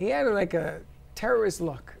he had like a terrorist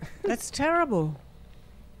look. That's terrible.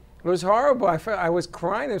 It was horrible. I was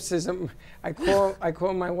crying. I says, I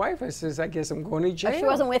called my wife. I says, I guess I'm going to jail. Oh, she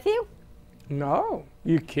wasn't with you? No.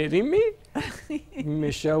 You kidding me?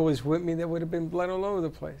 Michelle was with me. There would have been blood all over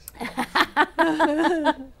the place.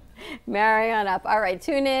 Marry on up. All right,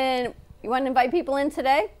 tune in. You want to invite people in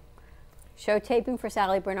today? Show taping for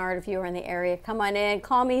Sally Bernard if you are in the area. Come on in.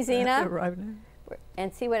 Call me, Zena.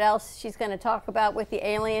 And see what else she's going to talk about with the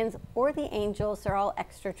aliens or the angels. They're all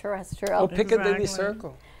extraterrestrial. Oh, Piccadilly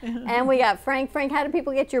Circle. And we got Frank. Frank, how do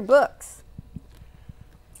people get your books?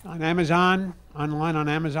 On Amazon, online on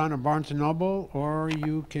Amazon or Barnes & Noble, or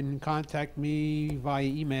you can contact me via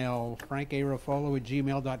email,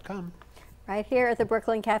 frank.A.Ruffolo@gmail.com. Right here at the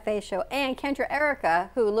Brooklyn Cafe Show. And Kendra Erica,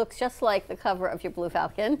 who looks just like the cover of your Blue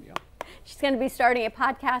Falcon. Yep. She's going to be starting a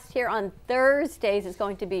podcast here on Thursdays. It's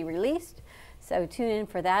going to be released. So tune in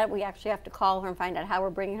for that. We actually have to call her and find out how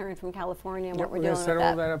we're bringing her in from California and what we're doing with set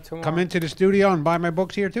all that. that up tomorrow. Come into the studio and buy my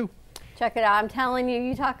books here, too. Check it out. I'm telling you,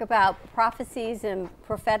 you talk about prophecies and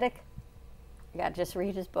prophetic. You got to just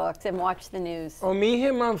read his books and watch the news. Oh, meet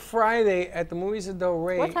him on Friday at the Movies of Del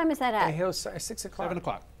Rey. What time is that at? Hillside, 6 o'clock. 7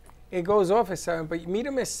 o'clock. It goes off at 7, but you meet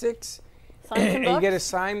him at 6, Sign some and you books? get a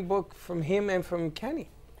signed book from him and from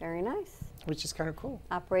Kenny. Very nice. Which is kind of cool.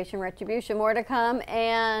 Operation Retribution, more to come.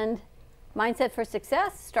 And Mindset for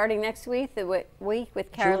Success, starting next week, the week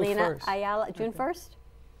with Carolina 1st. Ayala, June 1st.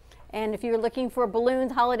 And if you're looking for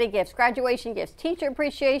balloons, holiday gifts, graduation gifts, teacher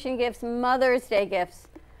appreciation gifts, Mother's Day gifts,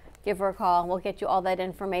 give her a call. We'll get you all that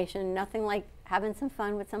information. Nothing like having some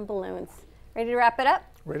fun with some balloons. Ready to wrap it up?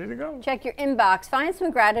 Ready to go. Check your inbox. Find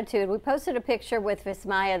some gratitude. We posted a picture with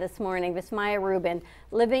Vismaya this morning, Vismaya Rubin,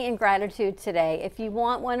 living in gratitude today. If you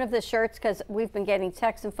want one of the shirts, because we've been getting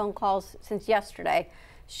texts and phone calls since yesterday,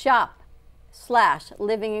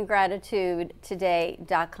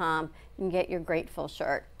 shop/livingingratitudetoday.com. You can get your grateful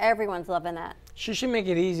shirt. Everyone's loving that. She should make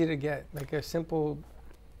it easy to get, like a simple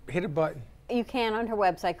hit a button. You can on her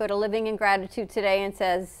website. Go to Living in Gratitude today and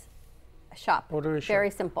says shop. Order a shirt.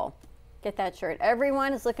 Very simple. Get that shirt.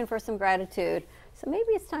 Everyone is looking for some gratitude. So maybe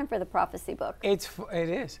it's time for the prophecy book. It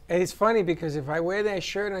is. It's funny because if I wear that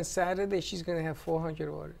shirt on Saturday, she's going to have 400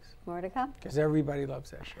 orders. More to come. Because everybody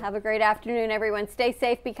loves that shirt. Have a great afternoon, everyone. Stay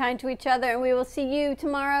safe, be kind to each other, and we will see you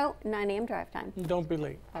tomorrow, 9 a.m. drive time. Don't be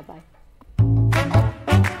late. Bye-bye.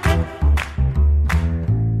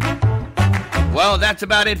 Well, that's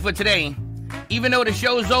about it for today. Even though the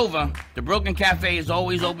show's over, the Brooklyn Cafe is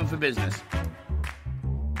always open for business.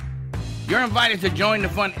 You're invited to join the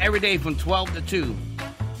fun every day from 12 to 2.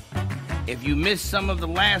 If you missed some of the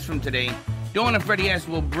laughs from today, Dawn and Freddie S.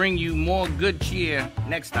 will bring you more good cheer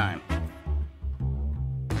next time.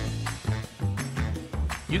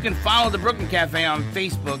 You can follow the Brooklyn Cafe on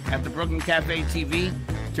Facebook at the Brooklyn Cafe TV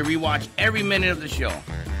to rewatch every minute of the show.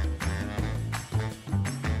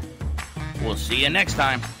 We'll see you next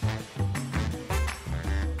time.